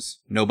knows.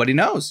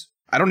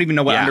 I don't even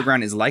know what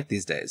underground is like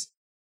these days.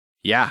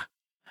 Yeah.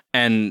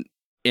 And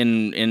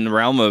in the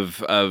realm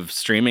of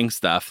streaming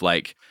stuff,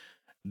 like,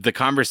 the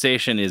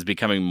conversation is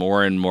becoming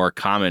more and more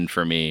common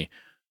for me,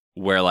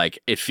 where like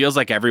it feels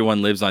like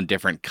everyone lives on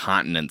different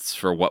continents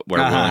for what we're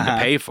willing to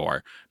pay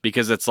for.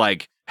 Because it's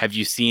like, have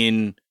you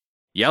seen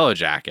Yellow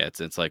Jackets?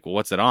 It's like, well,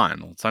 what's it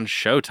on? Well, it's on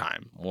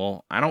Showtime.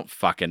 Well,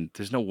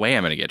 there's no way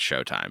I'm going to get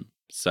Showtime.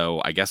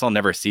 So I guess I'll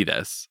never see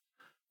this.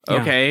 Yeah.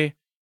 Okay.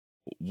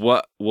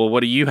 What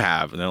do you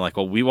have? And they're like,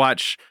 well, we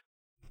watch.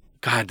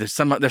 God,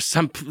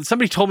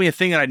 somebody told me a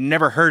thing that I'd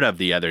never heard of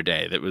the other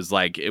day. It was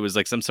like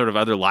some sort of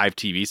other live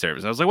TV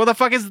service. I was like, what the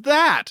fuck is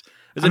that?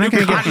 Is it a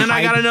new continent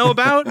I gotta know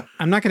about?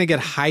 I'm not gonna get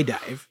High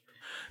Dive.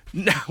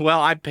 No,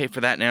 well, I'd pay for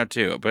that now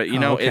too. But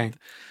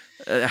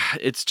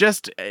it's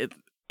just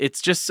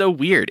so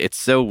weird. It's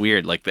so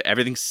weird. Like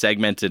everything's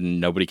segmented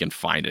and nobody can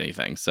find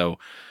anything. So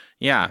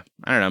yeah,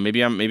 I don't know.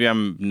 Maybe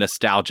I'm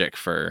nostalgic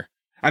for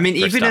I mean,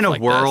 for even in a stuff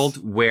like world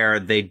this. where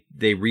they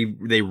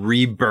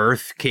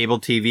rebirth cable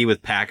TV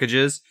with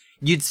packages,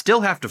 you'd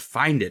still have to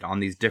find it on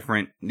these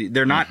different.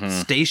 They're not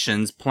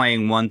stations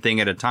playing one thing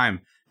at a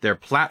time. They're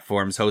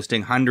platforms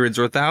hosting hundreds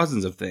or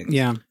thousands of things.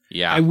 Yeah.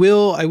 Yeah. I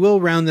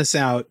will round this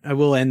out. I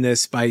will end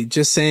this by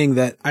just saying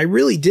that I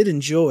really did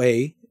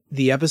enjoy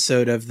the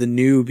episode of the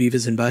new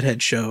Beavis and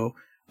Butthead show.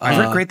 I've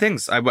heard great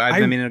things. I've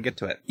been meaning to get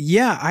to it.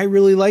 Yeah, I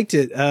really liked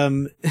it.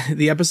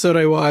 The episode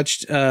I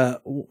watched,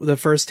 the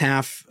first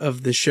half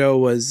of the show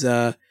was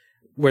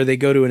where they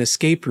go to an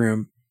escape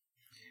room.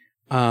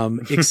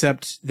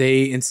 Except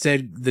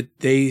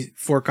they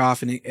fork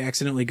off and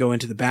accidentally go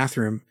into the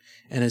bathroom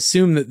and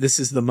assume that this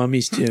is the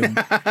mummy's tomb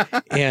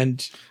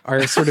and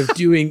are sort of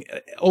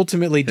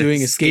ultimately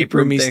doing escape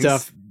roomy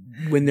stuff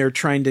when they're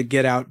trying to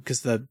get out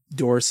because the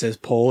door says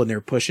pull and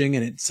they're pushing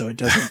and so it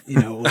doesn't,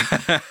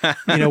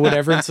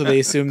 whatever. And so they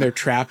assume they're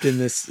trapped in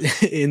this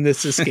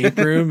escape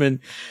room. And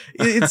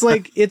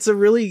it's a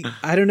really,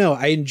 I don't know.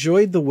 I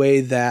enjoyed the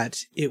way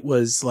that it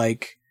was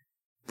like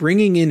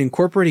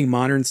incorporating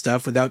modern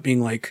stuff without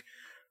being like,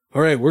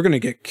 all right, we're going to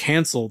get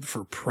canceled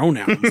for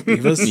pronouns,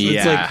 Beavis.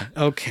 It's like,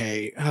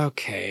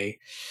 okay.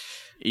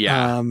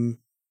 Yeah.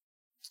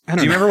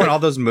 Do you remember when all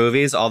those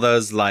movies, all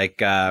those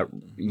like,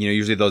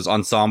 usually those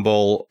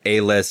ensemble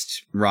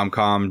A-list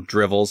rom-com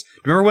drivels?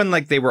 Remember when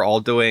like they were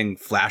all doing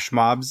flash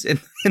mobs in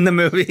the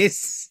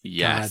movies?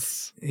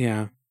 Yes. God.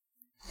 Yeah.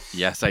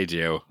 Yes, I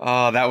do.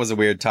 Oh, that was a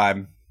weird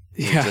time.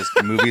 Yeah.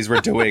 Just movies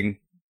were doing.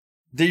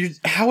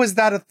 How is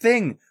that a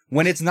thing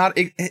when it's not?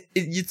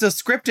 It's a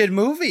scripted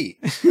movie.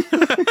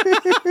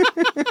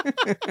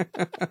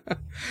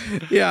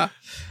 Yeah.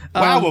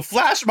 Wow, a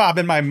flash mob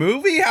in my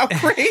movie? How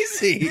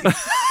crazy!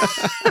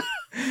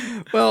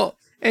 Well,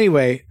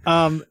 anyway,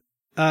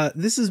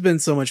 this has been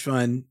so much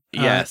fun.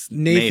 Yes,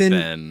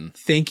 Nathan,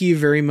 thank you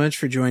very much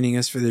for joining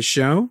us for this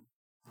show.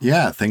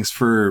 Yeah, thanks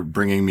for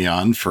bringing me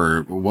on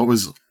for what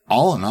was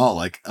all in all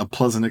like a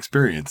pleasant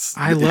experience.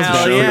 I love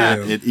the show. Yeah.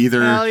 That it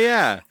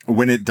either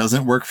when it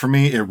doesn't work for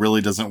me, it really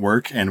doesn't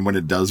work, and when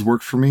it does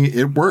work for me,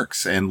 it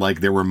works. And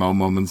like there were more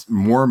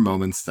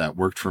moments that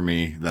worked for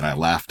me that I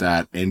laughed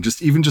at, and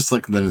just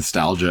like the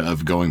nostalgia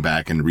of going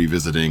back and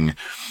revisiting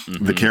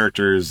the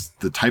characters,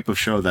 the type of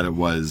show that it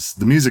was,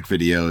 the music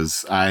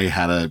videos. I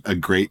had a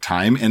great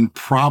time, and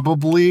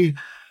probably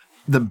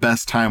the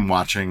best time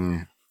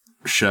watching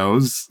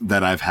shows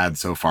that I've had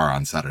so far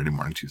on Saturday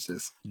Morning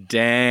Tuesdays.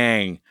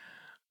 Dang.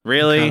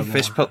 Really? Poor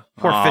fish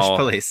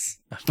police.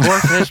 Poor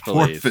fish police.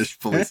 Poor fish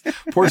police.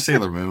 Poor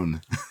Sailor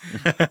Moon.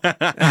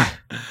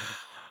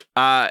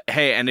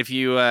 Hey, and if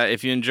you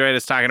enjoyed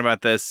us talking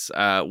about this,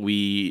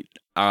 we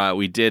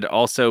did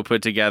also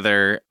put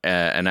together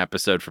an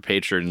episode for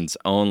patrons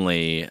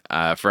only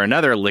for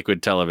another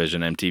Liquid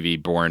Television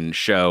MTV born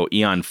show,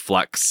 Eon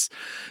Flux.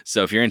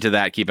 So if you're into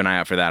that, keep an eye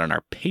out for that on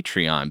our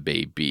Patreon,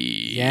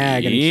 baby. Yeah,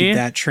 gonna keep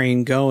that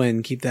train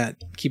going. Keep that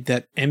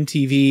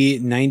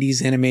MTV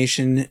 90s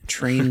animation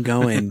train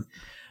going.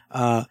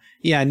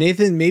 Yeah,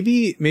 Nathan,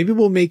 maybe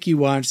we'll make you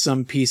watch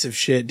some piece of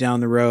shit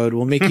down the road.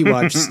 We'll make you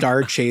watch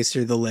Star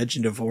Chaser: The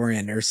Legend of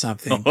Orion or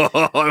something.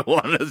 Oh, I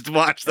want to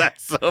watch that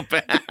so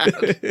bad.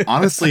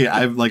 Honestly,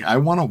 I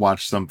want to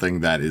watch something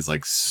that is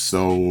like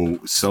so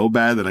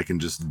bad that I can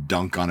just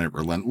dunk on it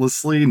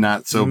relentlessly,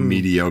 not so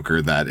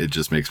mediocre that it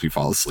just makes me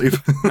fall asleep.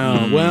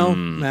 Oh, well,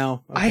 okay.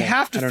 I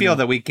have to feel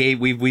that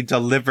we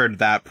delivered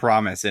that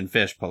promise in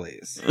Fish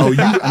Police. Oh,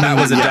 that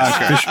was a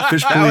dunker.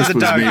 Fish Police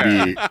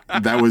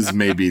was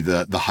maybe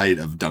the height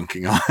of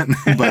dunking on,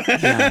 but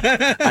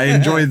I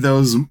enjoyed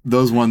those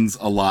ones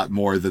a lot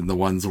more than the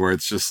ones where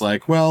it's just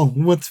like, well,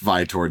 what's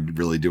Vitor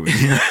really doing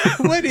here?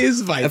 What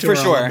is Vitor for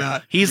sure? all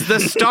about? He's the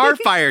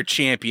Starfire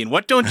champion.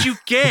 What don't you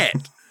get?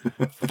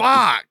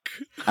 Fuck.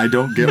 I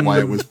don't get why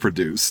it was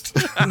produced.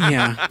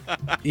 Yeah.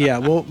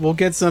 We'll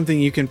get something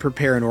you can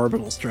prepare an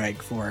orbital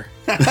strike for.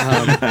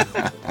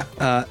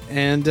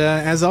 And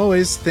as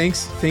always,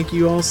 thank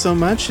you all so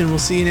much, and we'll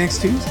see you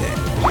next Tuesday.